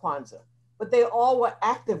celebrates Kwanzaa, but they all were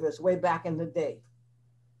activists way back in the day.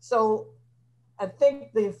 So I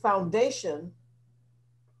think the foundation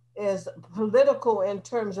is political in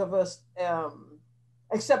terms of us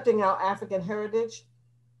accepting our African heritage.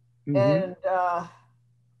 And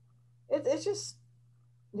it's just,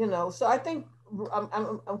 you know, so I think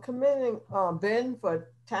I'm commending Ben for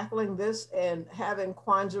tackling this and having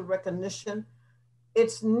Kwanzaa recognition.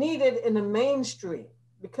 It's needed in the mainstream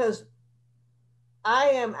because I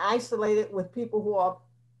am isolated with people who are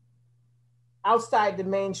outside the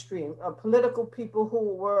mainstream, political people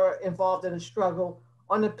who were involved in the struggle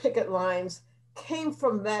on the picket lines, came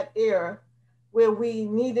from that era where we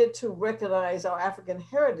needed to recognize our African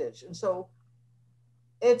heritage. And so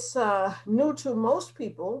it's new to most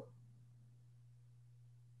people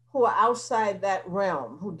who are outside that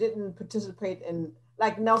realm, who didn't participate in,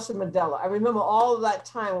 like Nelson Mandela. I remember all of that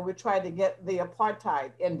time when we tried to get the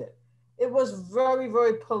apartheid ended. It was very,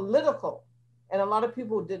 very political. And a lot of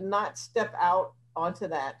people did not step out onto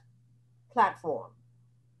that platform.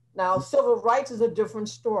 Now, civil rights is a different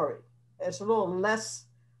story. It's a little less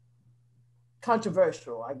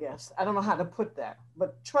controversial, I guess. I don't know how to put that,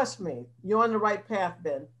 but trust me, you're on the right path,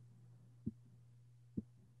 Ben.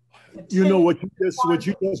 You know what you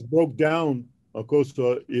just broke down,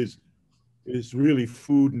 Acosta, is really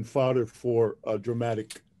food and fodder for a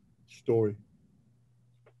dramatic story.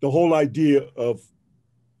 The whole idea of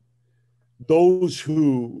those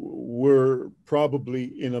who were probably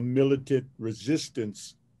in a militant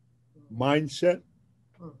resistance mindset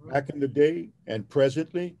back in the day and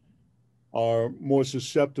presently are more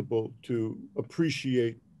susceptible to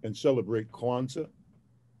appreciate and celebrate Kwanzaa.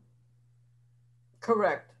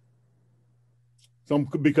 Correct.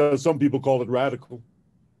 Because some people call it radical.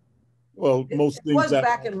 Well, most things was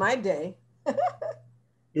back in my day.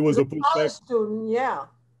 It was a college student, yeah.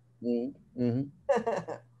 Mm-hmm.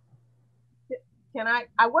 Can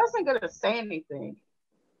I wasn't going to say anything,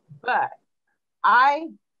 but I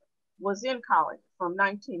was in college from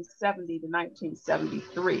 1970 to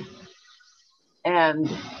 1973. And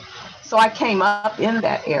so I came up in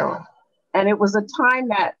that era. And it was a time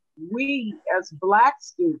that we as Black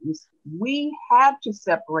students, we had to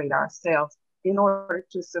separate ourselves in order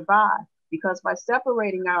to survive, because by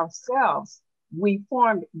separating ourselves, we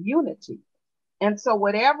formed unity. And so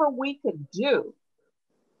whatever we could do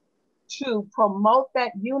to promote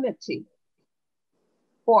that unity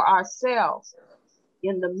for ourselves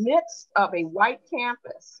in the midst of a white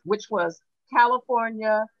campus, which was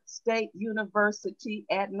California State University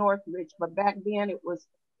at Northridge, but back then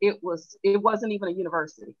it wasn't even a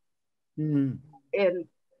university. Mm-hmm. And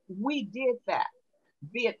we did that,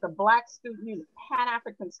 be it the Black Student Union,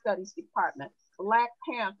 Pan-African Studies Department, Black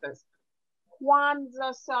Panthers,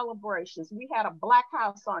 Kwanzaa celebrations. We had a Black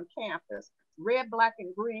house on campus. Red, black,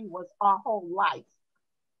 and green was our whole life.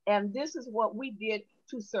 And this is what we did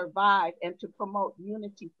to survive and to promote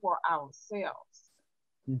unity for ourselves.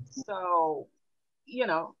 Mm-hmm. So, you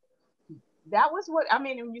know, that was what, I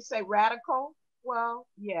mean, when you say radical, well,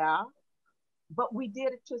 yeah, but we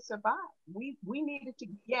did it to survive. We needed to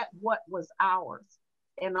get what was ours.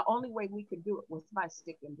 And the only way we could do it was by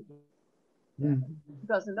sticking together. Mm-hmm.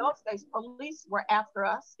 Because in those days, police were after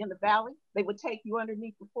us in the valley. They would take you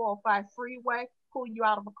underneath the 405 freeway, pull you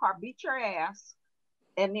out of a car, beat your ass,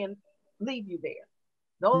 and then leave you there.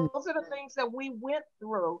 Those are the things that we went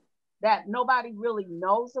through that nobody really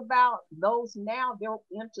knows about. Those now, they're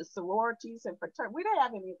into sororities and fraternities. We didn't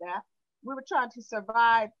have any of that. We were trying to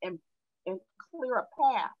survive and and clear a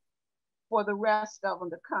path for the rest of them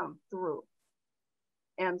to come through.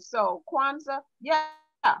 And so Kwanzaa, yeah,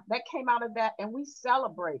 that came out of that, and we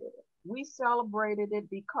celebrated it. We celebrated it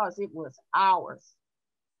because it was ours.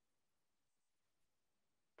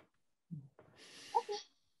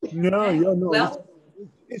 No, yeah, no, Well,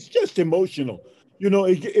 it's just emotional. You know,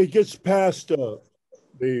 it gets past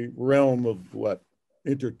the realm of what,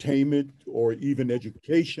 entertainment or even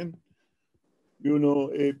education. You know,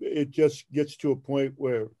 it just gets to a point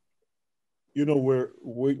where, you know, where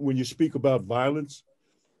when you speak about violence,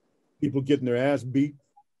 people getting their ass beat,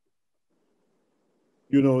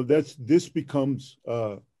 you know, this becomes,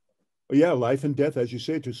 yeah, life and death, as you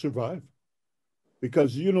say, to survive.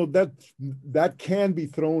 Because, you know, that can be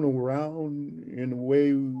thrown around in a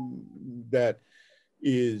way that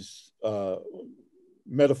is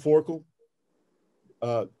metaphorical,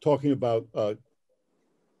 talking about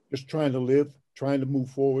just trying to live, trying to move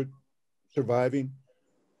forward, surviving.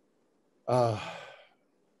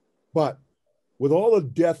 But with all the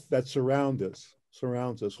death that surrounds us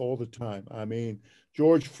all the time. I mean,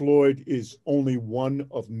 George Floyd is only one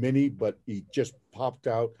of many, but he just popped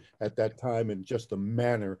out at that time, and just the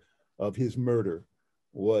manner of his murder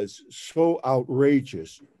was so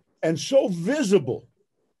outrageous and so visible.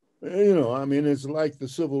 You know, I mean, it's like the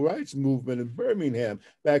civil rights movement in Birmingham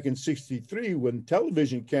back in '63 when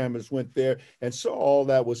television cameras went there and saw all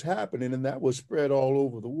that was happening, and that was spread all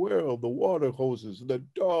over the world. The water hoses, the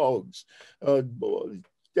dogs,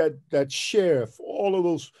 that sheriff,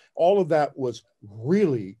 all of that was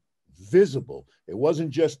really visible. It wasn't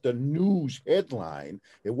just a news headline.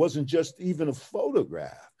 It wasn't just even a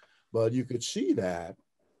photograph, but you could see that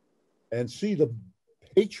and see the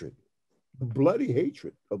hatred, the bloody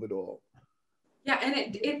hatred of it all. Yeah,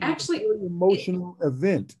 and it actually a very emotional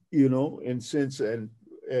event, you know, in sense, and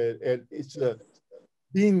it's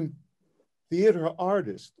being theater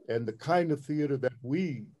artists and the kind of theater that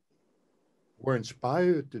we were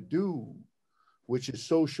inspired to do, which is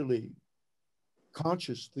socially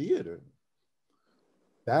conscious theater.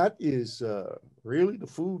 That is really the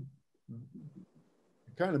food,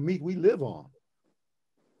 the kind of meat we live on.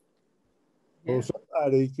 Yeah. So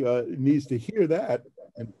somebody needs to hear that,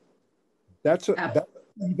 and that's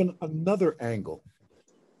even another angle.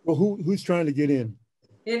 Well, who's trying to get in?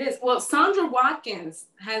 It is. Well, Sandra Watkins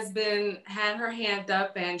had her hand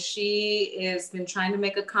up, and she has been trying to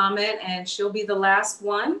make a comment, and she'll be the last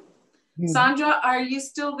one. Sandra, are you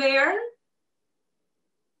still there?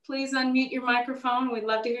 Please unmute your microphone. We'd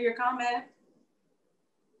love to hear your comment.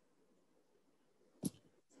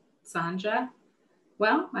 Sandra?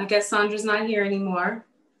 Well, I guess Sandra's not here anymore.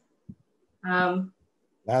 Last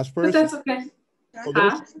person. But that's okay.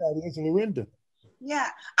 There's Lorinda. Yeah,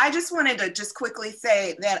 I just wanted to just quickly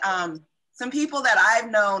say that some people that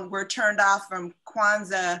I've known were turned off from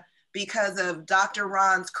Kwanzaa because of Dr.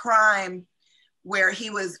 Ron's crime, where he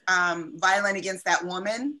was violent against that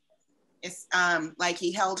woman. It's like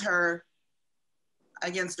he held her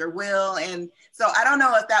against her will. And so I don't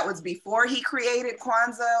know if that was before he created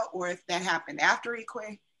Kwanzaa or if that happened after he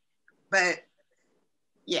quit. But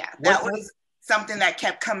yeah, that was something that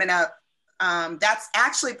kept coming up. That's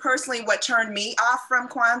actually personally what turned me off from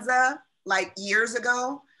Kwanzaa like years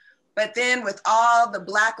ago. But then with all the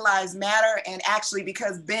Black Lives Matter, and actually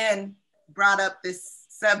because Ben brought up this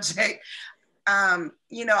subject,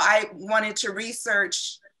 you know, I wanted to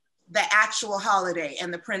research the actual holiday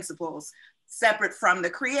and the principles separate from the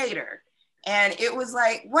creator. And it was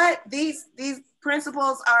like, what? These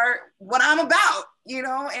principles are what I'm about, you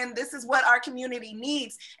know, and this is what our community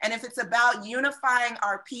needs. And if it's about unifying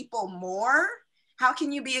our people more, how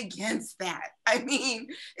can you be against that? I mean,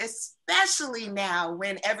 especially now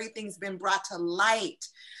when everything's been brought to light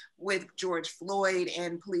with George Floyd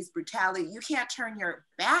and police brutality, you can't turn your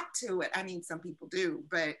back to it. I mean, some people do,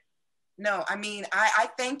 but no, I mean, I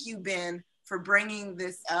thank you, Ben, for bringing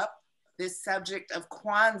this up, this subject of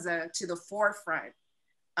Kwanzaa to the forefront.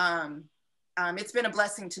 It's been a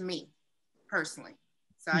blessing to me personally.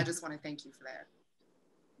 So I just want to thank you for that.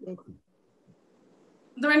 Welcome.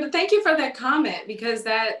 Lorinda, thank you for that comment, because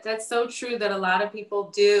that's so true that a lot of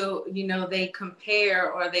people do, you know, they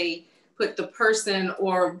compare or they put the person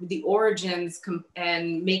or the origins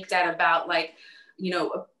and make that about, like, you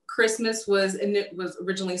know, Christmas was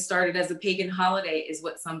originally started as a pagan holiday is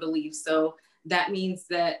what some believe. So that means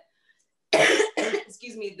that,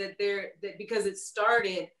 excuse me, that because it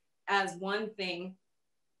started as one thing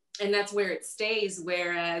and that's where it stays.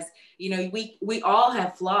 Whereas, you know, we all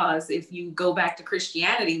have flaws. If you go back to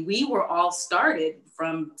Christianity, we were all started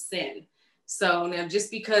from sin. So now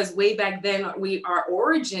just because way back then our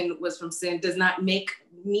origin was from sin does not mean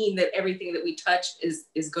that everything that we touch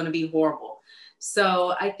is going to be horrible.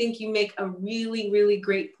 So I think you make a really, really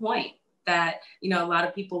great point that, you know, a lot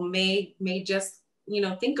of people may just, you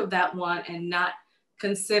know, think of that one and not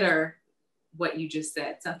consider what you just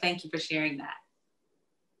said. So thank you for sharing that.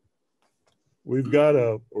 We've got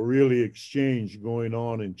a really exchange going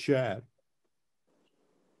on in chat.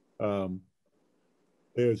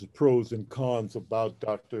 There's pros and cons about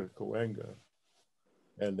Dr. Karenga.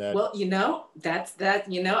 And that, well, you know,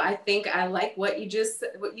 you know, I think I like what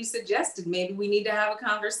you suggested. Maybe we need to have a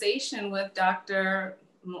conversation with Dr.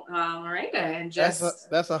 Moringa and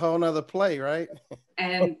just that's a whole nother play, right?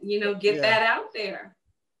 And, you know, get that out there.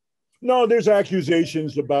 No, there's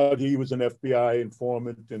accusations about he was an FBI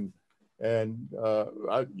informant, and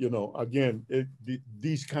you know, again,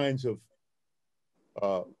 these kinds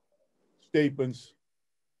of statements,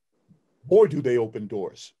 boy, do they open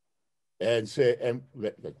doors. And say, and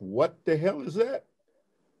like, what the hell is that?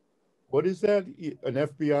 What is that? An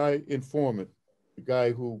FBI informant, the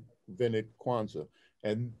guy who invented Kwanzaa.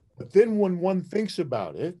 But then when one thinks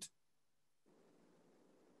about it,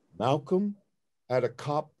 Malcolm had a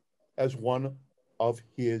cop as one of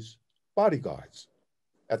his bodyguards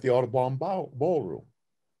at the Audubon Ballroom.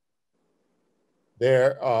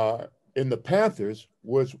 There, in the Panthers,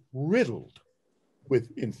 was riddled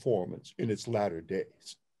with informants in its latter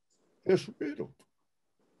days. Just riddled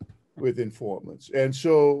with informants. And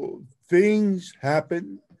so things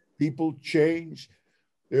happen, people change.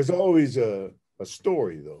 There's always a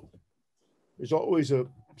story, though. There's always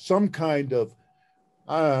some kind of,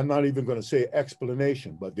 I'm not even going to say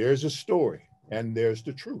explanation, but there's a story and there's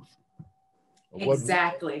the truth.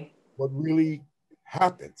 Exactly. What really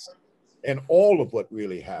happens, and all of what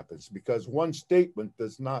really happens, because one statement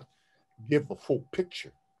does not give a full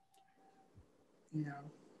picture. No.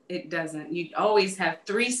 It doesn't. You always have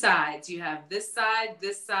three sides. You have this side,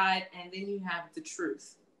 and then you have the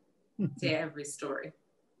truth to every story.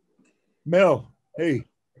 Mel, hey.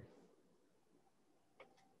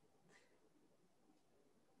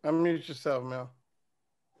 Unmute yourself, Mel.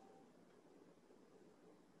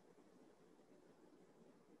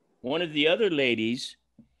 One of the other ladies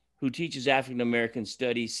who teaches African American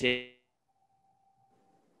studies said,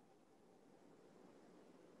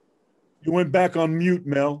 you went back on mute,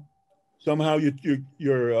 Mel. Somehow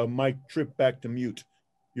your mic tripped back to mute.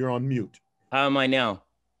 You're on mute. How am I now?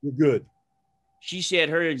 You're good. She said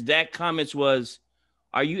her exact comments was,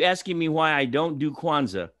 are you asking me why I don't do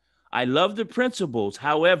Kwanzaa? I love the principles.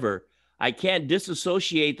 However, I can't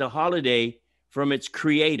disassociate the holiday from its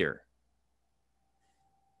creator.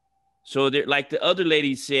 So like the other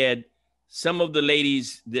lady said, some of the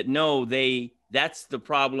ladies that know, that's the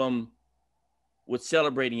problem with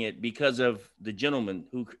celebrating it because of the gentleman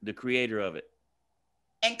the creator of it.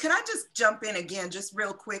 And can I just jump in again, just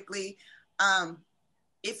real quickly?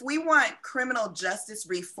 If we want criminal justice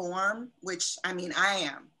reform, which I mean, I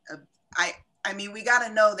mean, we got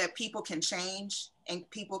to know that people can change and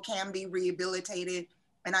people can be rehabilitated.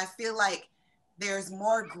 And I feel like there's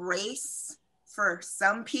more grace for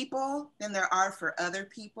some people than there are for other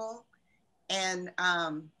people. And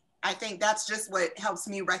I think that's just what helps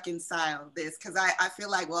me reconcile this, because I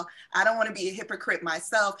feel like, well, I don't want to be a hypocrite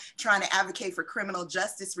myself trying to advocate for criminal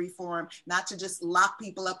justice reform, not to just lock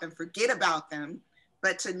people up and forget about them,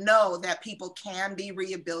 but to know that people can be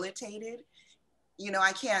rehabilitated. You know,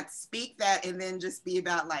 I can't speak that and then just be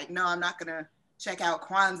about like, no, I'm not going to check out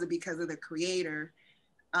Kwanzaa because of the creator.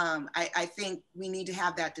 I think we need to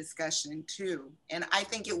have that discussion too. And I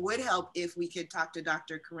think it would help if we could talk to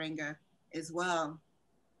Dr. Karenga as well.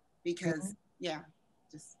 Because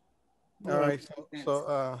just all right.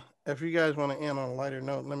 So if you guys want to end on a lighter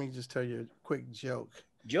note, let me just tell you a quick joke.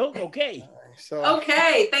 Okay. Right, so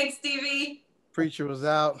okay, thanks, Stevie. Preacher was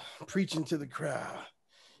out preaching to the crowd.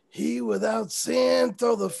 He without sin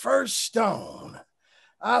throw the first stone.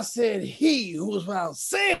 I said, he who was without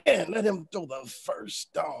sin, let him throw the first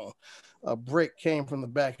stone. A brick came from the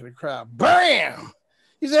back of the crowd. Bam!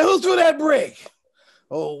 He said, who threw that brick?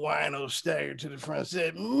 Old wino staggered to the front and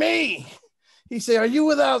said, me. He said, are you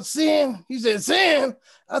without sin? He said, sin?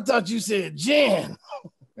 I thought you said gin.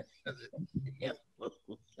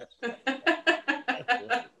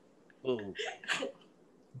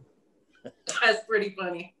 That's pretty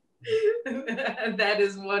funny. That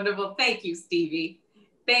is wonderful. Thank you, Stevie.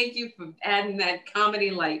 Thank you for adding that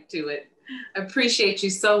comedy light to it. Appreciate you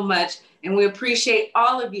so much. And we appreciate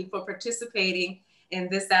all of you for participating in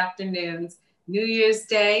this afternoon's New Year's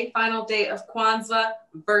Day, final day of Kwanzaa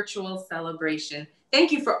virtual celebration.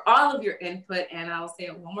 thank you for all of your input. And I'll say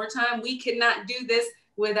it one more time. We could not do this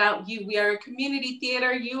without you. We are a community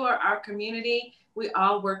theater. You are our community. We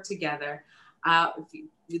all work together.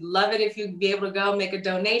 We'd love it if you'd be able to go make a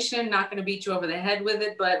donation. Not going to beat you over the head with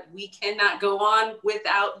it, but we cannot go on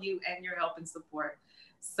without you and your help and support.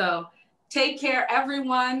 So take care,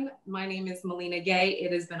 everyone. My name is Melina Gay.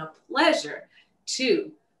 It has been a pleasure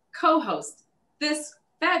to co-host this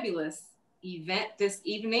fabulous event this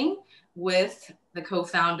evening with the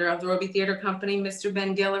co-founder of the Robey Theatre Company, Mr.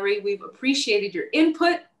 Ben Guillory. We've appreciated your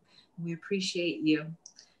input. We appreciate you.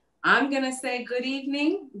 I'm going to say good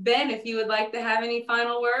evening. Ben, if you would like to have any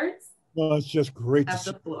final words. Well, it's just great to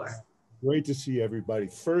see, great to see everybody.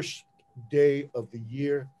 First day of the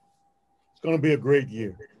year. It's going to be a great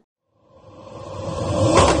year.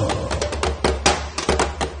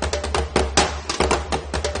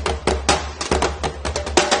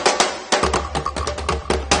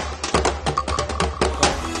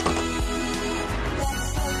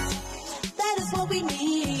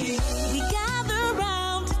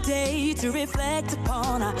 To reflect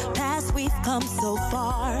upon our past, we've come so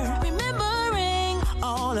far. Remembering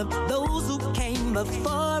all of those who came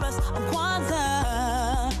before us on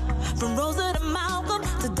Kwanzaa. From Rosa to Malcolm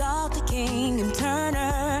to Dr. King and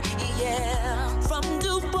Turner. Yeah. From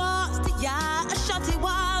Du Bois to Ya Ashanti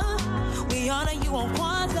Wall. We honor you on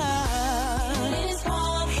Kwanzaa. It is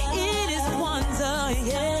Kwanzaa. It is Kwanzaa,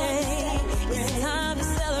 yeah. It's time to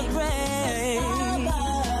celebrate.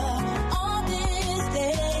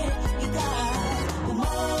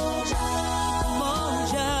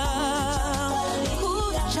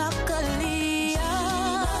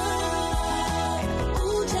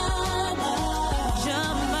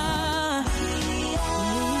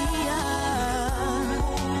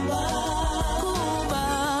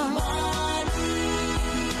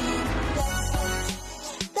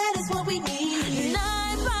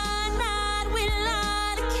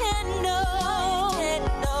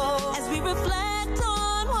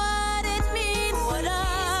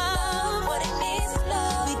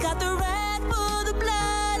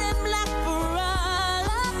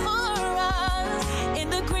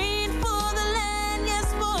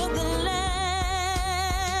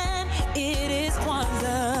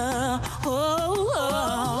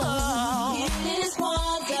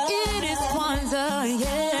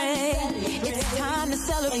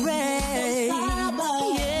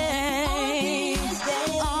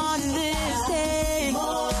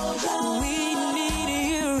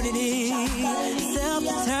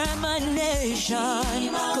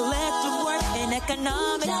 Collective work and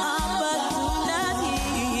economic opportunity.